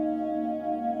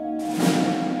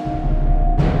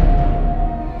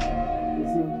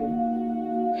 Is he okay?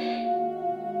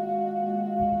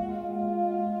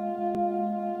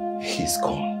 He's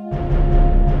gone.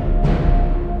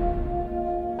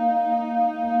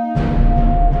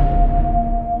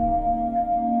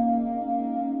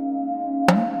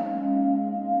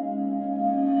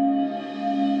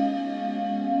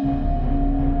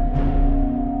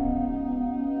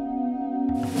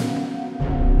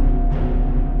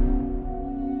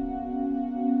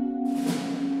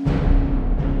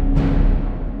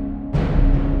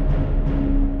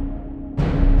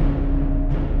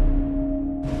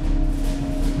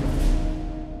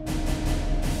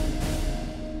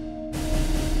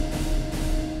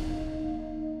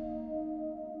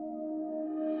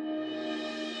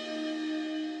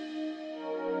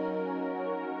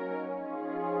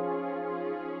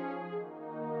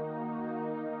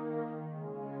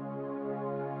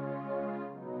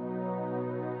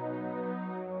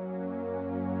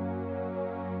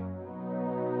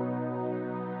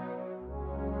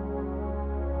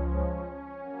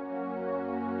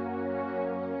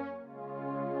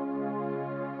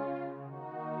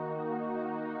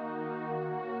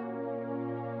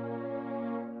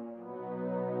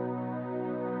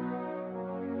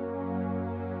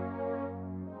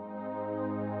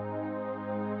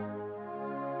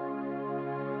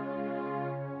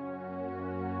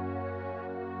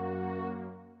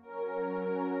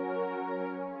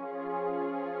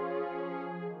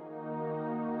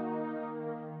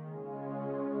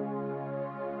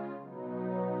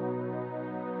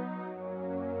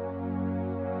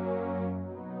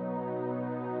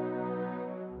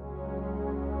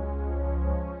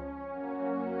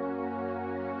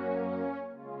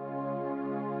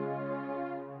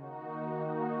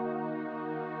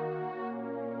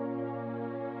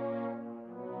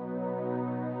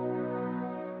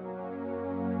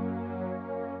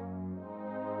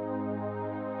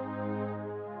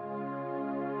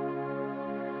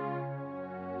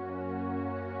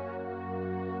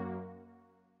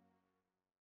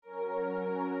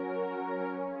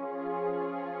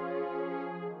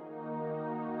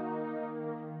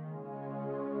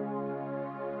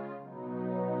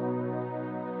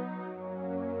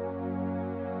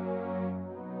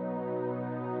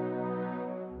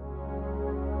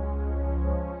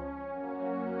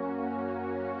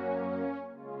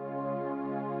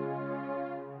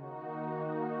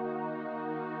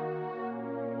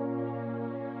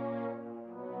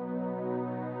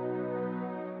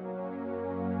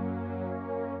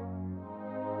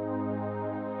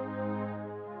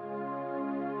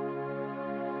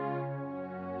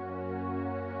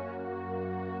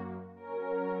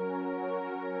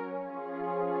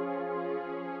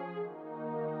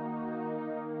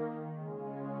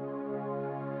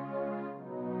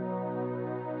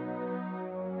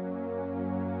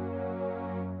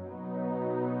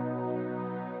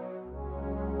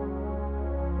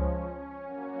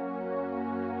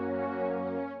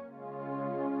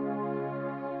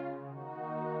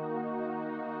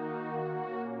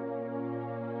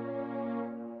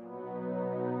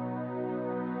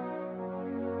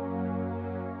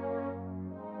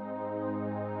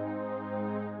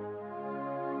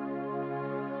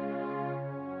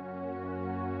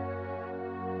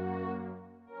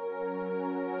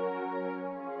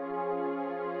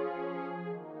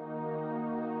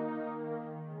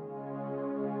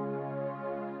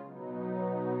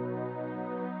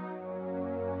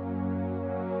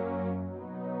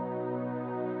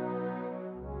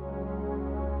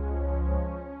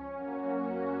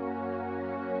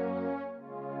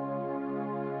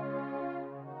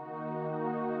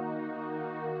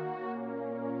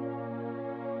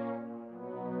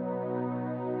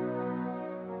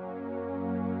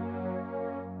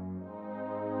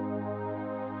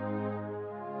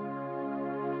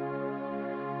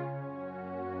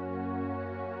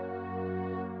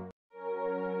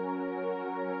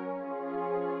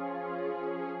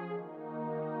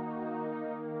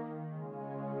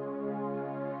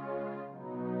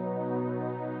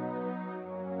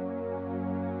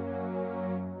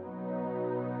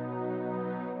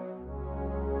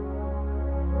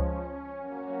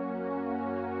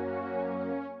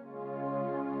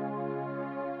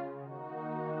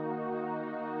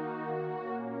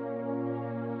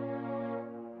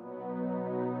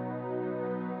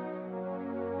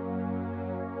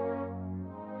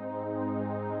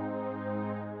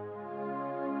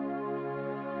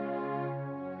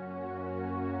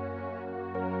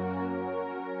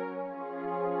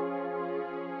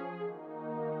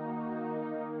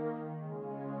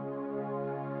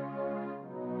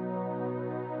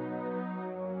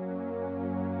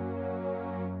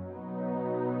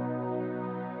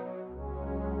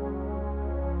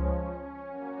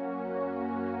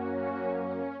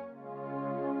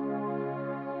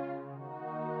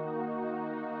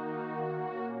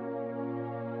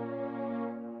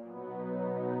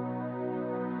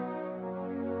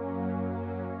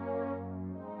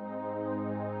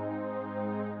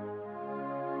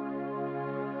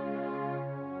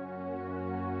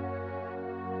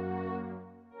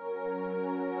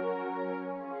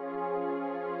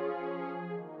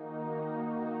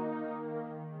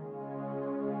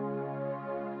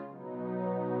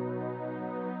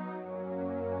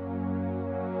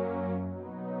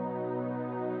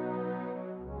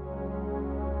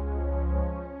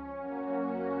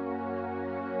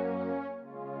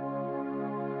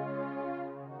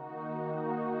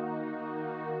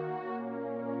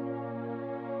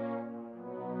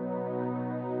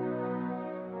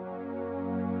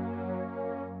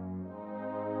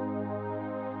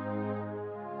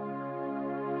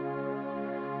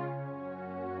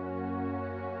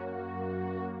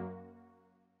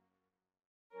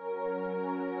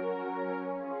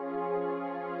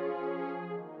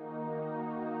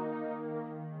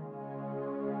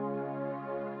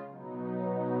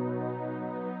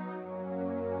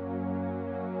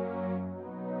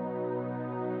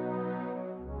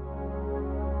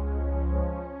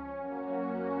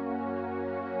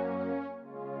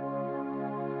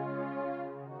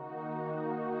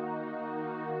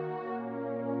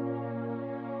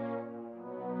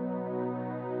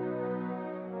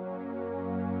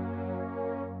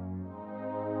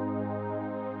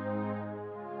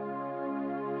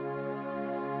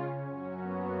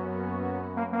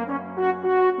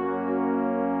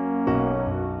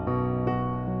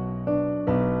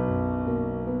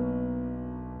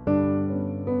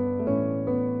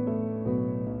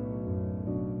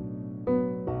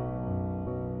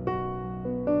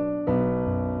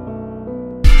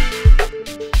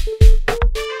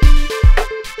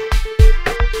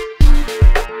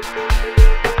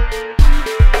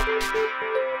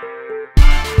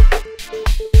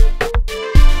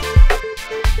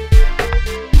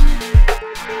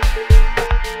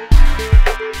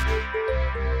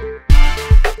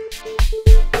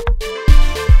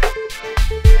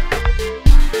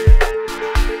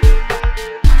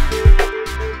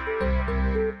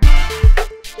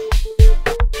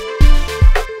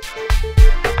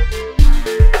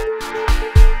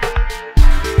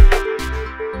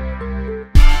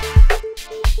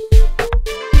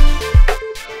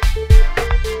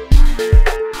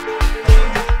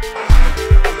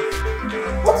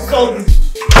 all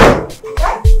this?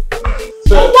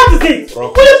 What is it? Will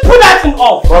you put that thing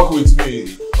off? Rock with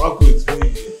me. Rock with me.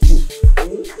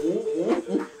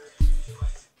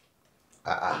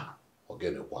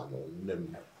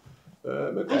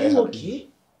 Are you okay?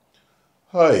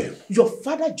 Hi. Your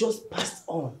father just passed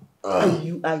on and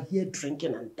you are here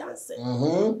drinking and dancing.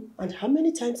 And how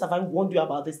many times have I warned you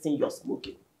about this thing you're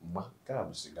smoking? My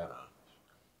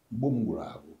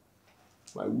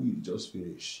weed just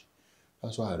finished.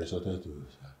 That's why I resorted to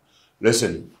it.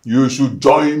 Listen, you should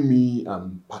join me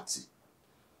and party.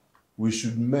 We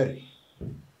should marry.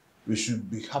 We should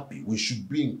be happy. We should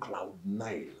be in cloud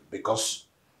 9 because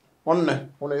on a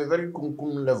very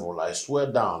kumkum level, I swear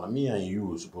down, me and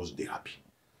you are supposed to be happy.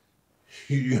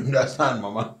 You understand,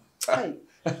 Mama? I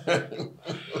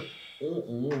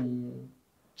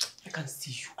can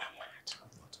see you are mad. I'm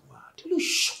not mad. You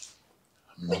shut.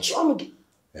 I'm not.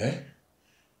 Eh?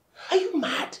 Are you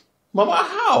mad? Mama,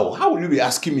 how? How will you be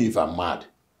asking me if I'm mad?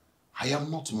 I am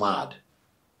not mad.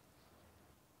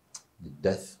 The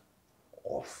death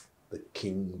of the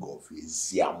king of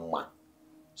Iziama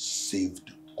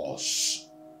saved us.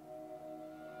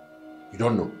 You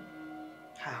don't know?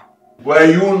 How? Were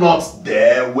you not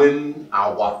there when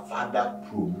our father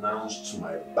pronounced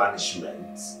my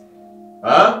banishment?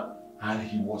 Huh? And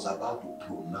he was about to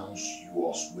pronounce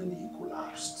yours when he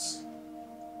collapsed.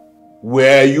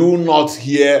 Were you not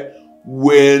here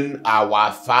when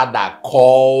our father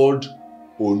called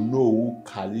Onowu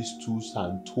Callistus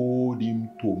and told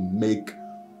him to make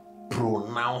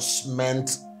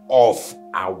pronouncement of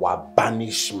our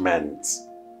banishment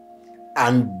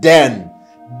and then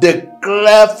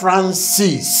declare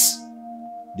Francis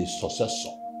the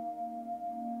successor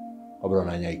of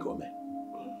Ronanya Ikome?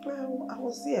 I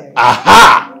was here.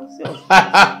 Aha!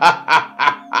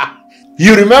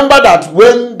 You remember that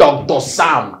when Dr.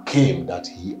 Sam came, that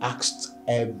he asked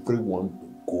everyone to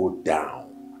go down.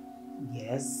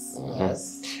 Yes,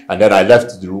 yes. And then I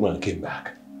left the room and came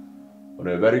back on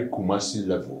a very Kumasi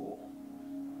level.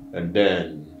 And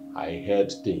then I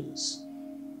heard things.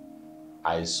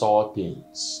 I saw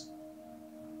things.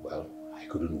 Well, I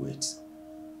couldn't wait.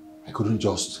 I couldn't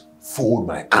just fold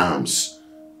my arms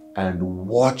and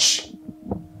watch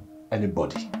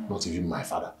anybody, not even my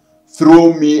father,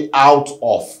 throw me out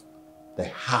of the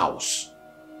house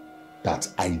that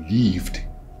I lived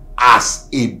as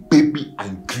a baby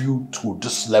and grew to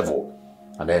this level.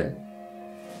 And then,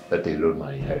 let alone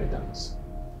my inheritance.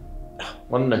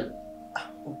 One day,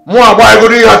 I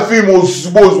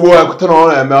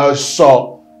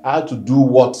had to do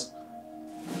what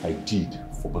I did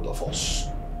for both of us.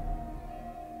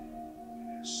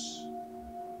 Yes.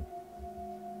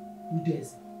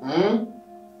 Udeze.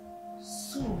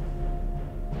 So,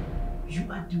 you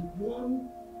are the one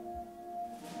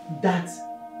that...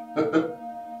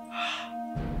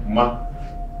 Ma,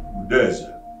 Udeze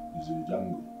is a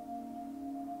Django.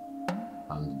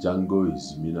 And Django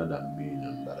is meaner than mean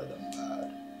and better than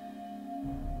bad.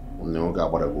 When you got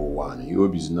to go one,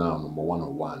 you is now number 1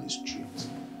 on 1 is street.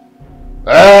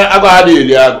 I got the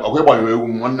idea. Okay, but you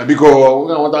want to because we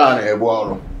want to have a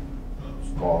ball.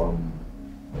 Storm.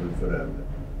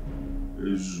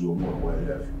 Is your more way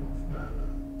left.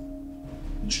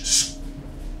 Just.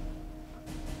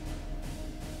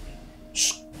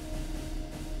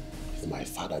 If my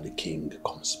father, the king,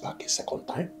 comes back a second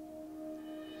time,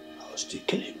 I'll still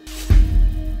kill him.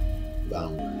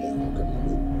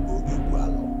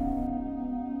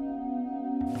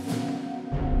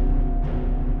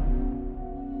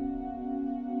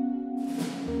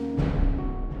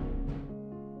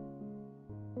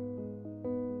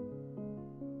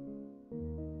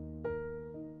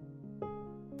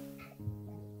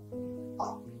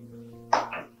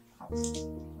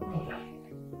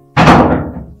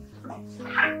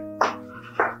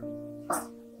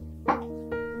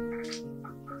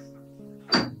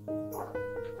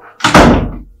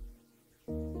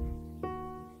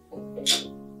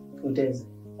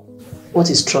 What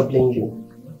is troubling you?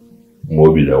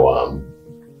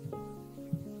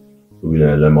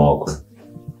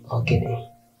 Okay.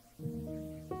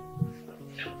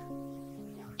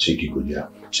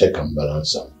 Check and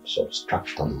balance them,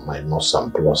 subtract them, minus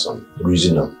them, plus them,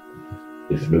 reason them.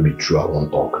 If it no be true, I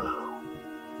won't talk now.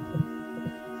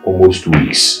 Almost 2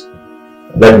 weeks.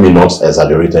 Let me not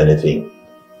exaggerate anything.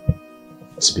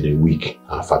 It's been a week.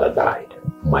 Our father died.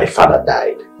 My father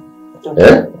died. Okay.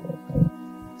 Eh?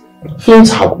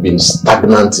 Things have been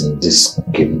stagnant in this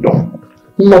kingdom.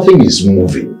 Nothing is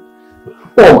moving.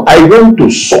 Oh, I want to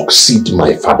succeed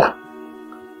my father.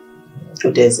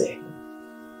 Udeze,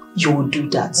 you will do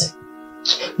that.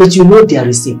 But you know there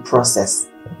is a process.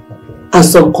 and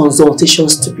some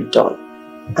consultations to be done.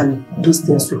 And those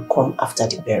things will come after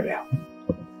the burial.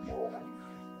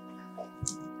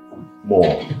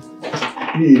 Mom,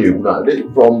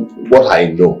 from what I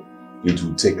know, it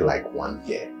will take like 1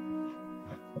 year.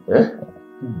 Eh?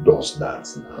 Who does that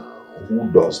now?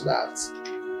 Who does that?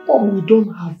 Mom, we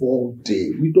don't have all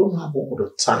day. We don't have all the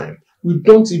time. We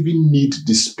don't even need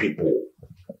these people.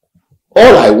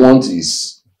 All I want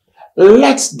is,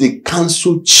 let the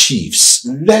council chiefs,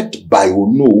 led by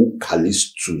Ono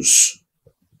Callistus,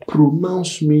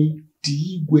 pronounce me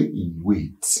the Igwe in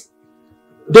weight.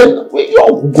 Then, when you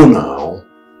all go now,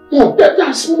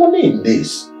 there's money in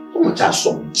this. So much as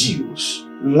some deals,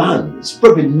 lands,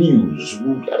 revenues.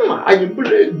 I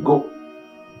will go.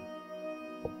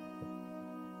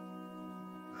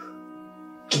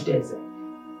 Chidibere,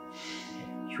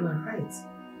 you are right.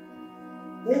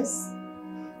 Yes,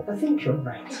 I think you're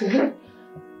right.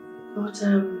 But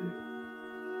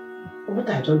what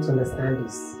I don't understand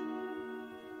is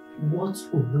what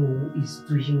Ono is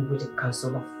doing with the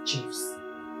Council of Chiefs.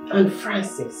 And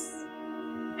Francis,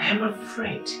 I am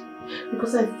afraid,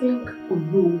 because I think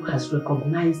Ono has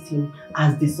recognized him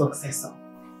as the successor.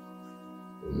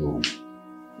 Ono?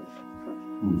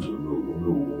 Who's Ono?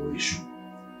 Ono issue?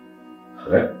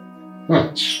 Eh?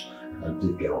 I'll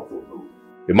take care of Ono.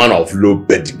 A man of low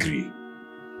pedigree.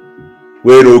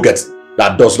 Where Ono gets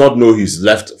that does not know his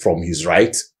left from his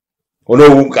right.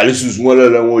 Ono Callistus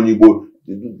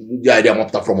the idea I'm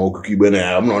after from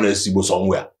I'm not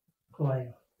somewhere. Why?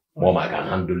 Mom, I can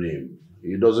handle him.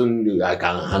 He doesn't, I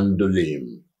can handle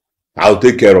him. I'll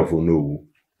take care of Ono.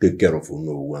 Take care of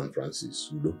Ono and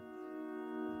Francis.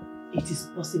 It is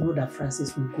possible that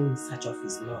Francis will go in search of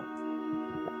his mom.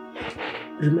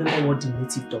 Remember what the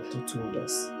native doctor told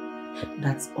us.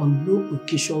 That on no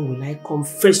occasion will I come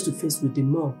face to face with the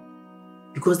mom.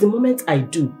 Because the moment I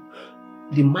do,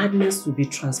 the madness will be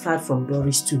transferred from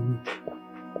Doris to me.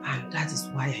 And that is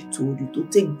why I told you to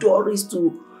take Doris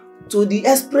to the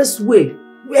expressway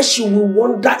where she will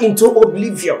wander into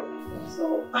oblivion.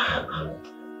 So,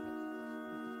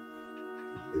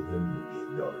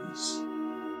 Doris,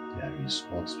 there is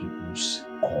what people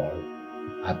call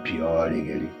a pure.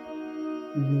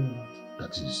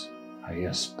 That is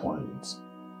highest point.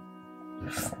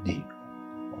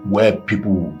 Where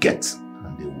people will get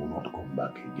and they will not come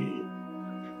back again.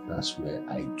 That's where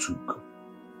I took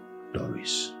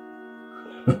Doris.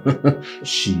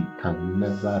 She can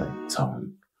never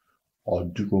return or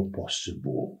do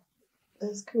possible.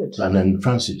 That's good. And then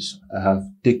Francis, I have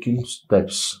taken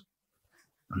steps,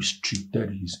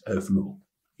 restricted his airflow.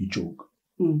 He choked.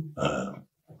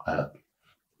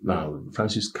 Now,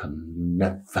 Francis can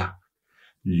never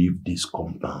leave this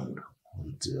compound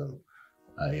until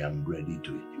I am ready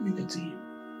to eliminate him.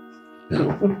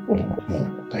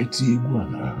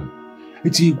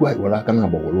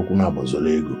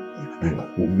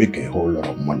 We'll make a whole lot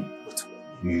of money.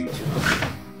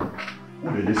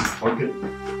 Okay.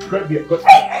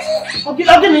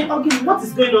 Okay, what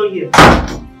is going on here?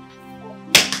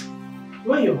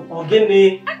 What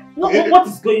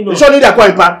is going on?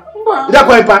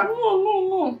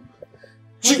 No.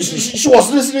 She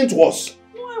was listening to us.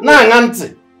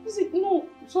 No,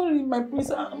 sorry, my prince.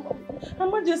 Her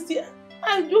Majesty,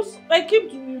 I came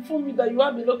to inform you that you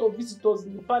have a lot of visitors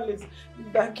in the palace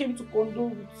that came to condole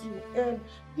with you.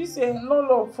 This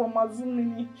Lolo from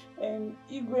Azumini and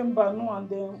Igwe Mbano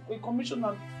and a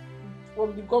commissioner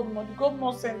from the governor. The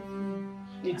governor sent me.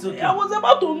 It's okay. I was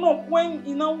about to knock when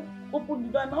he now opened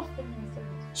the door and now fell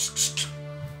inside.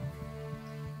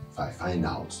 If I find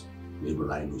out, maybe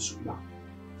I know you now.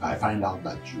 If I find out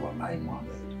that you are lying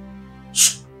Mohammed,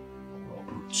 I'll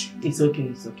approach you. It's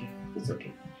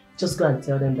okay. Just go and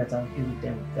tell them that I'll be with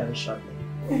them very shortly.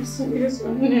 Yes.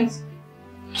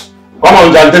 Come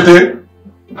on, Jantete.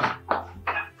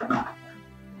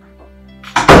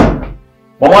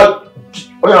 Mama,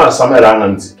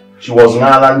 she was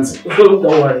not auntie. Don't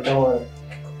worry.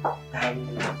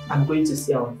 I'm going to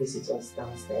see our visitors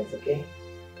downstairs, okay?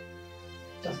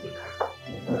 Just be calm.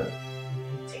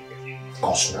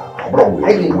 Gosh, now, bro,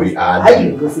 we are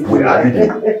reading.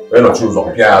 We're not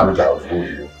choosing Pierre.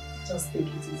 Just take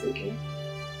it easy, okay?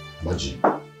 Maji.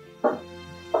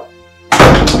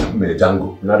 Me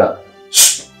Django, nada.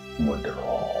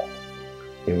 Modero.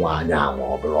 Iwanya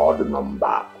mo broad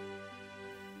number.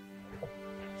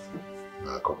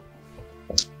 Ako.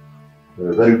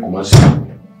 Very commercial.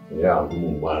 Yeah, I'm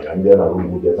going and then I'm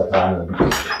going to get a time.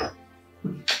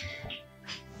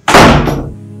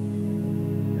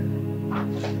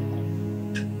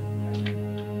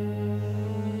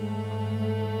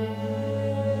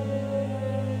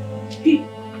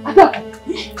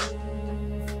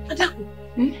 Ada, Adako,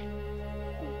 eh?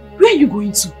 Where are you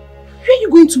going to? Where are you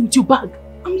going to with your bag?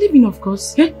 I'm leaving, of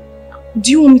course. Eh?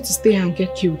 Do you want me to stay and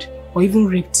get killed? Or even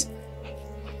raped?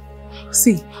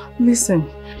 See, listen.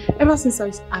 Ever since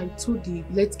I told the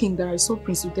late king that I saw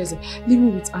Prince Udeze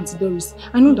living with Auntie Doris,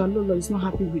 I know that Lola is not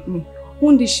happy with me.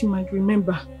 One day she might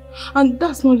remember. And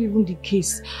that's not even the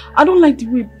case. I don't like the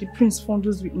way the prince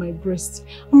fondles with my breast.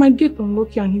 I might get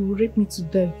unlucky and he will rape me to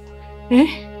death.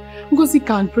 Eh?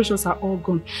 Ngozika and Precious are all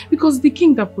gone. Because the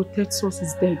king that protects us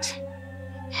is dead.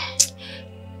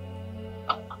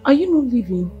 Are you not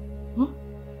leaving?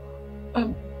 Huh?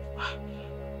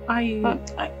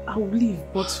 I will leave,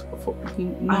 but for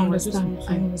now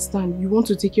I understand. You want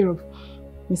to take care of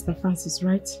Mr. Francis,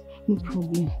 right? No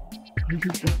problem.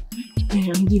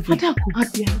 I'm leaving. Adako!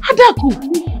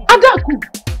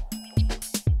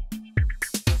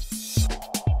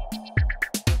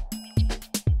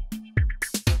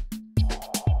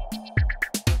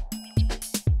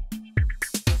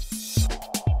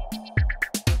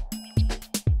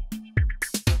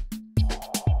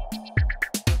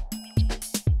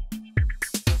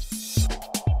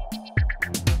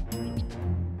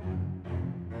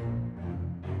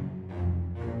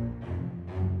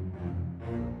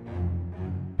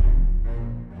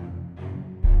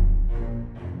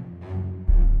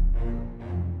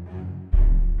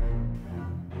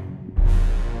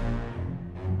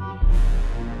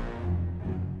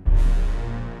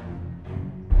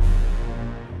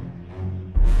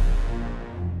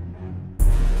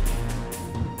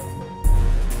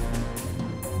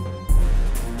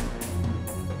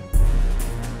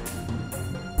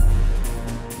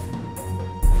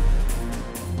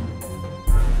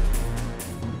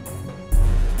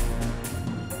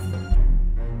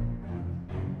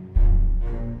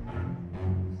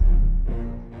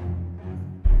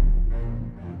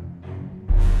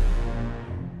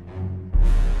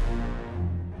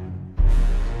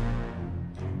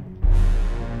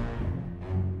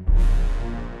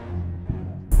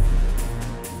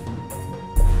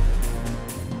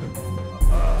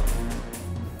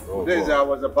 I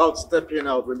was about stepping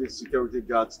out when the security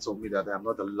guards told me that I am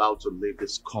not allowed to leave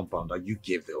this compound, that you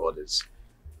gave the orders.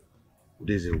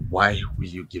 Why will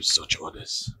you give such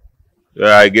orders?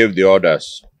 Yeah, I gave the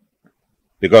orders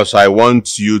because I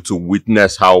want you to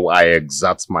witness how I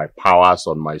exert my powers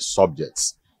on my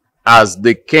subjects as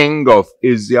the king of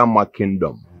Isiama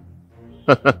Kingdom.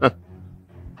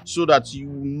 So that you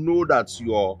know that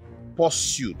your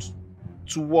pursuit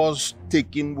towards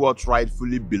taking what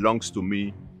rightfully belongs to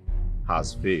me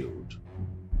has failed.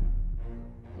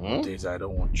 I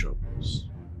don't want troubles.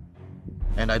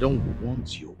 And I don't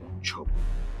want your own trouble.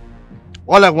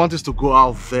 All I want is to go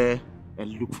out there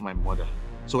and look for my mother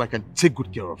so I can take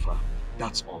good care of her.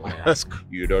 That's all I ask.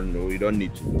 You don't know. You don't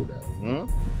need to know that.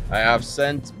 I have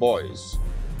sent boys.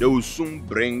 They will soon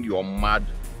bring your mad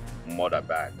mother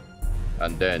back.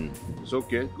 And then it's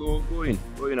okay. Go in.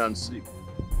 Go in and sleep.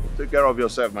 Take care of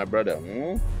yourself, my brother.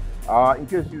 In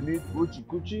case you need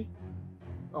Gucci,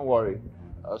 don't worry.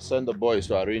 I'll send the boys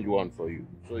to arrange one for you.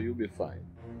 So you'll be fine.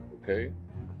 Okay?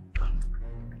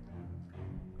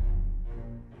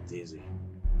 Daisy,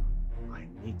 I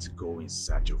need to go in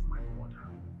search of my mother.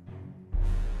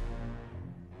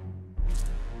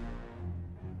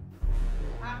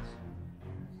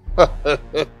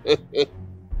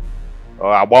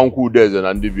 Abanku Udeze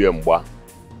na ndị mgba.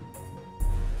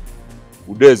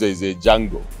 Udeze is a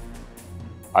Django.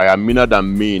 I am meaner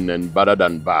than mean and better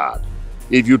than bad.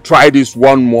 If you try this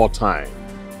one more time,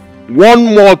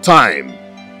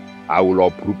 I will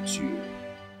uproot you.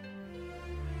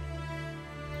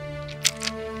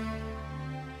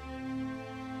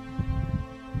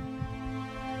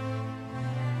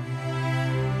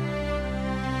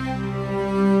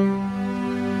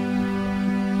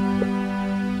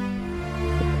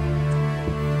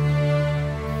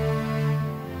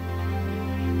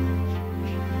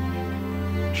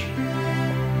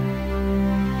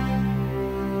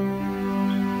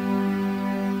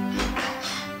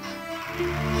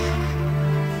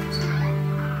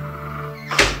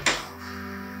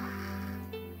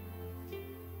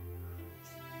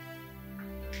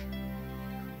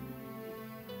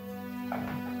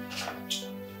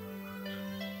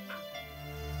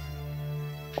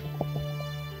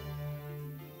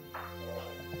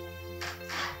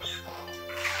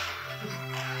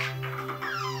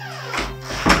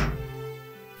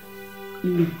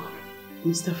 Look,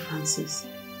 Mr. Francis,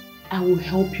 I will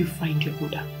help you find your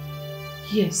mother.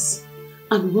 Yes,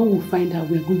 and when we find her,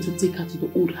 we are going to take her to the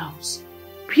old house.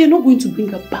 We are not going to bring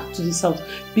her back to this house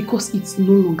because it's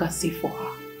no longer safe for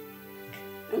her.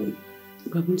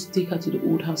 we're going to take her to the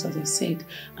old house, as I said.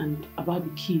 And about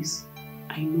the keys,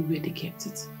 I know where they kept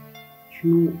it.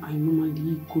 You know, I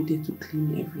normally go there to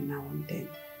clean every now and then.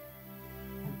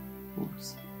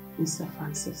 But, Mr.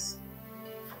 Francis,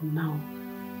 for now,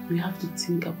 we have to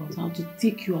think about how to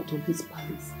take you out of this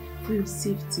palace for your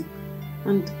safety.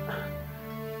 And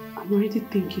I'm already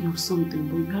thinking of something,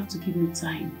 but you have to give me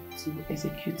time to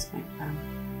execute my plan.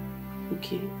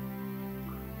 Okay?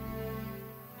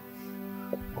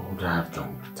 What would I have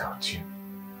done without you?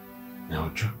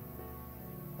 Neljo?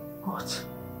 What?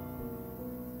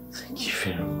 Thank you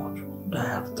very much. What would I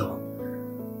have done?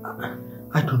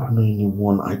 I don't know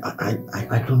anyone.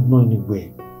 I don't know anywhere.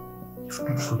 If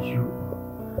not for you.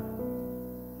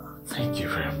 Thank you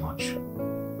very much.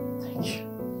 Thank you.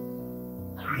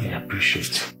 I really appreciate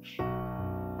it.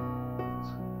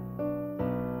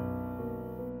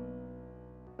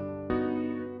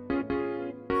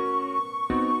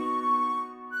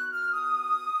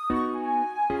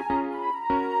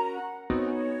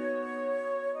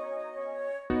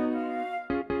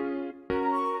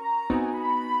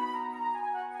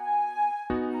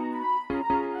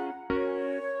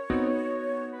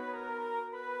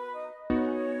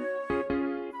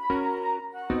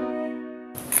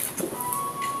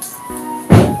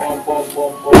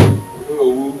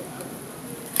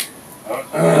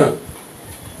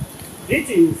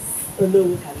 Greetings,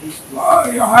 Umenwa.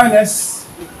 Oh, Your Highness.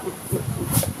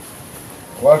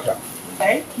 Welcome.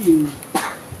 Thank you.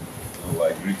 Oh,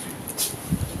 I greet you.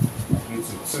 I greet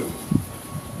you too.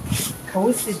 Can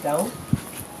we sit down?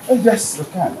 Oh, yes, we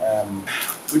can.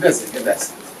 With us, get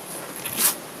us.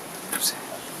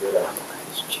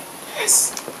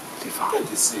 Yes. If I had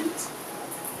to see it,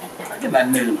 I get that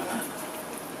name.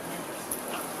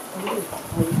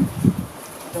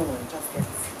 Don't worry, just get it.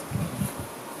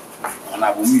 On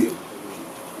our meal.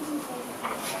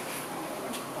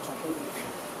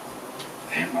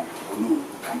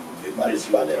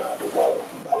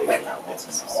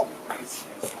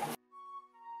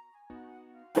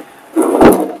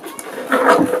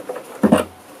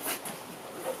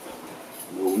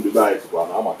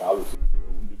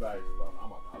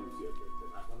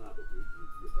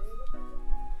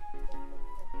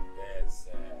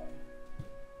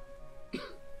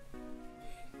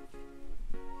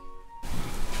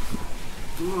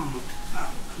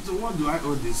 So what do I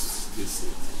owe this?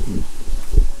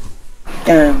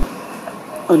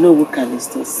 Umenwa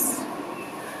Callistus,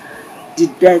 the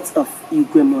death of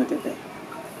Umenwa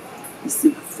is a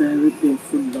very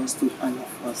painful loss to all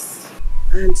of us.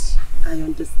 And I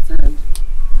understand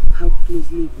how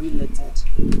closely related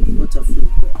both of you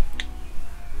were.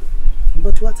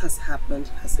 But what has happened,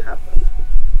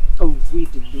 and we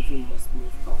the living must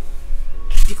move on.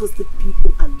 Because the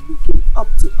people are looking up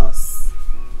to us.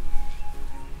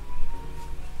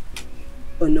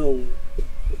 Umenwa,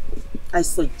 I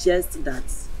suggest that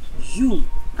you,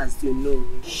 as you know,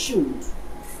 should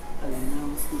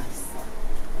announce my son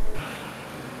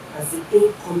as the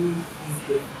incoming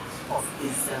leader of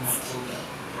Islamic kingdom,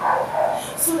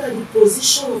 so that the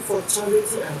position of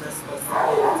authority and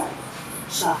responsibility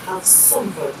shall have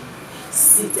somebody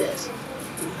seated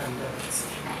to handle it.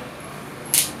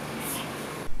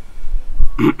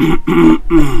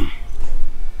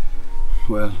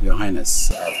 Well, Your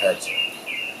Highness, I've heard you.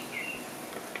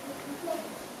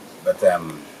 But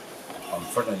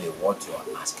unfortunately, what you are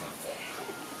asking for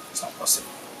is not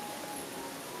possible.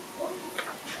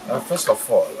 First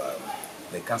of all,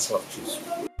 the Council of Chiefs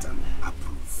will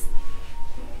approve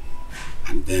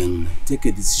and then take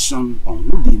a decision on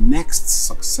who the next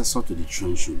successor to the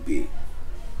throne should be.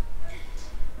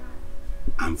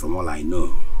 And from all I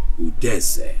know,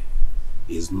 Udeze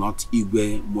is not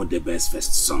Igwe Modebe's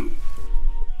first son.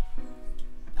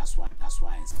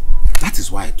 That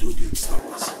is why I told you it's not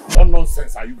possible. What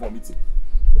nonsense are you vomiting?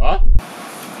 Huh?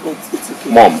 It's okay.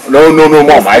 Mom, no,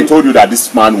 Mom. I told you that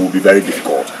this man will be very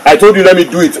difficult. I told you let me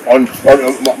do it on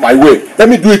my way. Let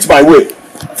me do it my way.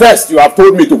 First, you have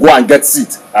told me to go and get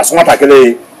seat as a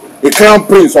crown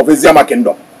prince of Iziama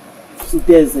kingdom.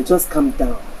 Udeze, just calm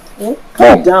down. Eh?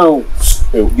 Calm down.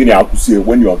 Guinea, I have to say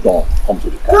when you are done, come to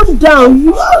the car. Calm down.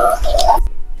 You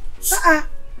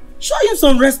show him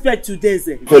some respect to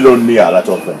Udeze. Tell me a lot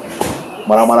of them.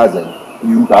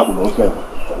 You have no care.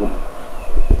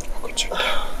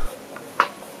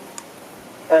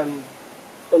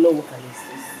 Umenwa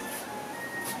Callistus,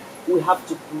 we have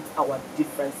to put our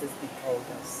differences behind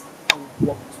us and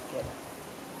work together.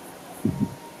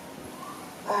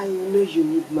 I know you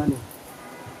need money,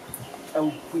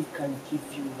 and we can give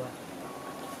you money.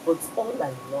 But all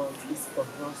I want is for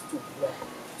us to work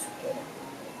together.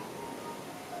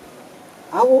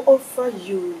 I will offer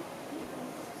you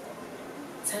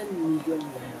 10 million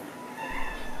naira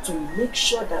to make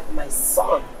sure that my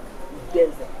son,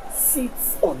 Denzel,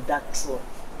 sits on that throne.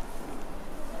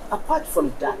 Apart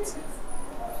from that,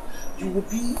 you will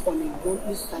be on a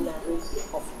monthly salary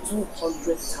of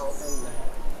 200,000 naira.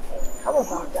 How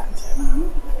about that?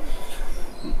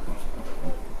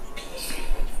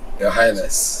 Your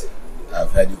Highness,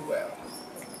 I've heard you well.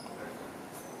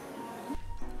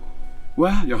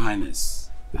 Well, Your Highness,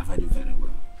 I've heard you very well.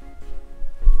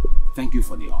 Thank you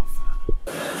for the offer.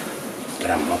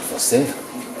 But I'm not for sale.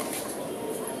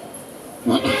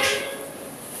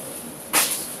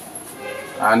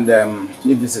 And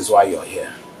if this is why you're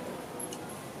here,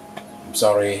 I'm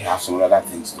sorry, I have some other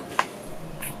things to do.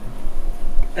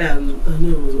 No,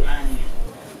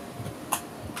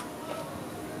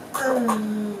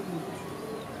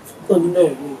 oh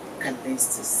no,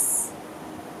 Callistus.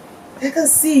 I can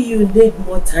see you need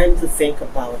more time to think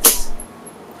about it.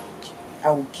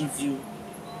 I will give you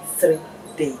 3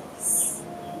 days.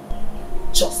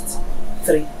 Just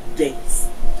 3 days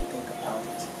to think about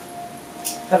it.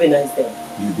 Have a nice day.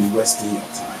 You'll be wasting your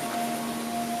time.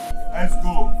 Let's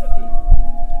go.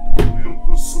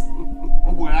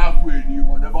 We're halfway, you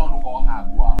never know what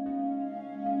happened.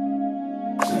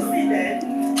 See that?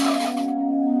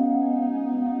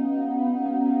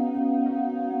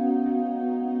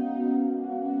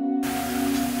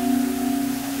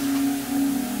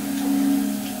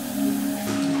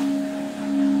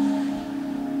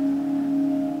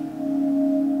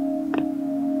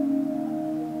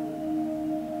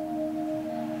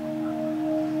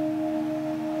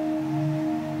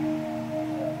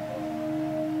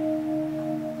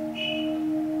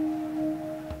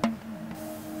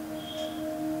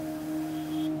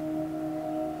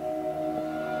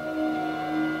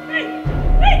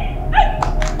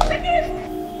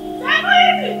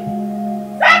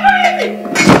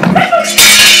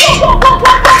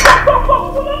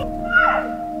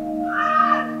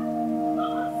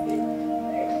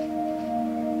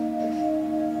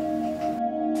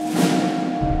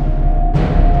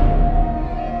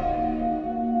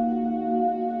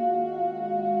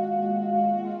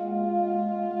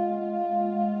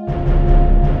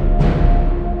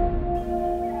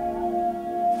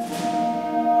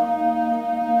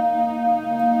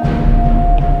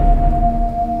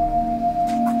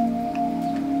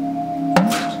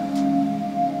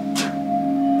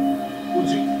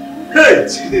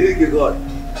 Chidibere God.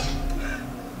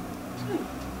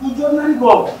 Who's ordinary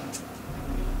God?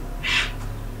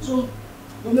 So,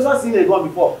 you've never seen a gun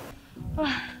before?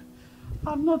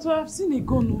 I'm not. I've seen a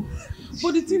gun.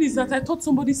 But the thing is that I thought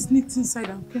somebody sneaked inside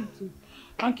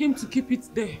and came to keep it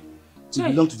there. It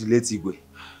belonged to the late Igwe.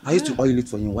 I used to oil it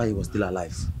for him while he was still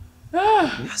alive.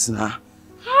 Yes, nah.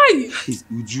 Hi!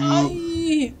 Would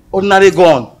you... Ordinary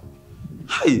gun.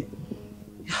 Hi!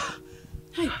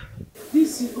 Hi!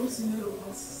 This is also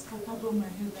scattered on my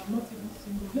head. I'm not even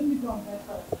seeing it. Let me go and buy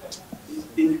fast.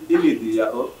 Hey!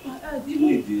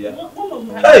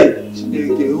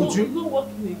 Uju. Not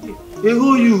working again.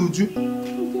 Who you, Uju? I'm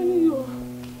telling you.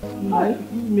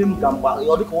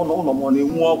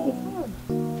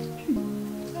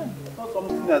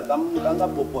 Something else. I'm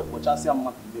but just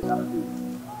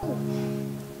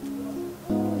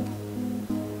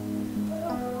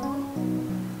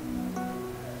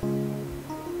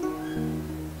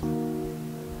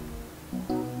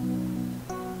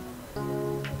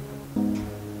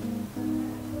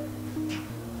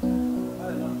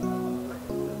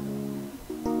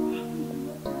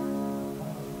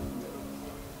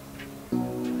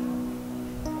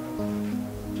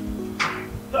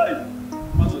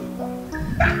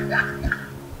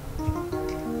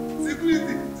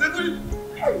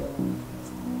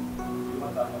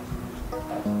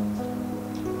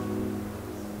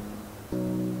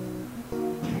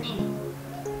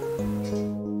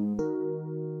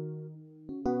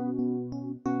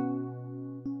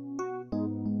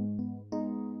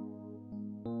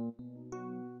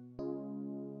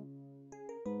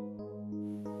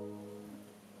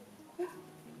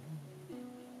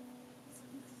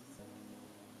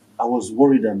I was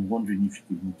worried and wondering if you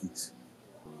could make it.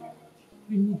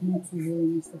 You need not to worry,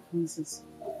 Mr. Francis.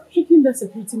 Tricking that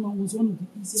security man was one of the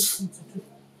easiest things to do.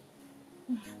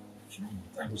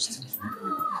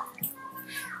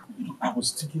 I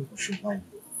was thinking we should buy.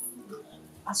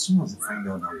 As soon as they find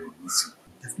out that we're missing,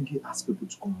 definitely ask people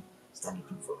to come start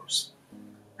looking for us.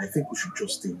 I think we should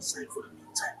just stay inside for the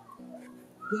meantime.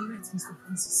 You're right, Mr.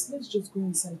 Francis. Let's just go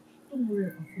inside. Don't worry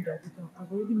about food or pick up.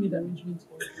 I've already made arrangements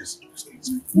for it. Let's stay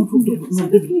inside. No,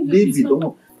 David,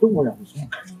 don't worry, I was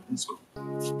wrong. Let's go.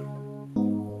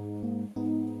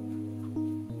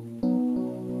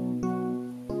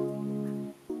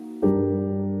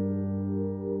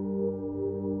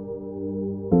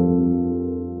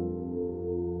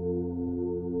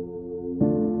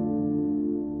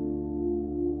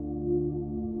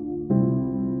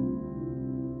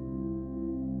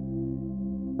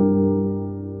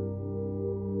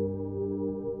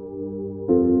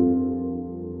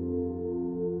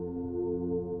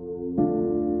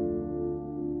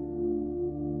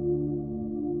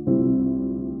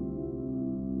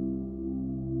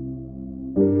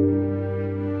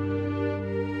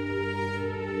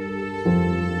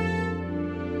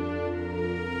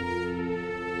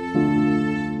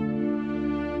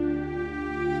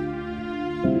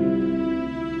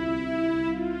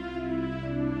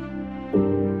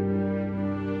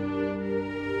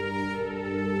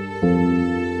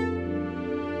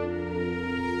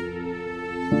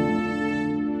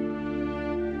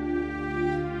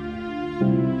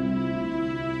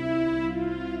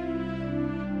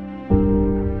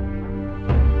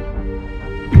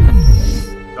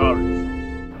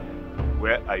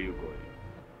 are you going?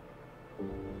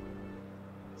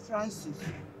 Francis,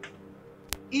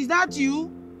 is that you?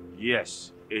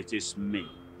 Yes, it is me.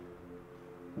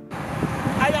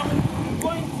 I am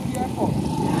going to the airport.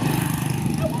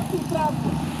 I want to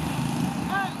travel.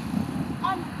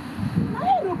 And my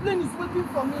aeroplane is waiting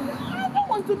for me. I don't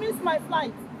want to miss my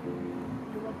flight.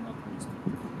 You have not missed it.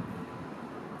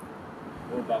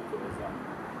 Go back to Ozan.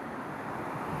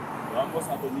 You almost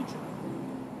have a mission.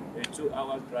 A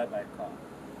 2-hour drive by car.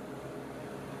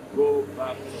 Go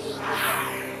back to Ozan.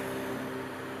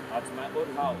 At my old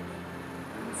house,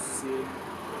 you will see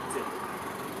the table.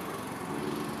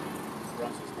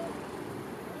 Francis Margaret.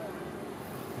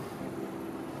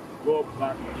 Go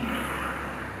back.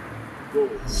 Go.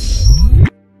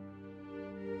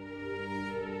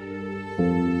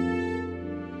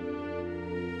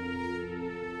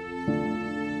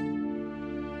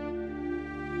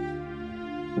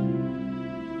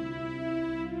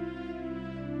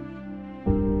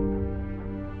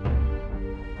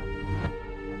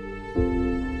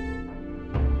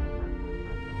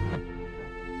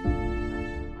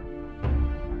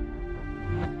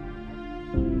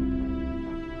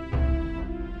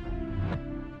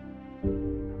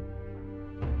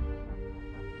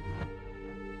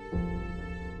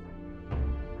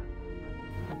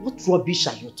 What rubbish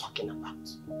are you talking about?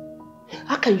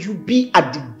 How can you be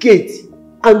at the gate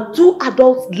and 2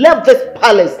 adults left this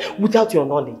palace without your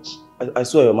knowledge? I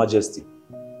swear, Your Majesty,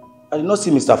 I did not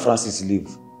see Mr. Francis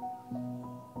leave.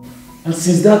 And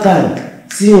since that time,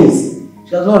 she has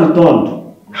not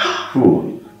returned.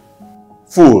 Fool.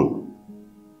 Fool.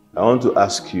 I want to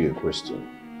ask you a question.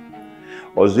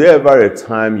 Was there ever a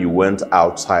time you went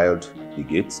outside the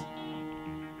gate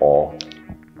or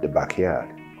the backyard?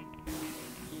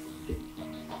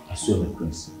 I swear, my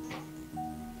prince,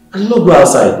 I did not go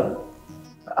outside.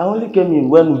 I only came in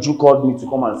when Uju called me to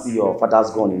come and see your father's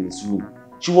gun in his room.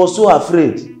 She was so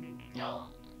afraid.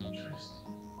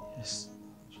 Yes,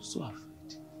 she was so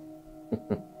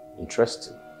afraid.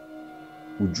 Interesting.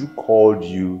 Uju called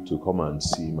you to come and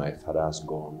see my father's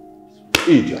gun.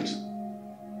 Idiot.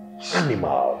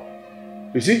 Animal.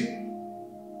 You see?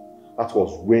 That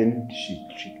was when she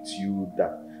tricked you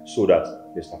so that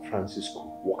Mr. Francis could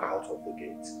walk out of the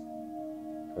gate.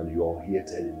 And you're here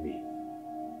telling me.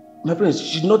 My prince,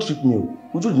 she did not trick me.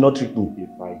 Uju did not trick me.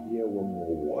 If I hear one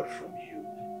more word from you,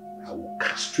 I will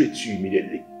castrate you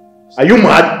immediately. Are you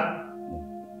mad?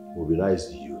 Mobilize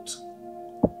the youth.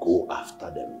 Go after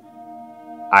them.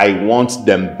 I want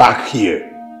them back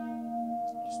here.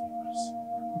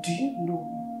 Do you know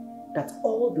that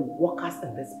all the workers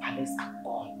in this palace are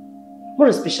gone? More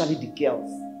especially the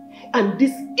girls. And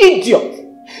this idiot,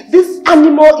 this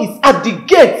animal is at the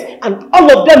gate and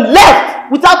all of them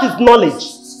left without his knowledge.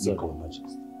 Your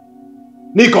Majesty.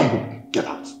 Nikombu, get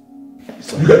out.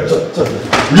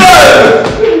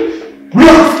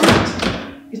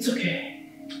 It's okay.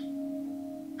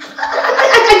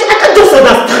 I just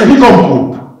understand. Nikombu,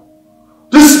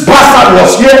 this bastard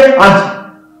was here and...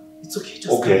 It's okay,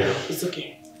 just okay. It's okay.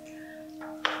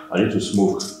 I need to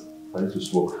smoke.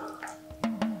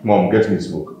 Mom, get me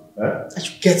smoke. Eh? I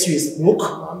should get you a smoke? I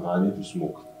need to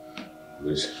smoke.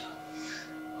 Please.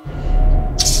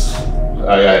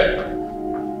 Aye.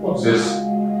 What's this?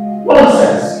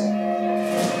 Nonsense!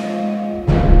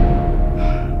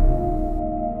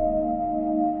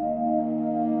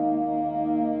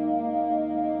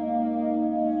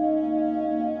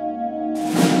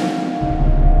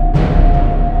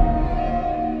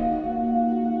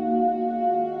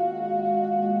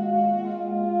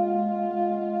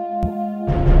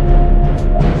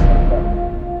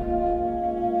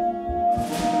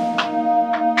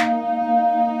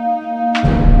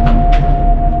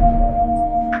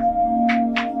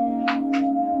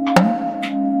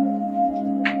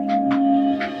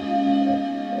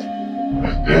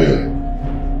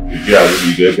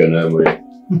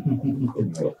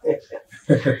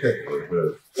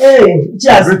 Hey,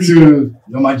 just to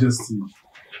Your Majesty.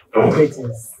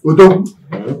 Greetings.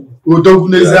 Odogu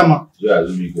Nezama.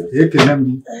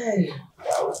 Hey.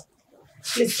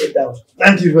 Please sit down.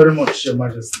 Thank you very much, Your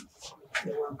Majesty.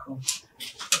 You're welcome.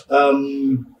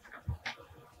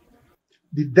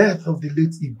 The death of the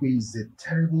late Igwe is a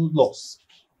terrible loss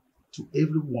to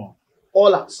everyone,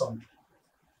 all at some,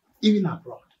 even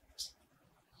abroad.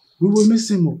 We will miss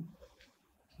him.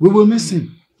 We will miss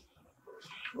him.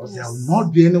 Because there will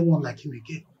not be anyone like him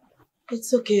again.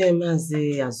 It's okay,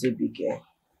 Mazi Azubike.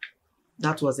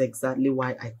 That was exactly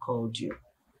why I called you.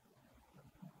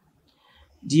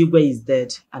 Igwe is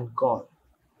dead and gone.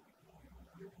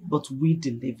 But we,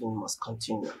 the living, must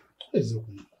continue.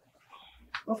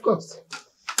 Of course.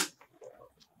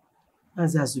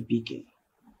 Azazubike,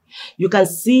 you can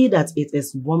see that it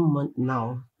is 1 month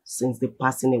now since the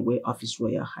passing away of His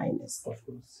Royal Highness. Of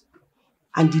course.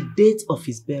 And the date of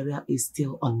his burial is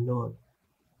still unknown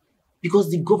because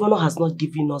the governor has not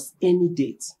given us any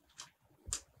date.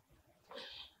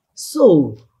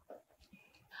 So,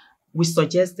 we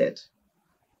suggested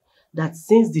that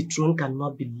since the throne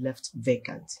cannot be left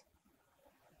vacant,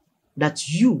 that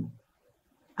you,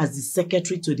 as the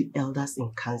secretary to the elders in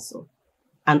council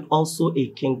and also a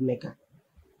kingmaker,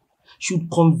 should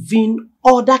convene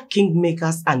other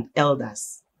kingmakers and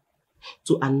elders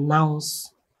to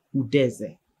announce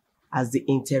Udeze as the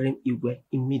interim Igwe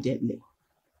immediately.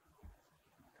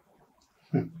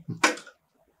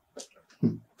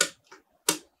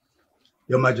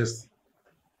 Your Majesty,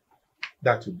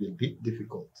 that will be a bit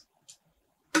difficult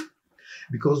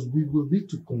because we will need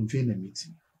to convene a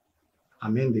meeting. I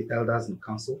mean the elders in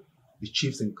council, the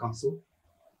chiefs in council.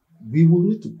 We will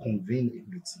need to convene a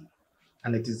meeting,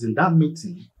 and it is in that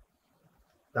meeting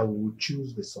that we will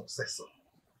choose the successor.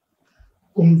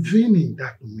 Convening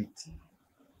that meeting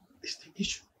is the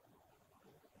issue.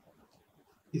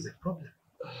 It's a problem.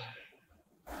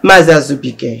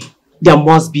 Mazazubike, there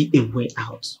must be a way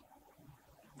out.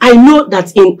 I know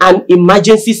that in an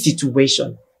emergency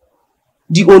situation,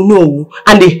 the Onowu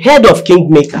and the head of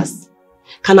kingmakers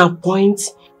can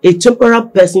appoint a temporary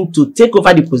person to take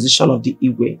over the position of the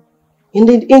Igwe in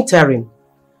the interim.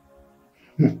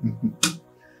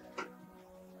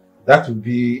 That would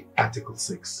be Article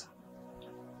 6.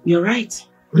 You're right.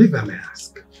 But if I may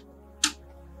ask,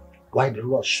 why the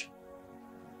rush?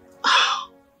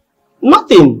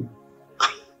 Nothing.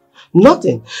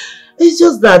 Nothing. It's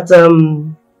just that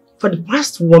for the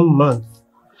past 1 month,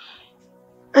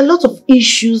 a lot of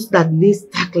issues that needs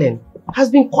tackling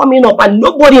has been coming up and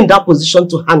nobody in that position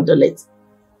to handle it.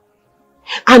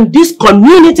 And this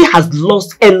community has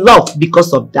lost a lot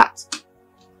because of that.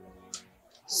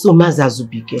 So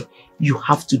Mazazubike, you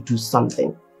have to do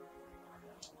something.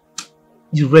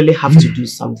 You really have to do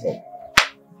something.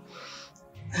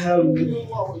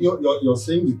 You're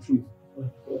saying the truth.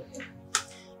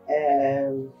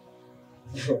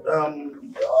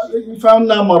 If I'm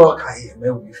not Morocco here,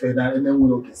 maybe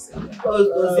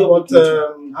but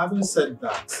having said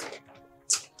that,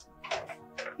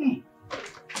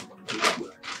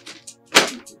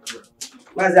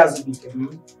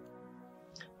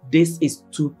 this is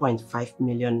 2.5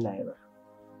 million naira.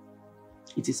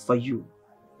 It is for you.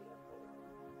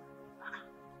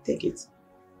 Take it.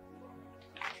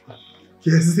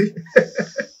 Yes.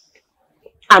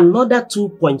 Another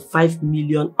 2.5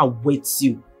 million awaits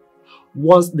you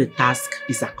once the task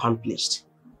is accomplished.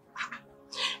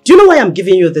 Do you know why I'm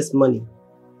giving you this money?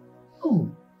 Oh.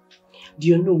 Do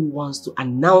you know who wants to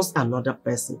announce another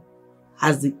person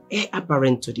as the heir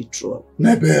apparent to the throne?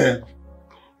 Never.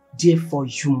 Therefore,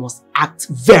 you must act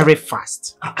very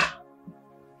fast.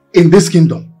 In this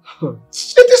kingdom, it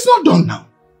is not done now.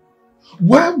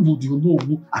 Why would you know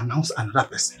who announce another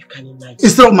person? You can imagine.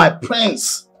 Instead of my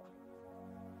prince.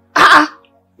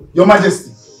 Your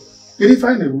Majesty, can you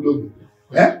find a logo?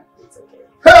 Eh?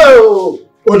 Oh!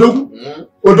 Odogu!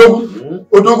 Odogu!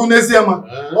 Odogu Nesiama!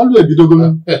 Always be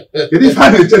Dogu. Can you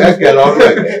find a check? You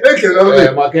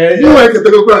want to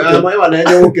go back? My one, I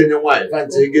know can your wife.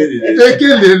 Fancy getting it. Take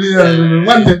it,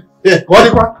 man. What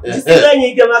is what? This is when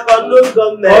you come back on no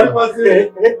government.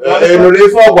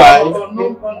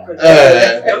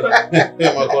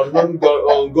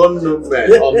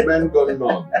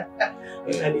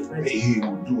 He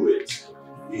will do it.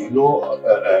 You know,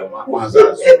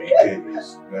 Maza's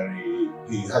is very,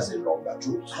 he has a longer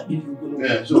truth.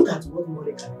 Yeah, so look at what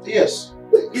money can do. Yes.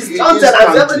 He's counted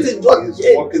and everything just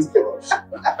He's working for us.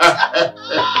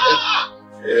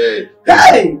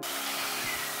 Hey!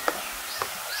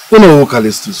 You know,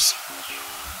 Callistus,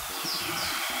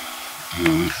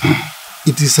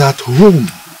 it is at home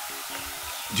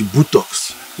the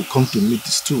buttocks who come to meet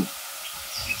the stool.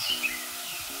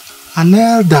 An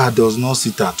elder does not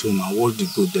sit at home and watch the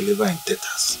goat deliver in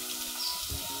tetas.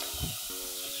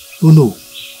 Oh no.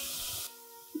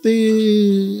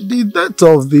 The death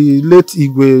of the late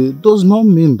Igwe does not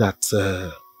mean that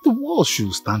the world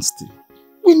should stand still.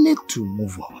 We need to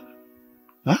move on.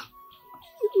 Huh?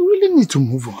 We really need to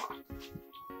move on.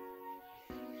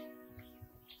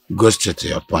 Go straight to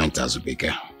your point,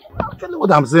 Azubike. Actually,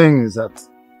 what I'm saying is that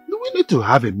we need to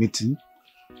have a meeting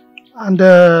and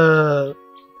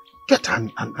get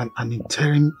an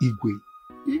interim Igwe,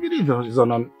 even if it's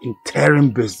on an interim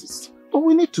basis. But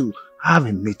we need to have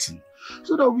a meeting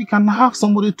so that we can have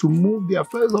somebody to move the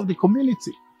affairs of the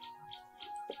community.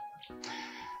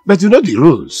 But you know the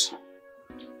rules.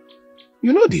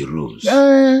 You know the rules.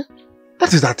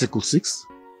 That is Article 6.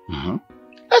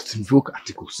 Let's invoke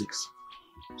Article 6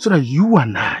 so that you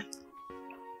and I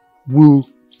will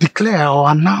declare or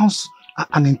announce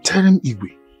an interim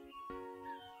Igwe.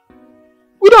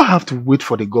 We don't have to wait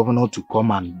for the governor to come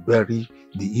and bury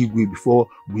the Igwe before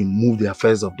we move the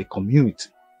affairs of the community.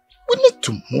 We need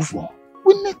to move on.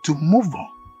 We need to move on.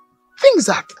 Things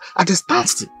are at a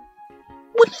standstill.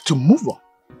 We need to move on.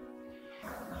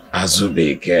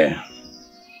 Azubike,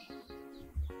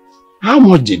 how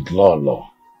much did Lolo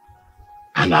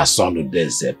and her son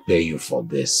Udeze pay you for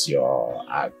this, your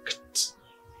act?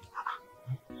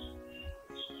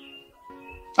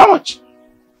 How much?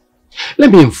 Let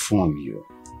me inform you.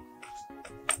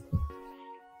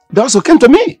 They also came to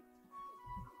me.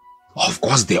 Of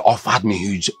course, they offered me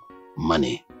huge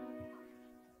money.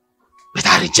 But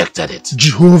I rejected it.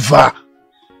 Jehovah!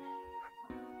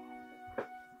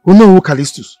 Umenwa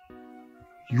Callistus,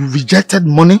 you rejected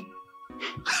money?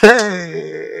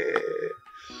 Hey!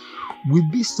 Will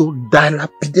be so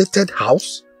dilapidated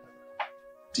house?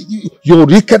 Your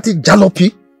rickety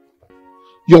jalopy?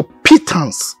 Your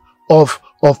pittance of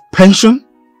pension?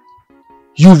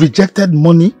 You rejected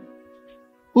money?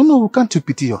 Oh no, can't you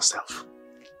pity yourself?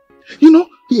 You know,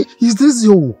 is this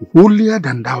your holier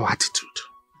than thou attitude?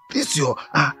 This your,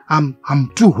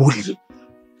 I'm too holy.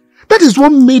 That is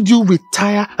what made you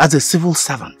retire as a civil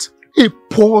servant. A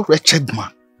poor, wretched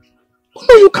man. Oh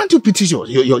no, can't you pity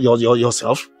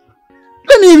yourself?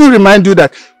 Let me even remind you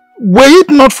that were it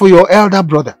not for your elder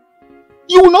brother,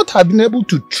 you would not have been able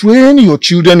to train your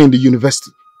children in the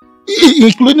university,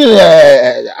 including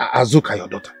Azuka, your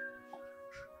daughter.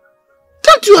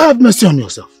 Can't you have mercy on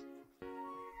yourself?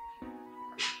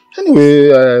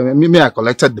 Anyway, maybe I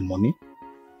collected the money.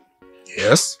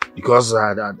 Yes, because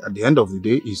at the end of the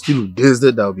day, it's still Udeze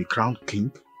that will be crowned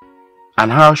king.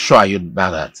 And how sure are you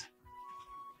about that?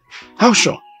 How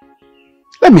sure?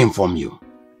 Let me inform you.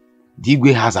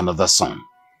 Digwe has another son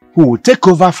who will take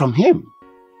over from him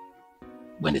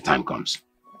when the time comes.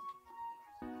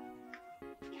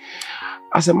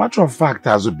 As a matter of fact,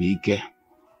 Azubike,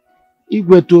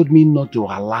 Igwe told me not to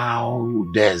allow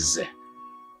Udeze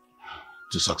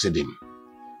to succeed him.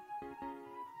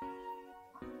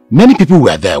 Many people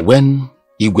were there when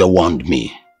Igwe warned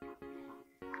me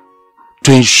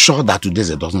to ensure that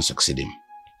Udeze doesn't succeed him.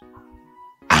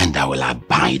 And I will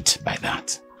abide by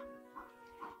that.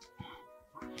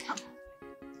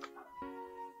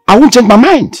 I won't change my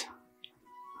mind.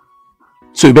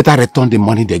 So you better return the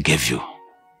money they gave you.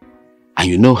 And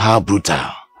you know how brutal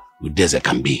Udeze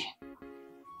can be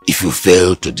if you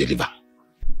fail to deliver.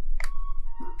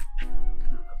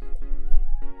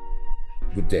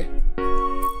 Good day.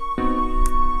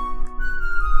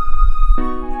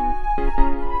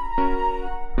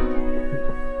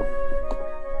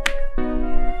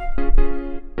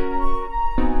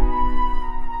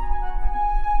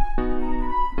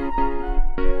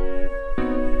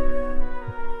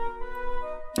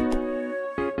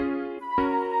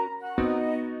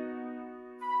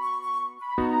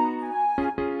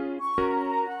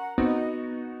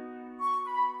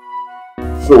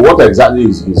 So what exactly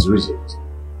is his reason?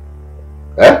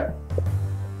 Eh?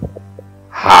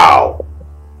 How?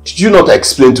 Did you not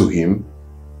explain to him?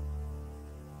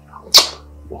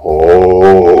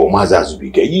 Oh,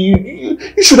 Mazazubike, you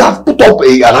should have put up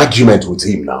an argument with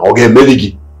him now. Okay,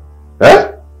 Meligi.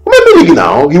 Eh? Meligi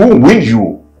now, he won't win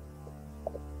you.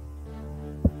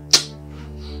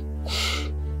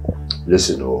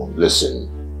 Listen.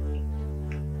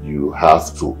 You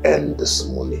have to earn this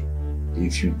money.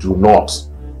 If you do not,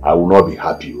 I will not be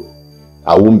happy.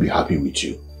 I won't be happy with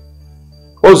you.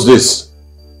 What's this?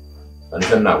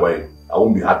 Understand that way? I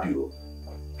won't be happy.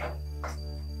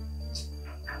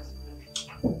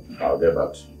 I'll get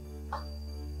back to you.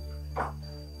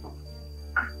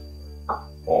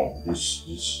 Oh, this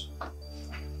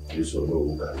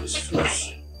Onoruga, this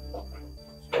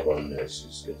stubbornness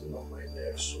is getting on my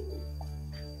nerves. So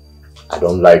I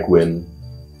don't like when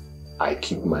I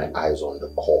keep my eyes on the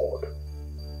cord,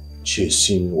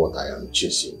 chasing what I am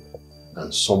chasing,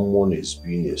 and someone is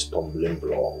being a stumbling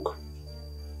block.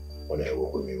 What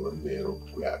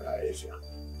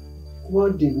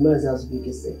did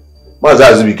Mazazubike say?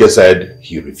 Mazazubike said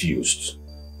he refused.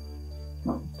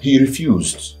 He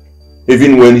refused.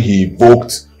 Even when he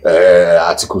invoked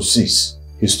Article 6,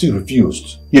 he still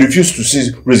refused. He refused to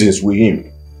see reasons with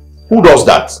him. Who does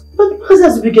that? But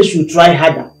Mazazubike should try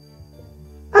harder.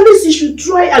 At least he should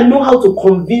try and know how to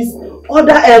convince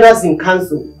other elders in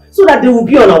council so that they will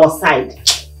be on our side.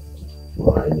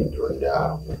 Oh, I need to run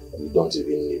there. We don't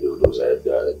even need those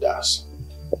elders.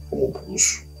 We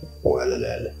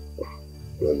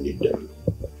don't need them.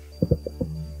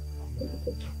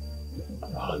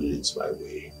 it my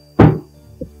way.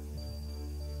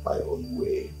 My own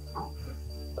way.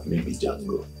 Maybe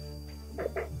Django.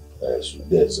 So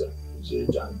there's a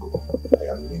Django. I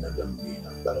am meaner than mean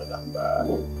and better than bad.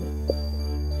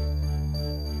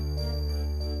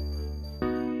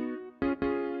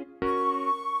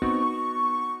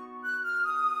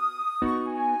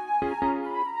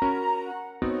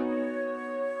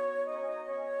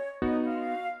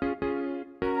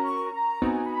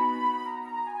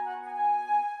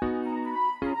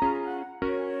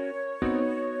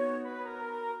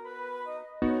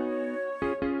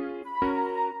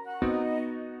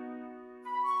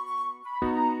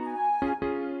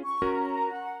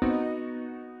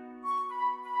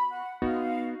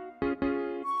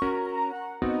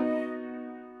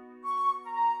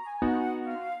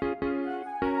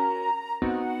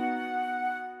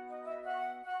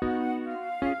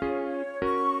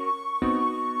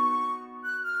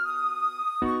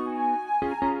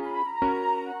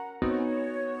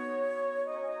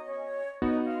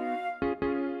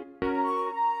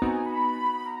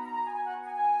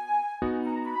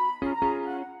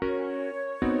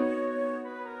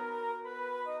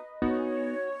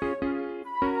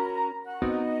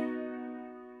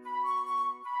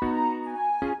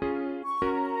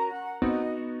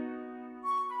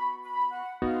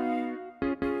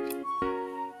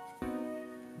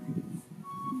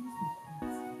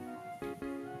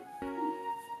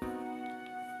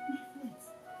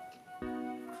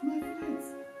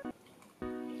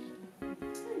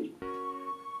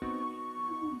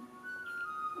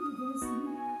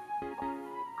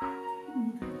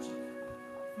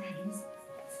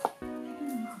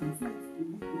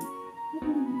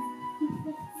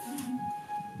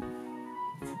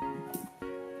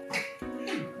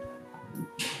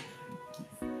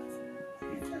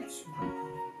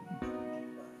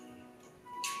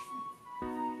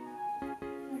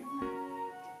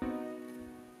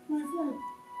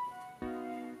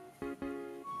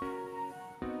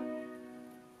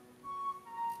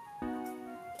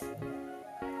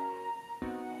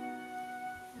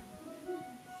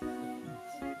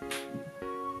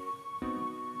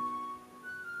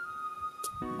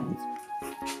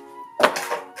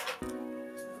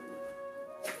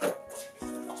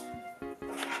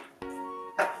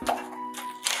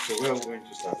 So where are we going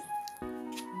to start?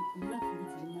 We have to go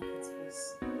to the market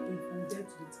first. Then from there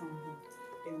to the town hall.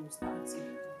 Then we'll start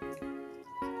eating.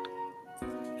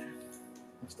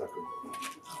 Let's start going.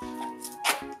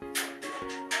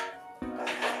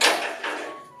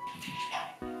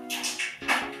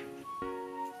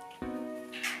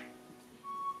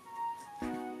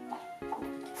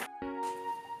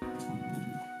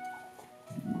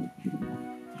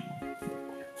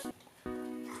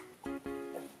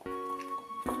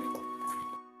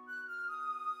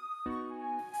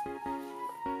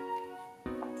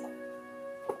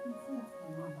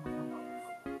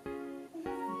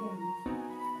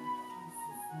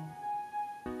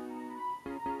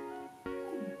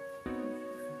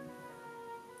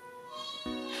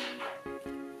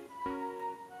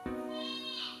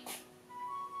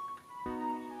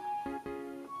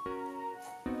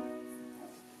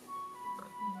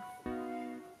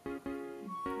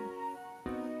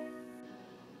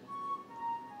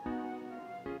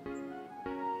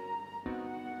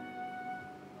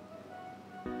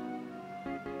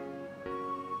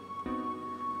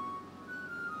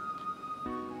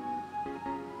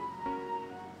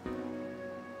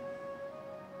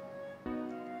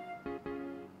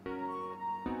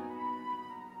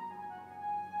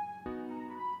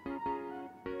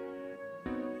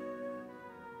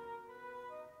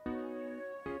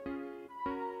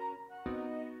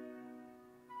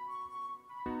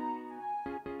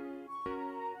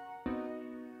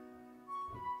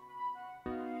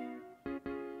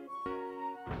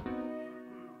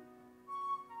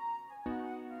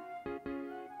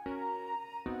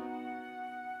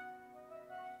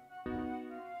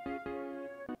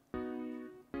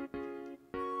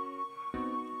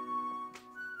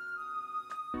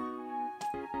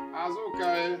 Azụ ka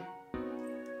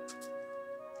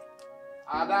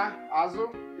Ada, azụ,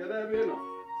 kedu ebe ị nọ?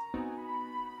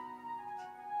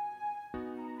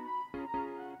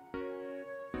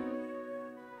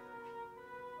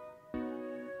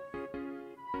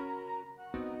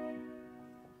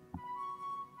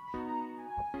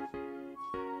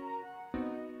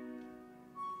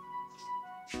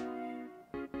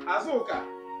 Azụka.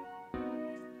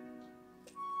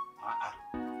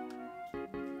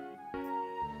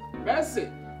 Mercy.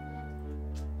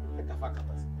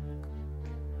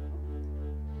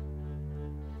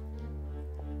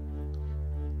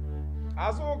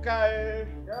 Azụka,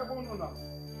 ebe unu nọ?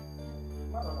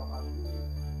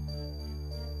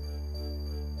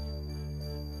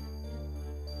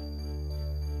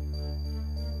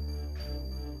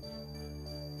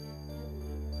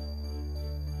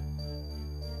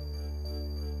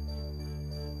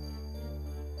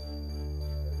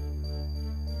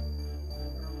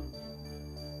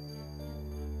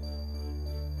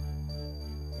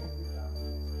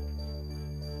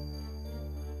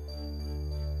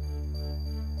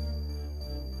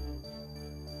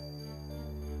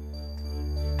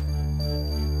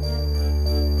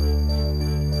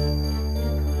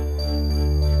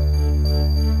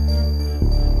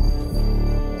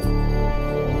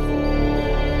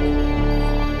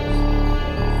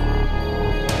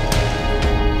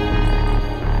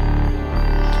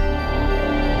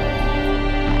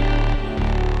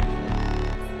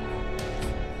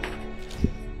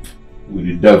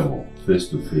 Devil face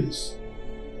to face,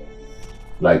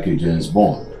 like a James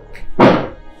Bond.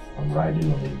 I'm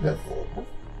riding on a devil.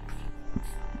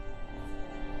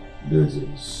 This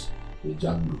is the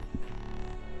jungle.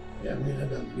 They are meaner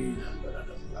than mean and better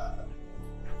than bad.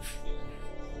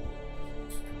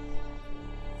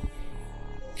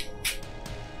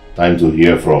 Time to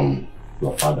hear from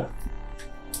your father,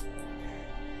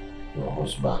 your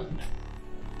husband.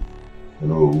 You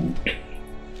know,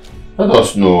 let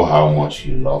us know how much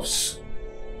he loves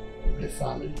the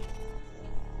family.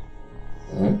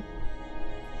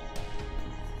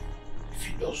 If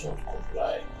he does not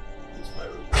comply with my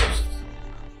request,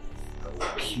 I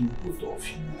will kill both of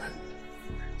you and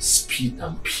spit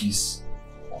and piss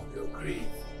on your grave.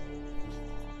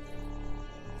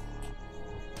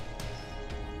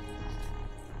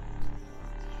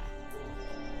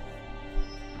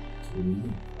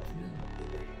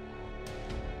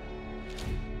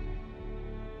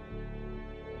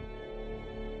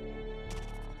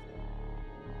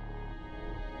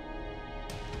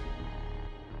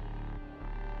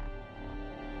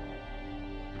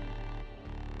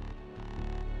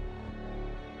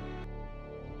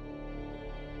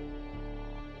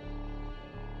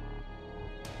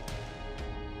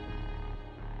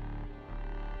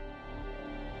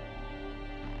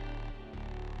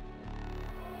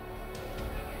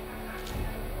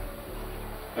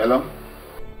 Hello?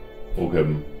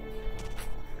 Okay.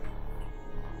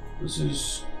 This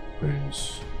is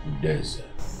Prince Udeze,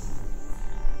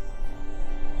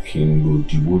 King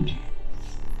Odiwodi,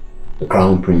 the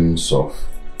Crown Prince of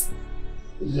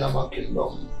Zama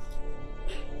Kingdom.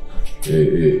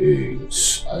 Hey,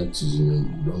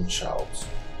 don't shout.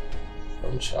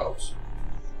 Don't shout.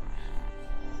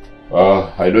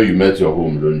 I know you met your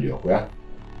home, don't you? Where?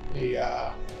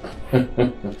 Yeah.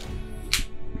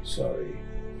 Sorry.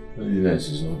 Loneliness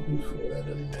is not good for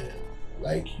other men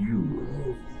like you.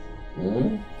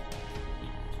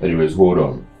 Anyways, hold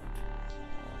on.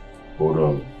 Hold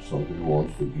on. Some people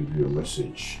want to give you a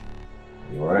message.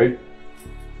 You alright?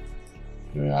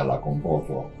 Yeah, like on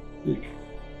portal. Take.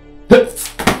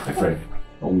 My friend,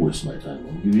 don't waste my time.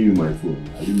 I'm giving you my phone.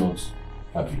 Are you not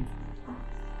happy?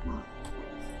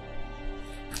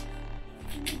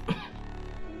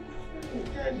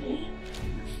 Daddy.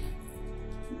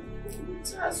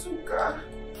 It's Azuka.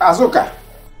 Azuka!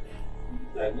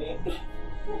 Daddy.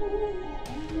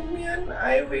 Mommy and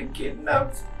I were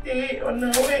kidnapped today on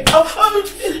our way.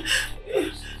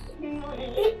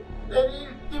 Daddy,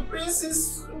 the prince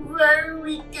is very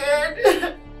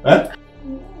wicked. Huh?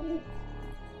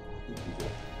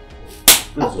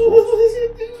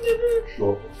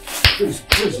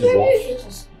 Please what?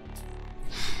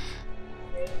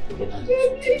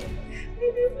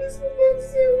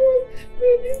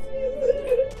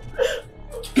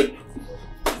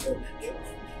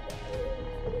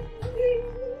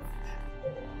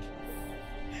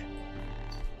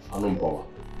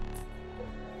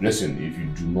 Listen, if you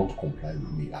do not comply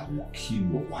with me, I will kill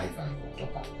your wife and your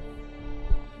daughter.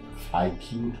 I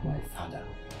killed my father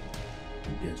to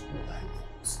get what I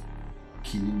want.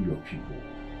 Killing your people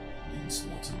means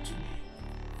nothing to me.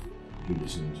 You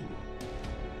listen to me.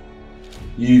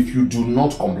 If you do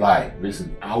not comply,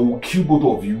 listen, I will kill both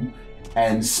of you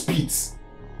and spit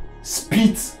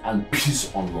and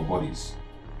piss on your bodies.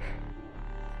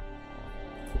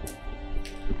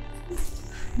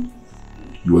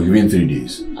 You were given 3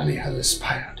 days and it has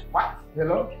expired. What?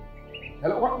 Hello?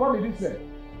 Hello? What did you say?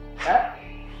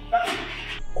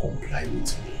 Comply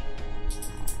with me.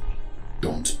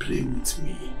 Don't play with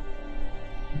me.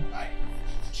 Bye,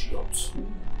 idiot.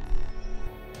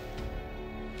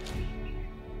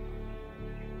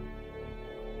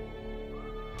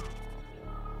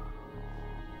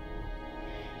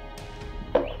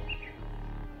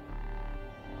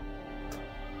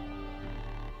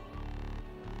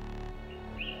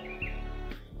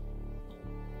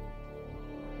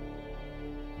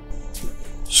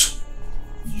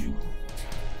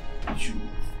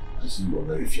 see you are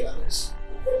very fearless.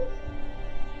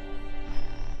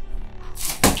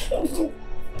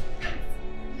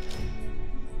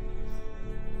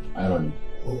 Irony.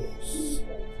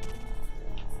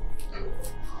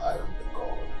 I am the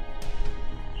god.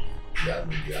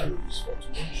 Diallo is for to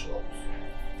one shot.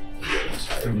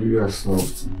 You are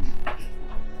soft.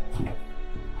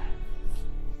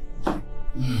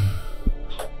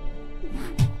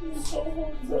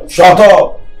 Shut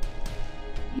up!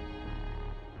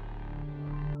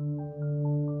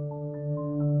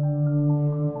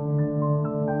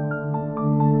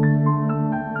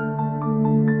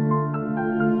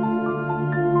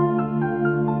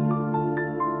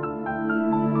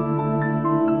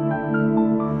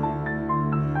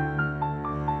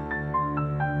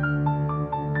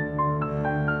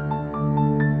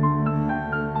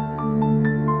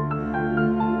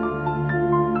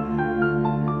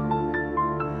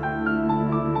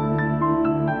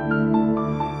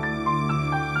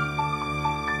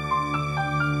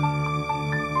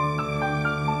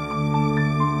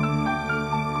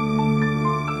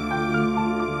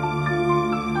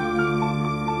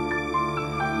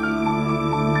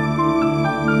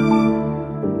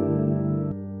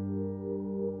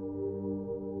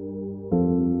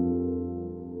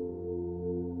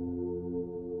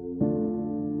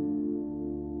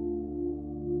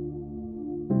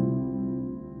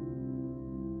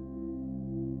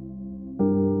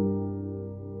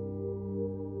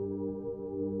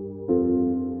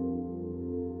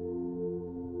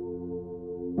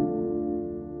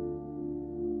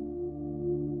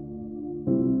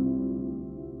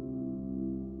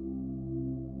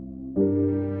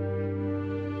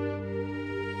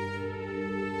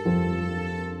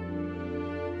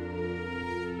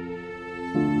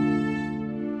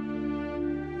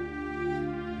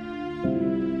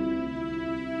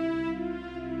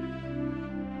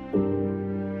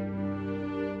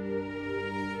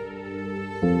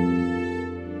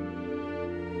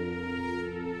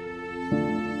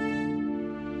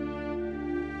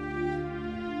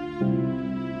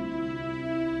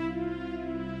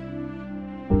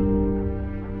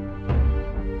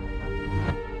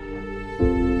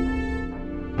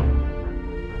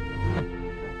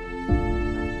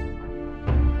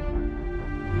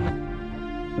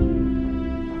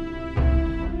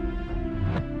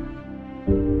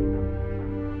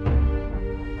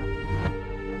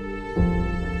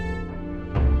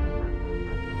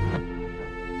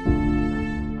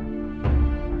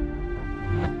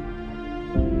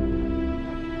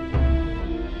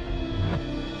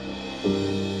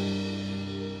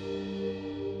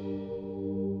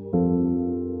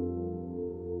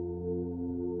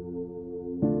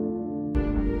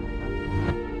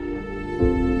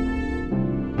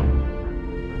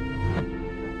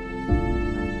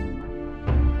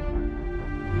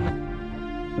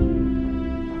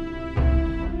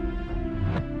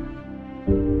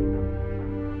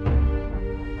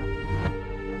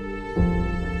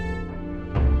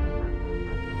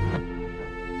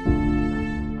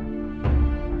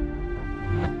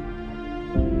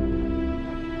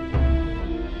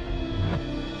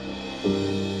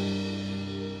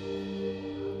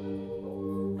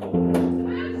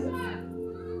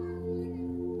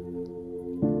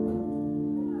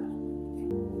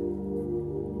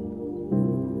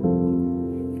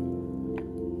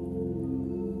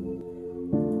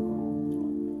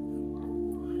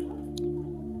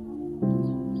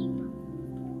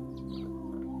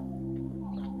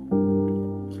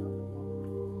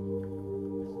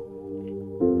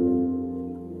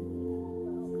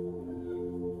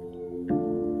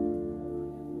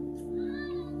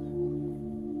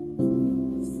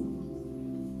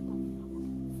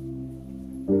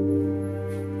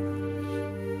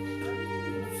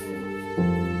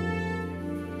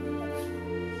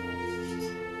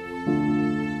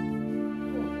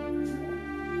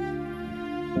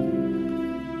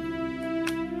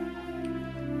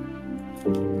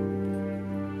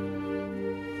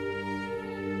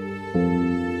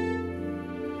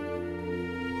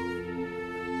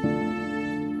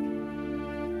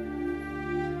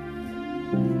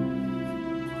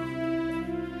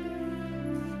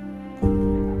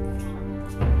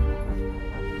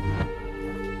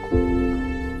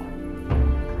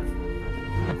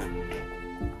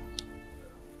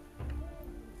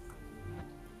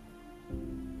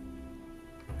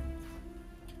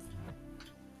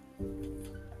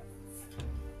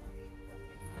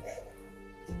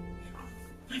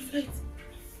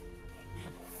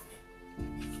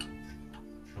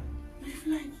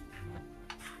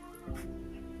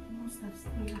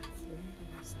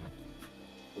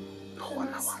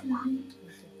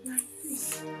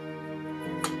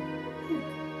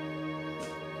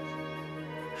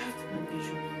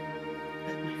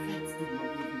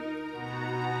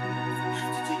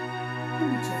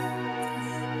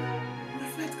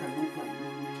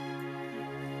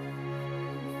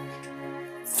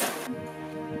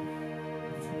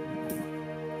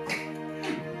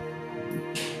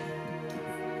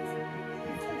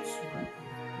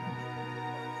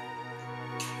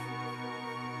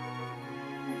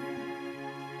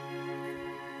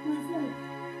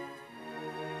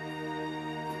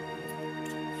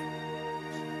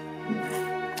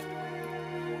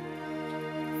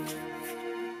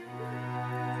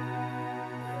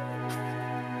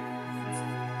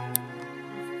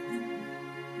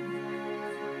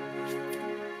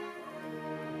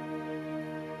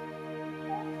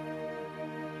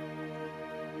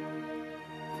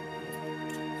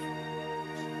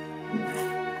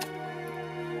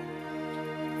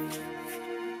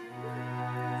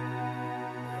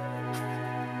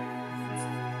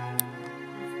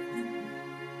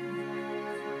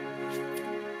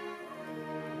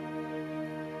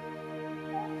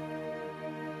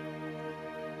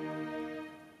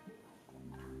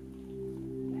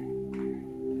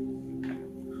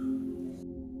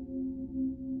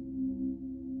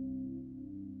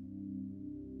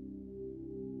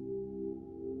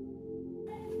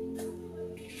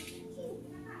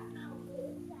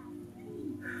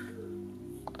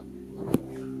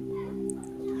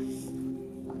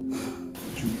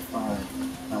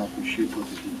 appreciate what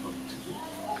you did for me today.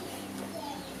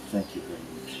 Thank you very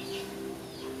much.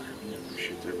 I really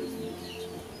appreciate everything you did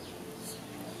today.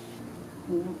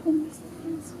 You're welcome, Mr.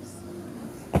 Francis.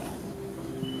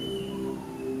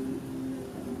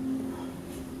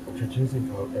 Do you think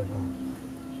I'll ever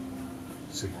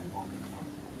see my mom?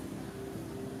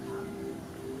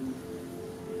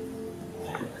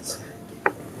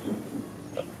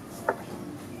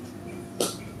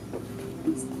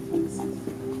 Mr. Francis,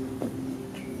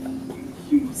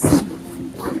 you will see.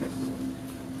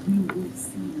 You will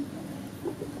see.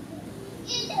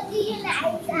 Do you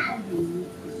like that? All you need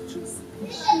is just Do you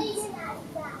patience. like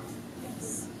that?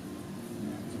 Yes.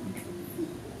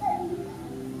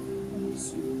 Promise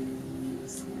you.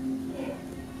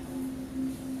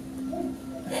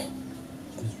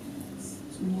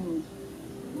 Tomorrow,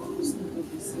 we'll start up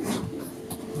the search.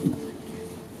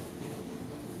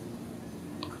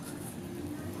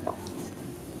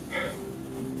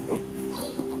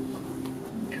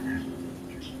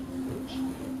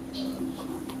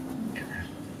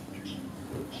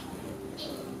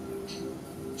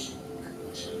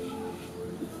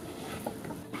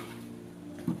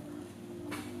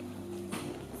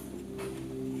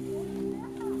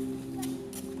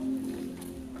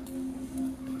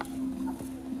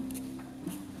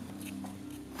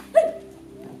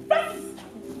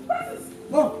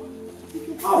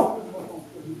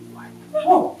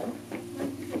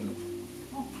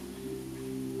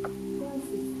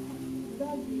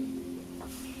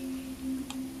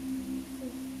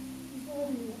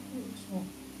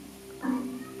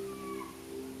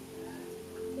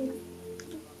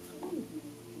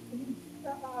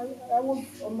 I was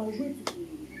on my way to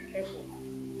the airport.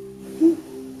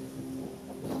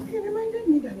 He reminded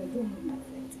me that I don't have my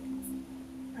flight ticket.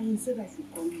 And he said I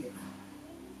should come here.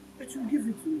 But you give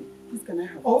it to me. Please, can I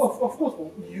have it? Oh, of course,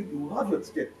 you will have your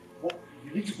ticket. But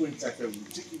you need to go inside there. We'll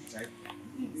take you inside.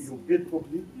 You'll bathe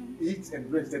properly, eat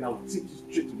and rest, then I'll take you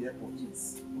straight to the airport.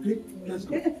 Yes. Okay? Let's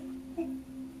go. Okay.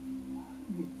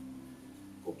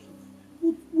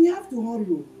 But we have to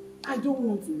hurry. I don't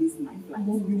want to miss my flight.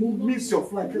 No, you won't miss your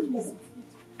flight. Let's go.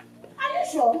 Are you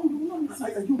sure? No, you will not miss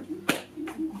it. Are you okay? You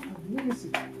won't miss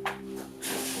it.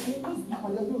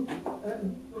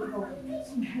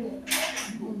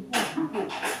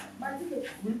 My ticket.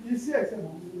 You see, I said,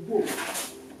 we'll go.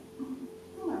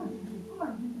 Come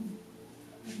on.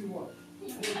 If you want.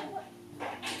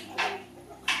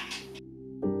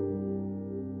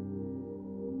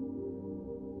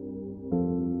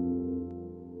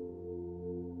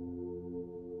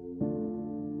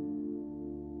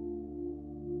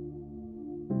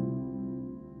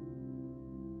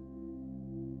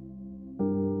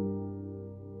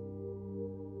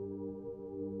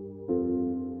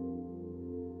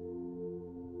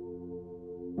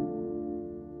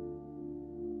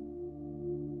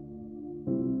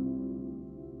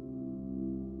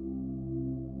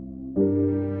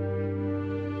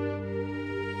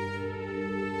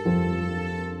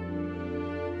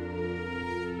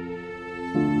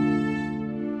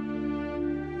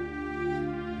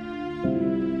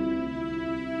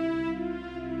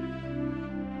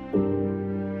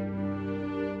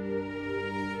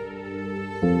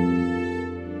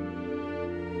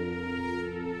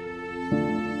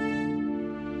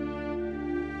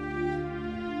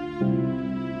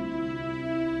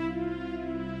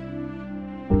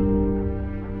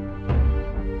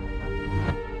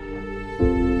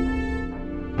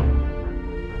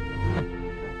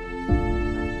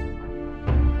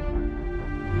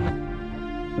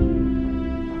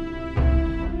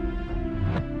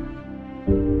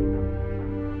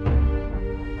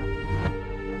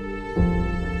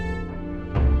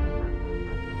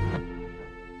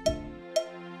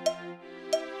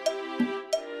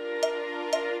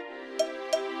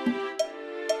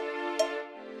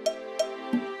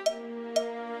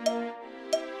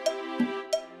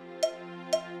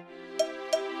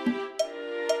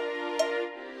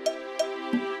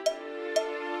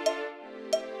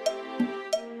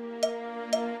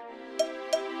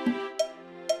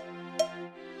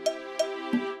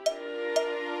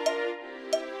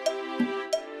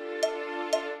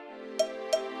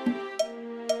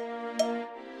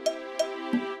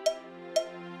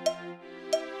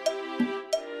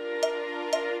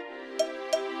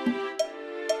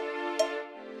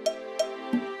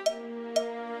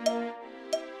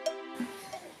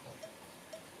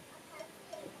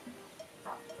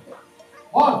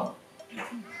 On!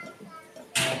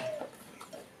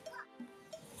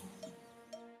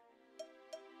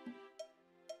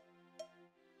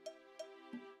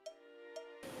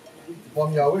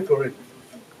 Mom, you're awake already.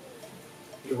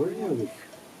 You're very awake.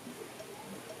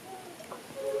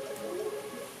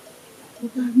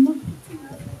 But I have not eaten my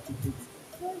flight ticket.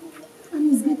 And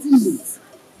it's getting late.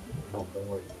 No, don't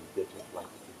worry, you get your flight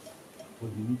ticket. But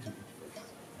you need to eat first.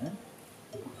 Eh?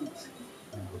 Eat.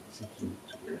 And we'll take you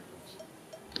to the airport.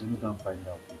 Let me go and find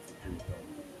out if you do it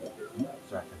all.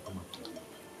 So I can come and pick you.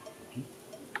 Okay?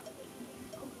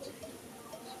 I'll take you to the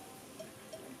airport.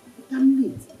 But I'm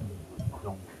late.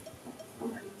 Don't worry.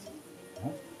 Alright. Huh?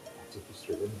 I'll take you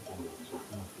straight. Let me find out. So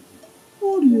come and pick you.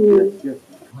 Oh, you. Yes.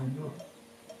 I know.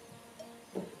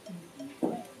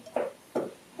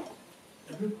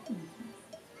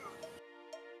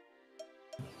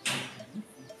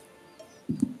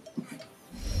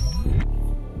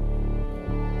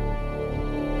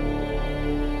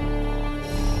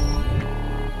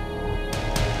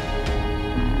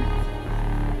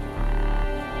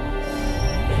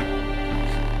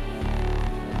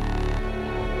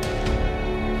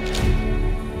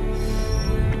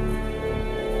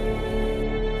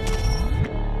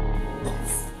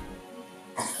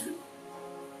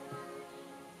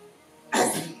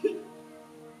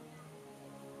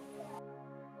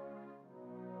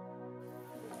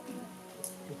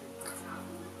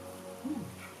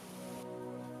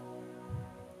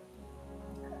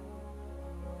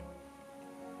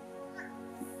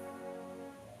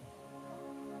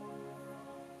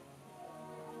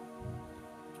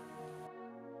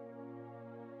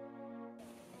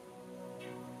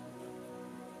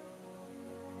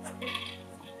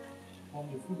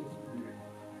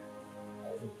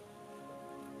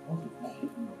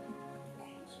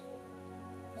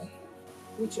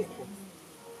 Which airport?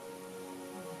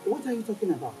 What are you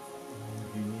talking about?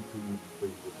 You need to eat before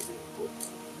you go to the airport.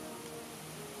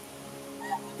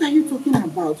 What are you talking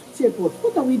about? Which airport?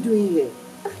 What are we doing here?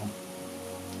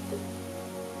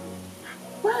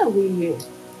 Why are we here?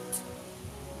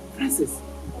 Francis.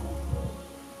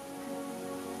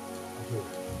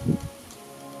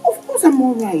 Of course I'm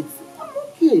alright. I'm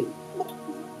okay.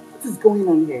 What is going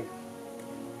on here?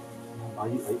 Are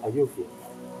you okay?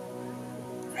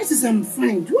 Francis, I'm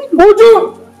fine. Do I look...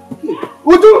 Uju!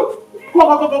 Uju!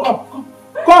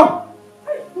 Come!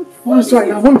 Mom is fine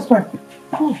now. Mom is fine.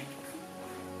 Come.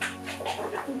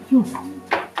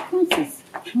 Francis.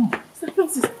 Sir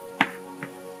Francis.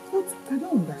 What? I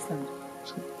don't understand.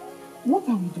 What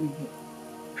are we doing here?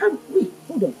 Wait,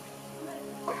 hold on.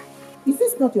 Is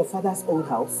this not your father's old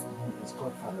house? It's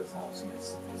Godfather's house,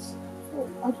 yes. Oh,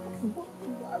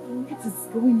 what is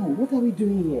going on? What are we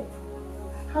doing here?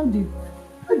 How did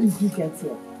you get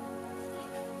here?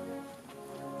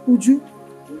 Uju,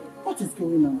 what is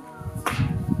going on?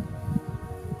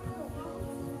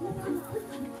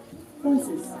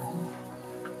 Francis,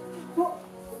 what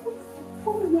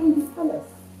are we doing in this palace?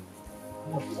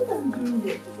 What are we doing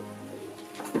here?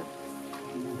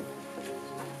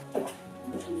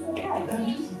 This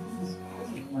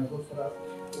is my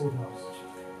godfather's old house.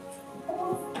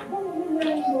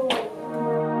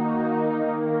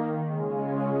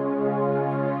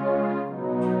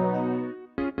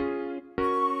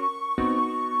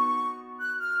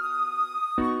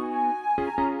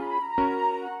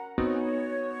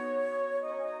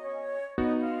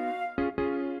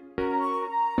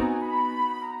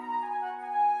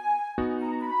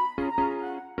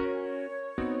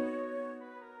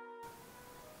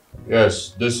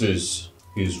 Yes, this is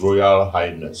His Royal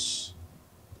Highness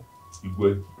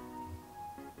Igwe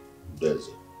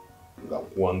Udeze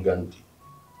Ngakwanganti,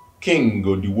 King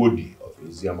Odiwodi of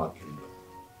Iziama Kingdom.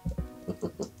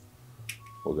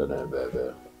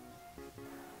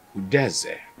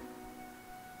 Udeze,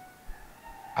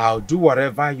 I'll do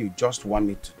whatever you just want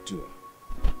me to do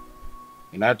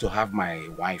in order to have my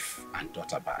wife and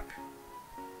daughter back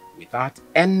without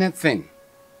anything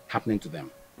happening to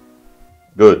them.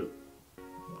 Good.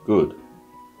 Good.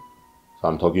 So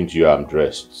I'm talking to you, I'm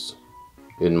dressed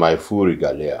in my full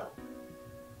regalia.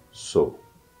 So,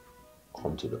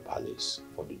 come to the palace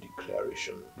for the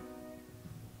declaration.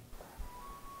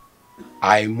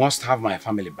 I must have my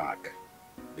family back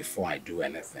before I do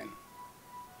anything.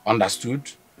 Understood?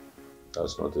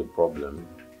 That's not a problem.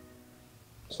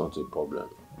 It's not a problem.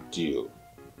 Deal.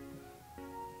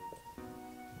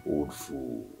 Old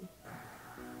fool.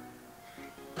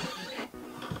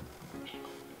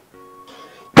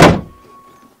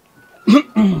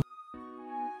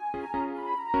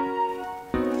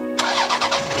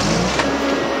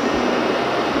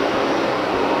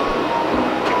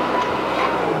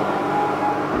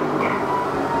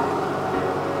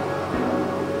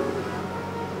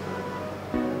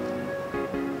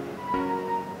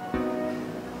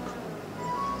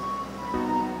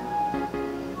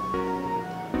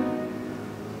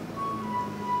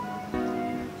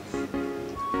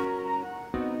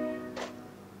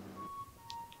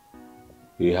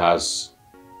 He has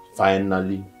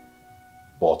finally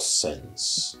bought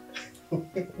sense.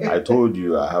 I told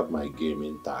you I have my game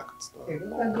intact. Oh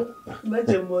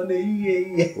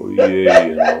yeah,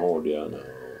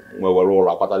 we're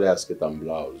all a skit and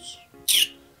blouse.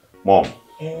 Mom,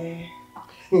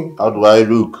 how do I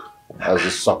look as the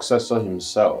successor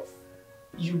himself?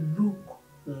 You look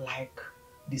like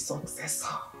the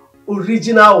successor.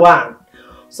 Original one.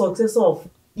 Successor of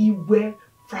Iwe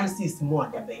Francis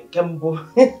Moadabenkembo.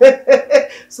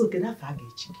 So, can I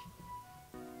forget you?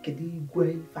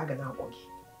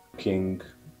 King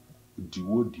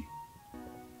Diwodi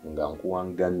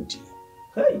Ngangwangandi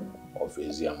of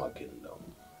Eziama Kingdom.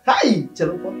 Hi,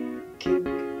 Chaloko. King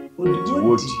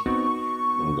Diwodi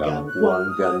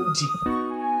Ngangwangandi.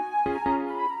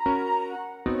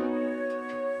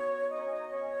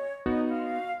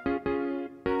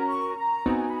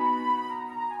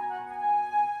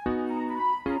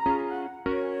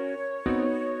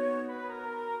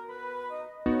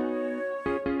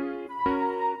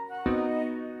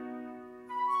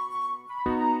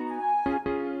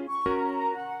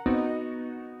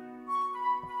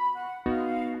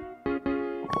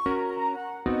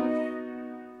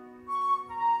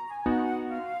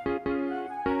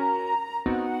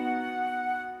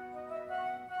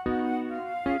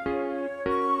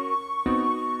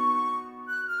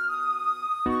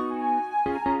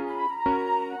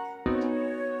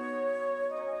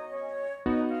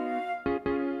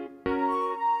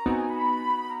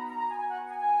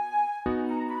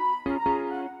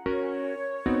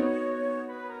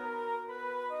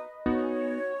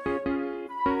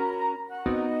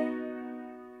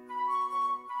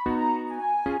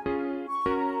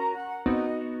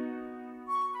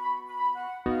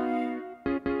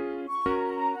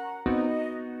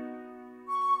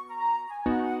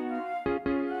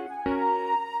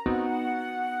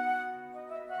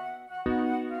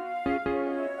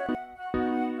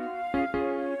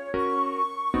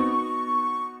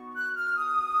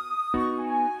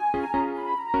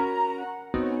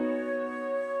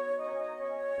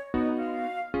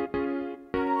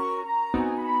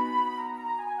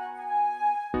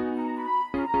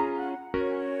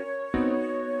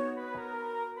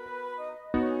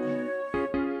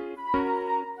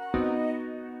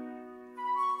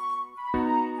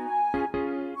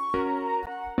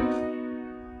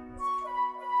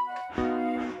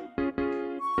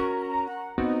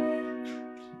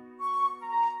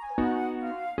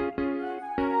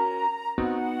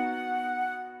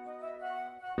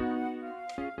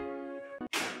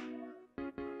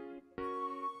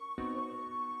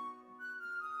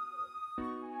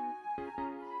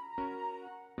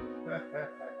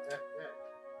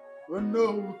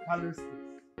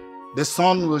 The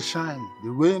sun will shine, the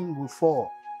rain will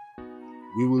fall.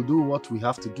 We will do what we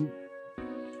have to do.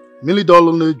 $1 million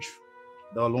dollar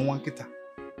one kita.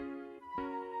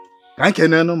 Kanke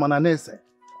neno mananese.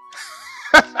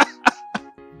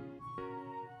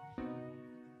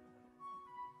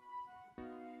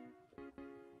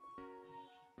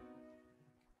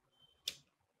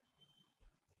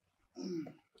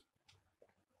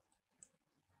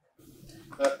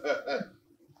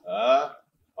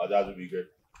 That will be good.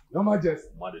 Your Majesty.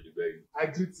 I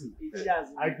greet you.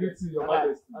 I greet you, Your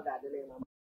Majesty.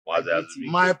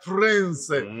 My prince.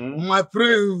 My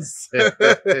prince.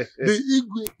 The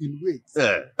Igwe in wait.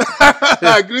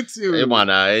 I greet you. Hey, man,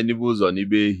 any booze on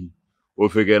eBay.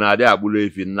 Ofeke na ade abulo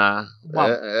efi na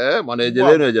mana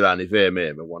ejele no ejele ani fe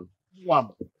me one.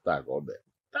 Tak obe.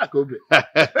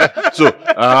 So,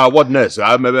 what next?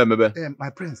 Maybe. My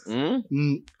prince. Come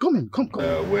in, come.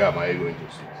 Where am I going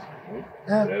to sit?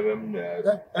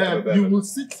 You will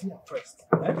sit here first.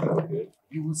 Okay.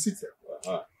 You will sit here.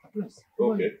 Prince.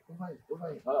 Okay.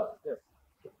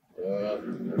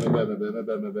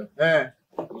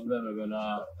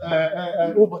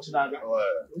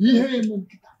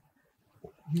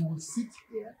 You will sit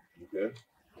here. Okay.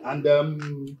 And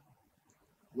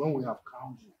when we have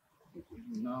crowned you,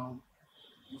 you now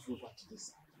move over to this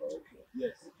side. Okay.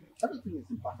 Yes. Everything is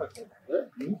in perfect order.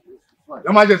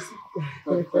 Your Majesty.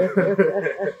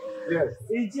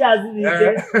 Yes.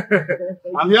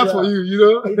 I'm here for you, you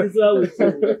know. It is well with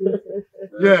you.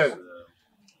 Yes.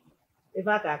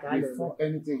 Before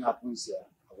anything happens here,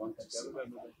 I want to say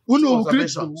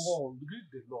observations.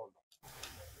 The Lord.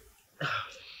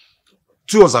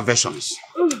 2 observations.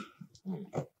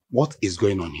 What is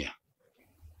going on here?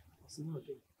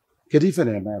 Kedife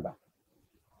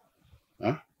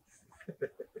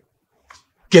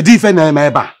na-eme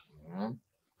ebe?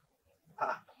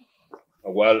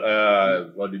 Well,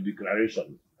 for the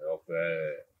declaration of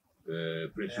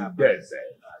President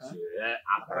as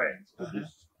apparent to this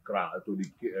crown, to the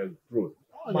throne.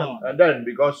 And then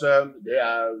because they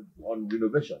are on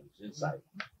renovations inside,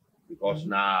 because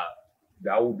now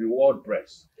there will be world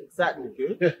press. Exactly.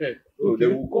 Okay. So they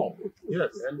will come.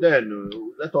 Yes. And then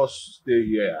let us stay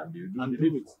here and do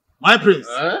it. My prince.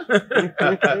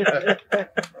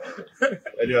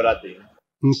 Any other thing?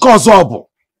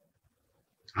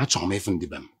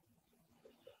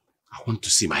 I want to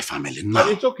see my family now.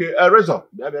 It's okay. Razor.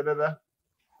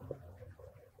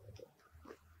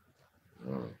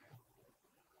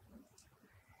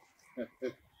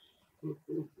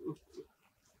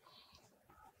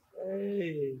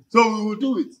 Hey. So we will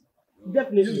do it.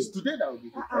 Definitely. It's today that will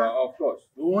be. Of course.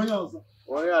 Oh no.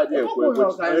 We are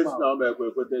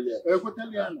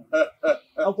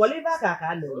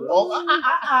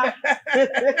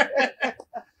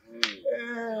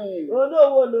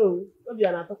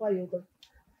not talking.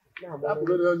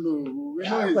 We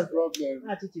know his problem.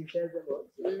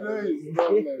 We know his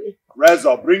problem.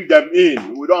 Razor, bring them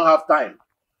in. We don't have time.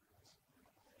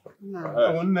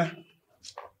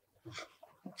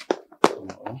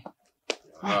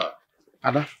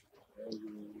 Ada.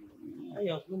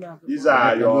 These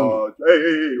are your.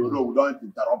 Hey, we don't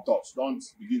interrupt us. Don't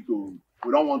begin to.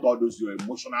 We don't want all those your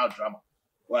emotional drama.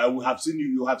 Well, we have seen you.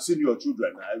 You have seen your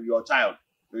children, your child,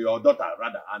 your daughter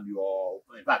rather, and in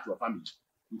fact, your family.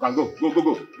 You can go.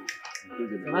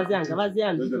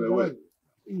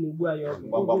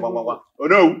 Oh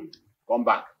no! Come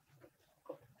back.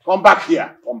 Come back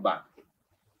here. Come back.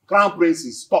 Crown Prince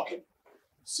is talking.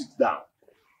 Sit down.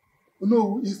 Oh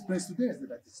no, it's Prince today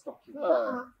that is talking.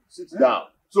 Sit down.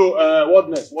 So, what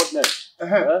next? What next?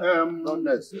 What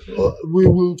next? We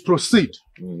will proceed.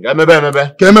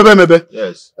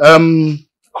 Yes.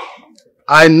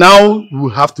 I now will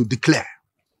have to declare,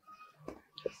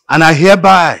 and I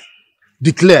hereby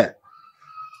declare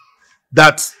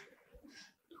that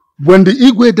when the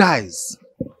Igwe dies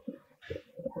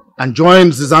and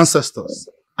joins his ancestors,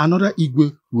 another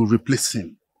Igwe will replace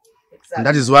him. Exactly. And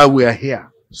that is why we are here.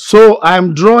 So I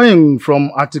am drawing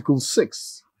from Article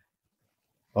 6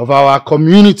 of our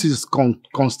community's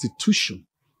constitution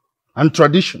and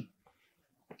tradition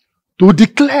to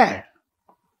declare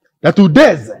that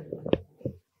Udeze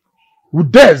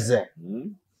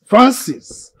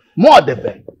Francis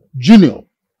Modebe Jr.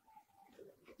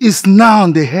 is now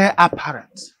the heir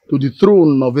apparent to the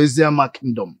throne of Eziama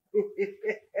Kingdom.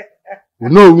 You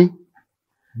know,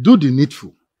 do the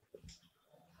needful.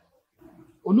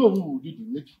 Oh no, we will do the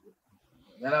needful.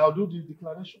 Then I'll do the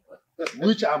declaration,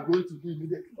 which I'm going to do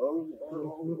immediately.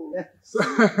 So,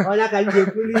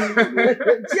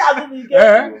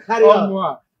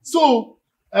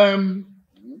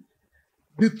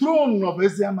 the throne of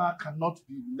Eziama cannot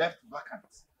be left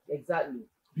vacant. Exactly.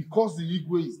 Because the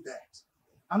Igwe is dead.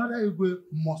 Another Igwe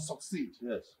must succeed.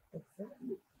 Yes.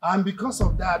 Exactly. And because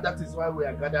of that, that is why we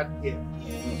are gathered here.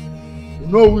 You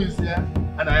know who is here,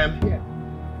 and I am here.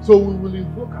 So we will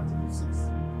invoke Article 6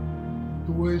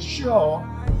 to ensure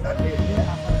that the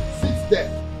heir sits there,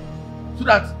 so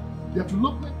that the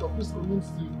development of this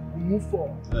community will move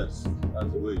forward. Yes,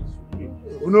 that's the way it should be.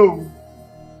 You know,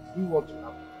 do what you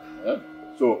have.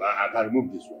 So I can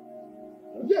remove this one.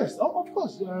 Yes, of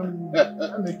course.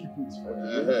 Let me keep it for you.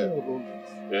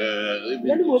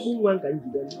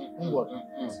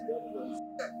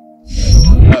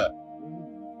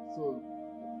 So,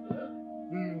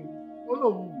 oh no.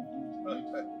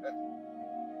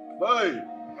 Hey.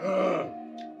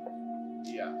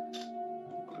 Yeah.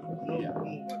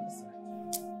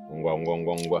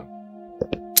 Ngwa.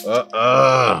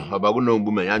 Abaguno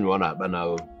mbume yanyu ona akpa na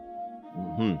o.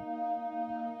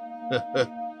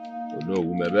 No,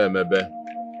 mebe.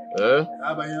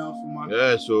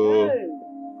 Yeah, so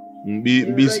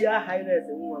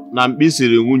na mbi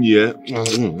siri nwunye.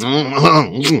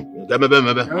 Mebe.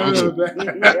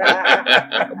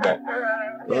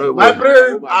 My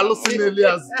friend, Alusin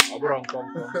Elias.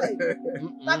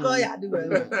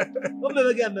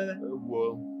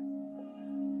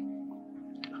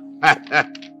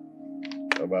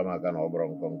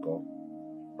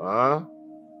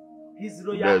 His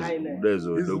Royal Highness.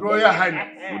 His Royal Highness.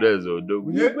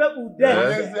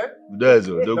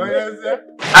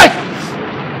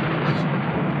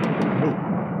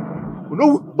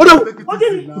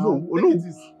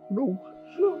 No.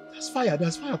 That's fire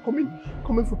coming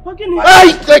from Ekene.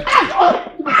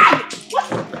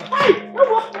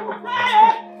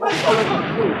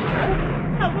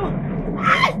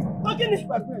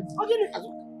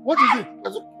 What is it?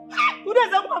 Go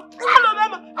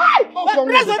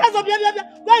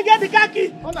and get the car key.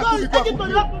 Go take it to the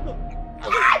hospital.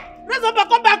 Razor,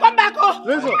 come back.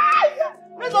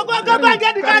 Razor, go and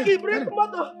get the car key. Bring the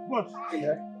motor.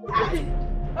 What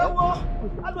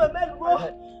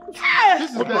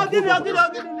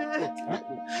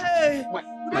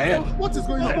is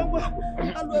going on?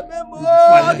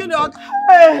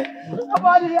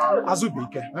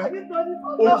 Azubike.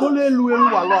 Okole elu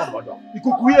elu wala obodo.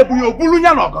 Ikuku ebu yo bulu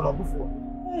nya na ogodo bufo.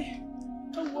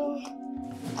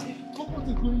 What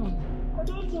is going on? I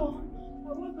don't know.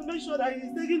 I want to make sure that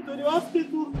he's taken to the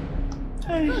hospital.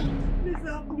 Hey, please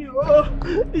help me. Oh,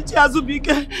 Ichi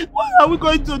Azubike, what are we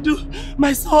going to do?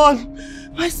 My son.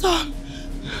 My son.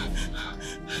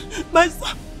 My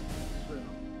son.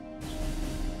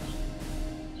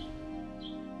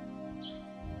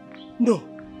 No.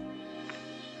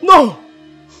 No!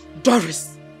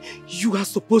 Doris, you are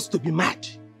supposed to be mad.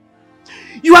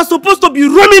 You are supposed to be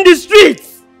roaming the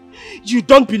streets. You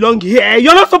don't belong here.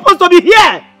 You're not supposed to be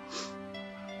here.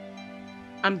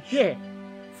 I'm here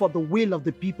for the will of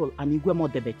the people and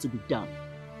Umenwa to be done.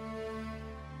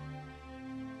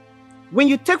 When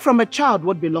you take from a child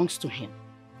what belongs to him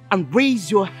and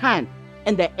raise your hand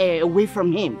in the air away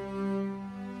from him,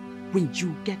 when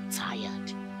you get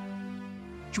tired,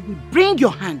 you will bring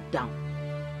your hand down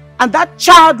and that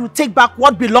child will take back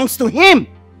what belongs to him.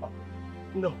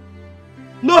 No.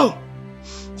 No!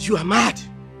 You are mad.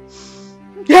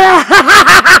 Yeah!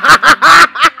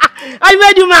 I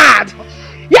made you mad!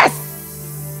 Yes!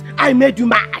 I made you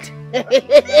mad.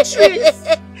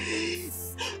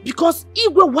 Because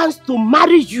Igwe wants to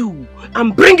marry you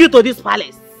and bring you to this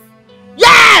palace.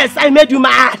 Yes! I made you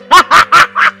mad.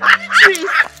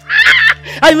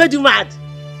 I made you mad.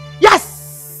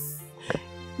 Yes!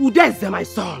 Udeze, my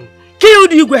son,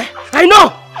 killed Igwe. I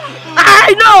know.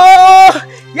 I know.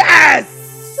 Yes.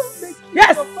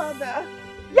 Yes. Father.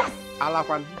 Yes.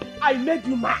 I made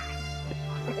you mad.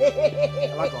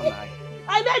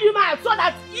 I made you mad so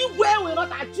that Igwe will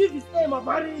not achieve his aim of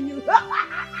marrying you.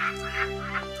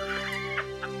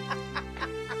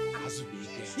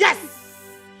 Yes.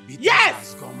 Yes.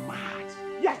 Has gone mad.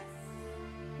 Yes.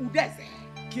 Udeze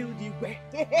killed Igwe.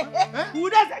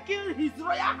 Udeze killed His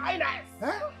Royal Highness.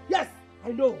 Yes,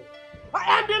 I know.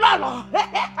 I am the Lolo.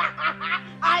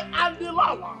 I am the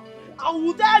Lolo. I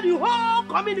will tell the whole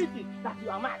community that you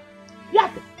are mad.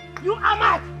 Yes, you are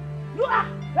mad. You are.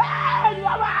 Hey, you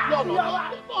are mad. You are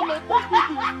mad.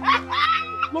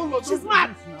 No, she's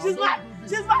mad. She's mad.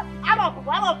 She's mad. I love.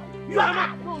 You are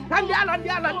mad.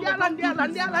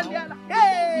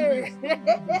 Hey.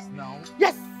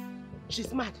 Yes,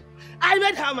 she's mad. I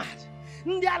made her mad.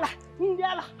 Ndiala.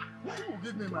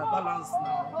 Give me my balance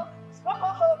now.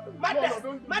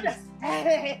 Madness.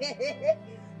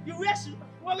 You wear shoe.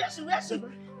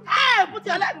 Hey, put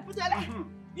your leg.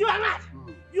 You are mad.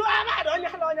 You are mad.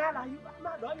 Onyala. You are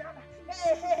mad. Onyala.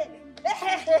 Hey.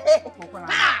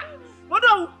 What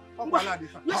do?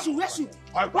 Wear shoe.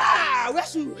 Wow, wear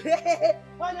shoe.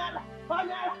 Onyala. Hey,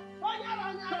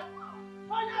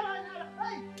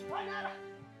 Onyala.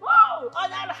 Oh,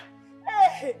 Onyala.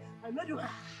 Hey, I made you mad.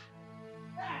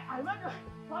 I made you.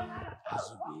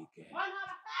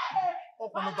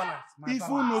 If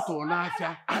you know to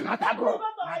Onafia, another go.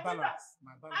 My balance.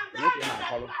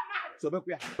 So back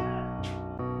here.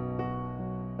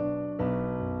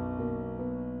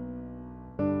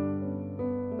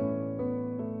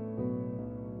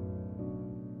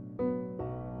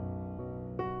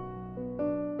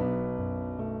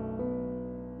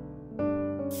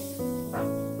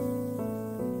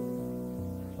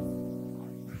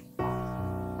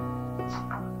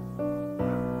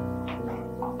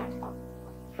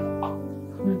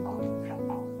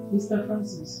 Mr.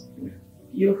 Francis,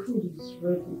 your food is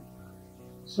ready.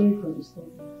 Sorry for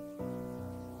disturbing.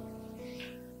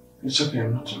 It's okay,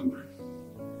 I'm not hungry.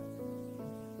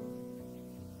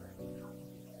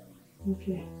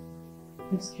 Okay.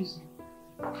 Excuse me.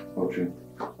 Okay.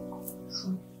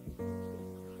 So.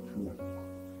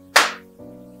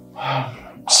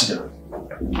 Sit down.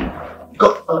 Go.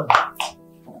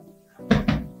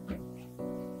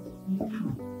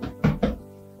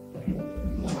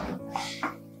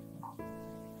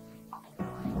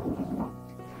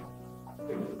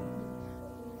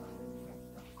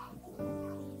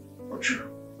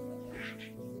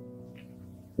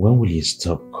 When will you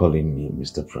stop calling me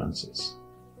Mr. Francis?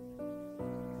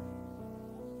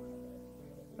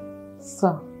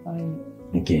 Sir,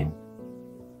 Again.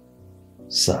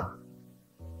 Sir.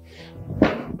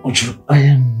 Uju, I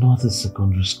am not a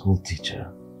secondary school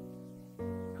teacher.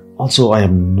 Also, I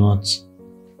am not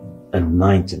a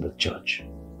knight in the church.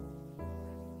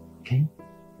 Okay?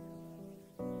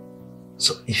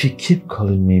 So if you keep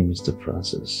calling me Mr.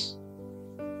 Francis,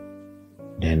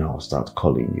 then I'll start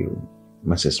calling you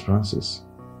Mrs. Francis.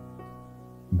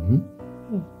 No.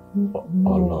 Oh,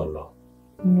 no.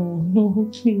 No,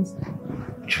 please.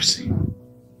 Josie,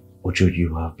 Ojo,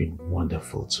 you have been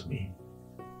wonderful to me.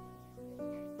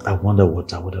 I wonder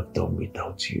what I would have done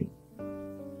without you.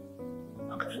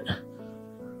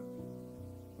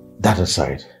 That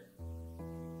aside,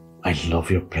 I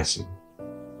love your person.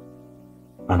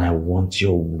 And I want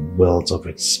your wealth of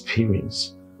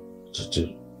experience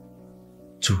to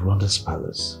run this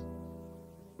palace.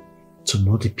 To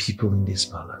know the people in this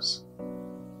palace.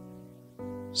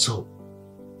 So,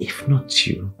 if not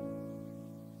you,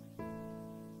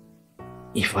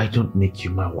 if I don't make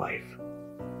you my wife,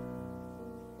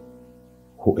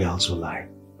 who else will I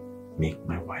make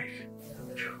my wife?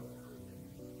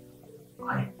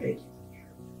 I beg you.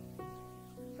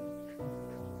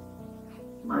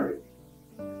 Marry.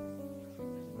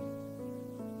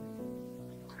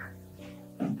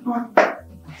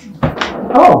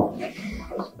 Oh,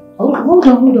 hold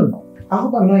on. I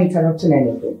hope I'm not interrupting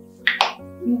anything.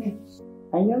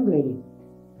 And young lady,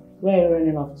 where are you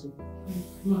running off to?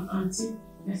 My auntie,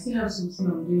 I still have something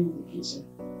I'm doing in the kitchen.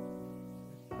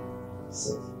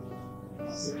 Sit.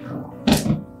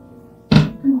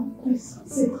 Come on, please,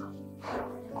 sit.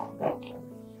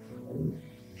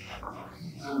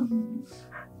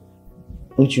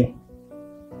 Uju,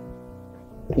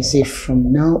 you see,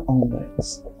 from now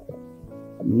onwards,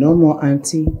 no more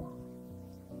auntie,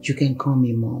 you can call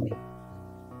me mommy.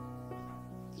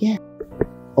 Yeah.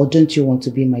 Or don't you want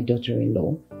to be my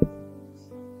daughter-in-law?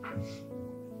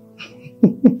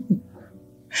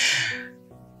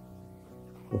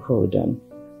 Hold on.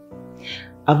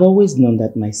 I've always known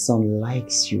that my son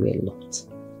likes you a lot.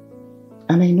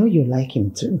 And I know you like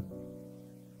him too.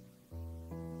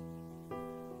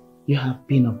 You have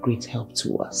been of great help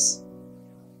to us.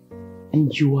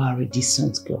 And you are a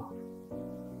decent girl.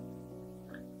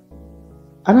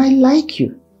 And I like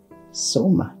you so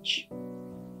much.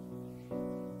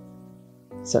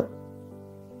 So,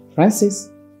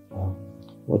 Francis,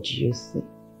 what do you think?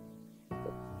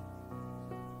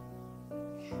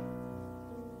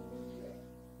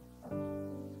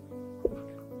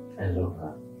 I love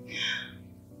her.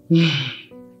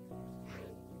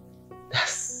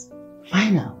 That's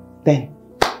fine now. Then,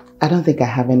 I don't think I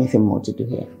have anything more to do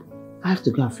here. I have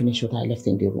to go and finish what I left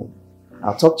in the room.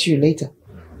 I'll talk to you later.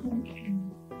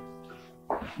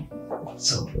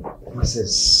 So,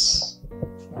 Mrs.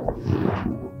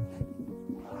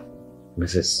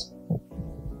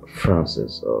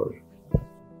 Francis or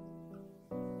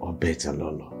better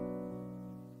Lolo,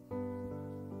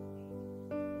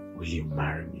 will you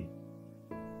marry me?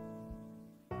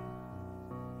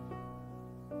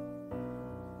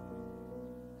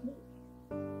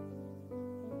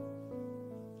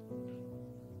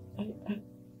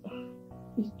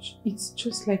 It's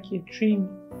just like a dream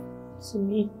to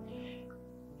me.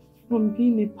 From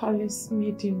being a palace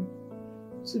maiden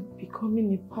to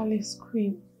becoming a palace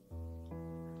queen.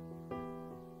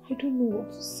 I don't know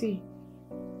what to say.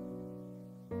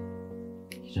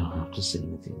 You don't have to say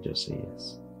anything, just say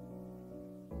yes.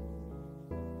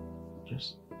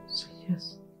 Just say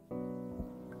yes.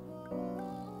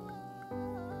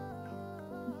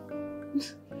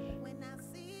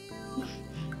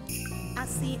 I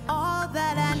see all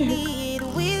that I need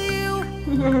with you.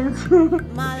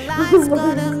 My life's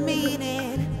got a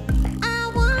meaning.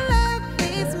 I won't let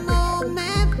this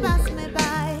moment pass me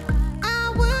by.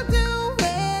 I will do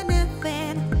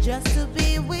anything just to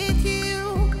be with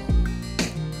you.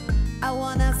 I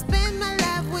wanna spend my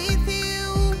life with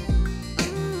you.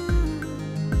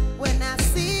 When I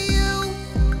see you,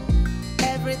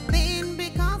 everything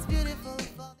becomes beautiful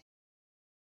for me.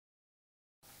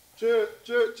 Che.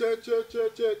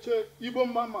 Igbo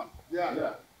mama.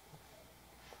 Yeah.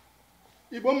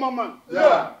 Igbo mama.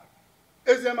 Yeah.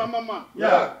 Eziama mama.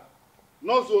 Yeah.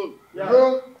 No zone. Yeah.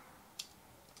 Bro.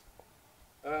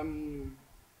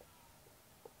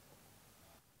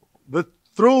 The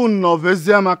throne of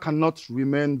Eziama cannot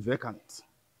remain vacant.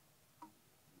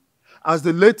 As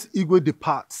the late Igwe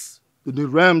departs to the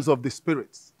realms of the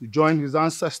spirits to join his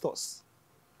ancestors,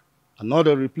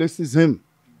 another replaces him.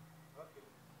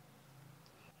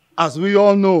 As we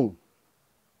all know,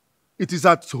 it is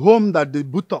at home that the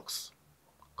buttocks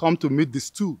come to meet the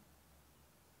stool.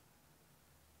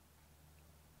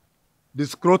 The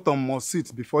scrotum must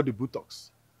sit before the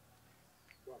buttocks.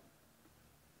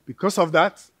 Because of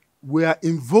that, we are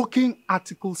invoking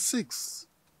Article 6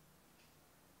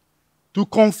 to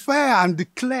confer and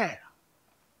declare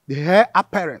the heir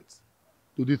apparent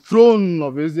to the throne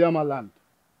of Eziama land.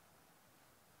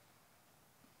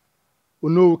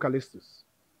 Onowu Callistus,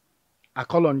 I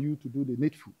call on you to do the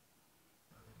needful.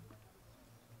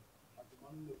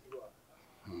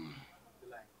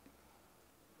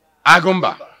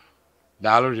 Agumba.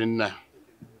 Dalo rinna.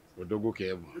 Odogo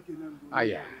kebu.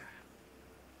 Aya.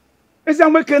 Ese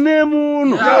amekene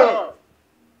muno.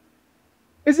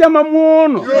 Ese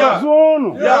amamuno.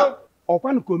 Zono.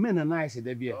 Okwan ko men na ise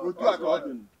de bia. Otu aka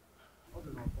odun.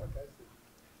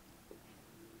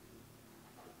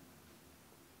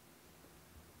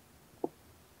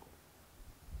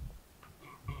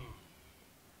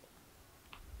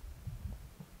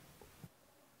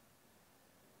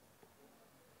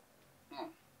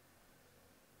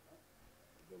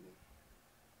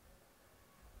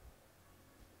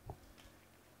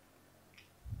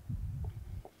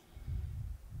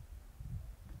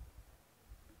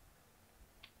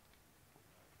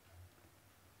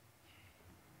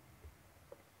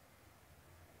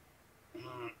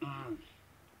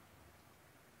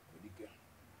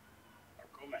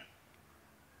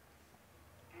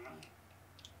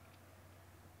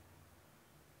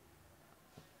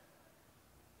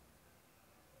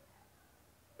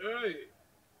 Hey.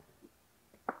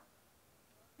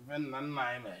 Even nan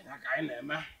na me, ya kai na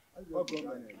me.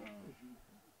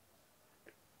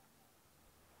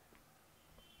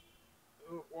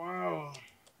 Wow.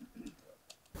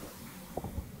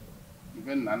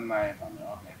 Even nan na me,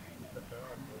 okay.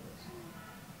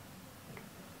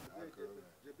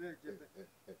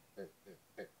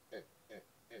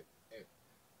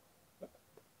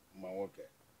 Ma okay.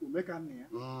 Umeka nne.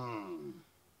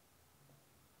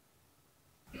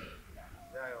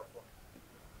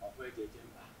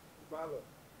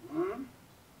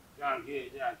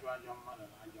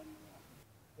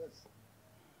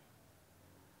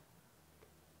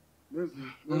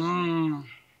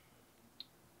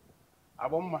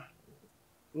 Abomma.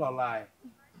 Lolai.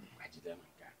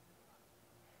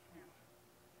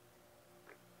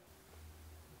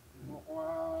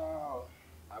 Wow.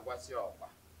 Agwasi opa.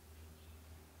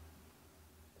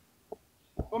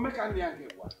 O meka ndi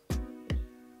anke kwa.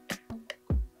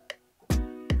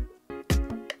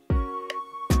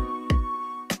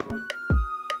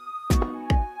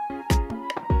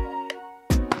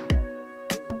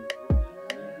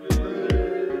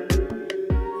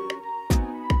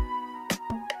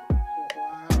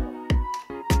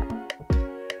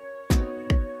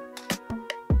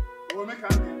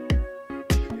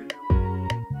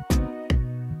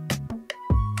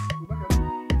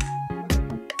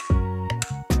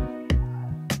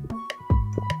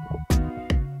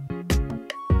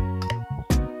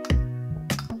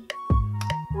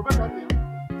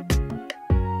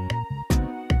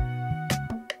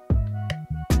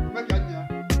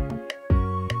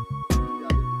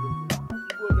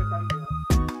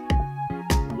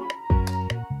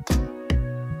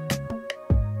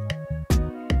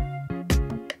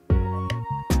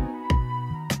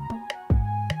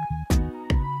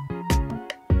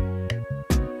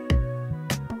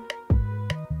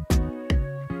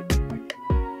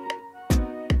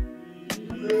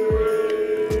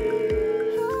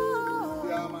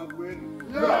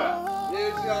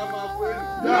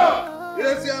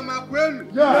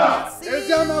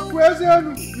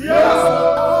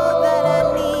 All that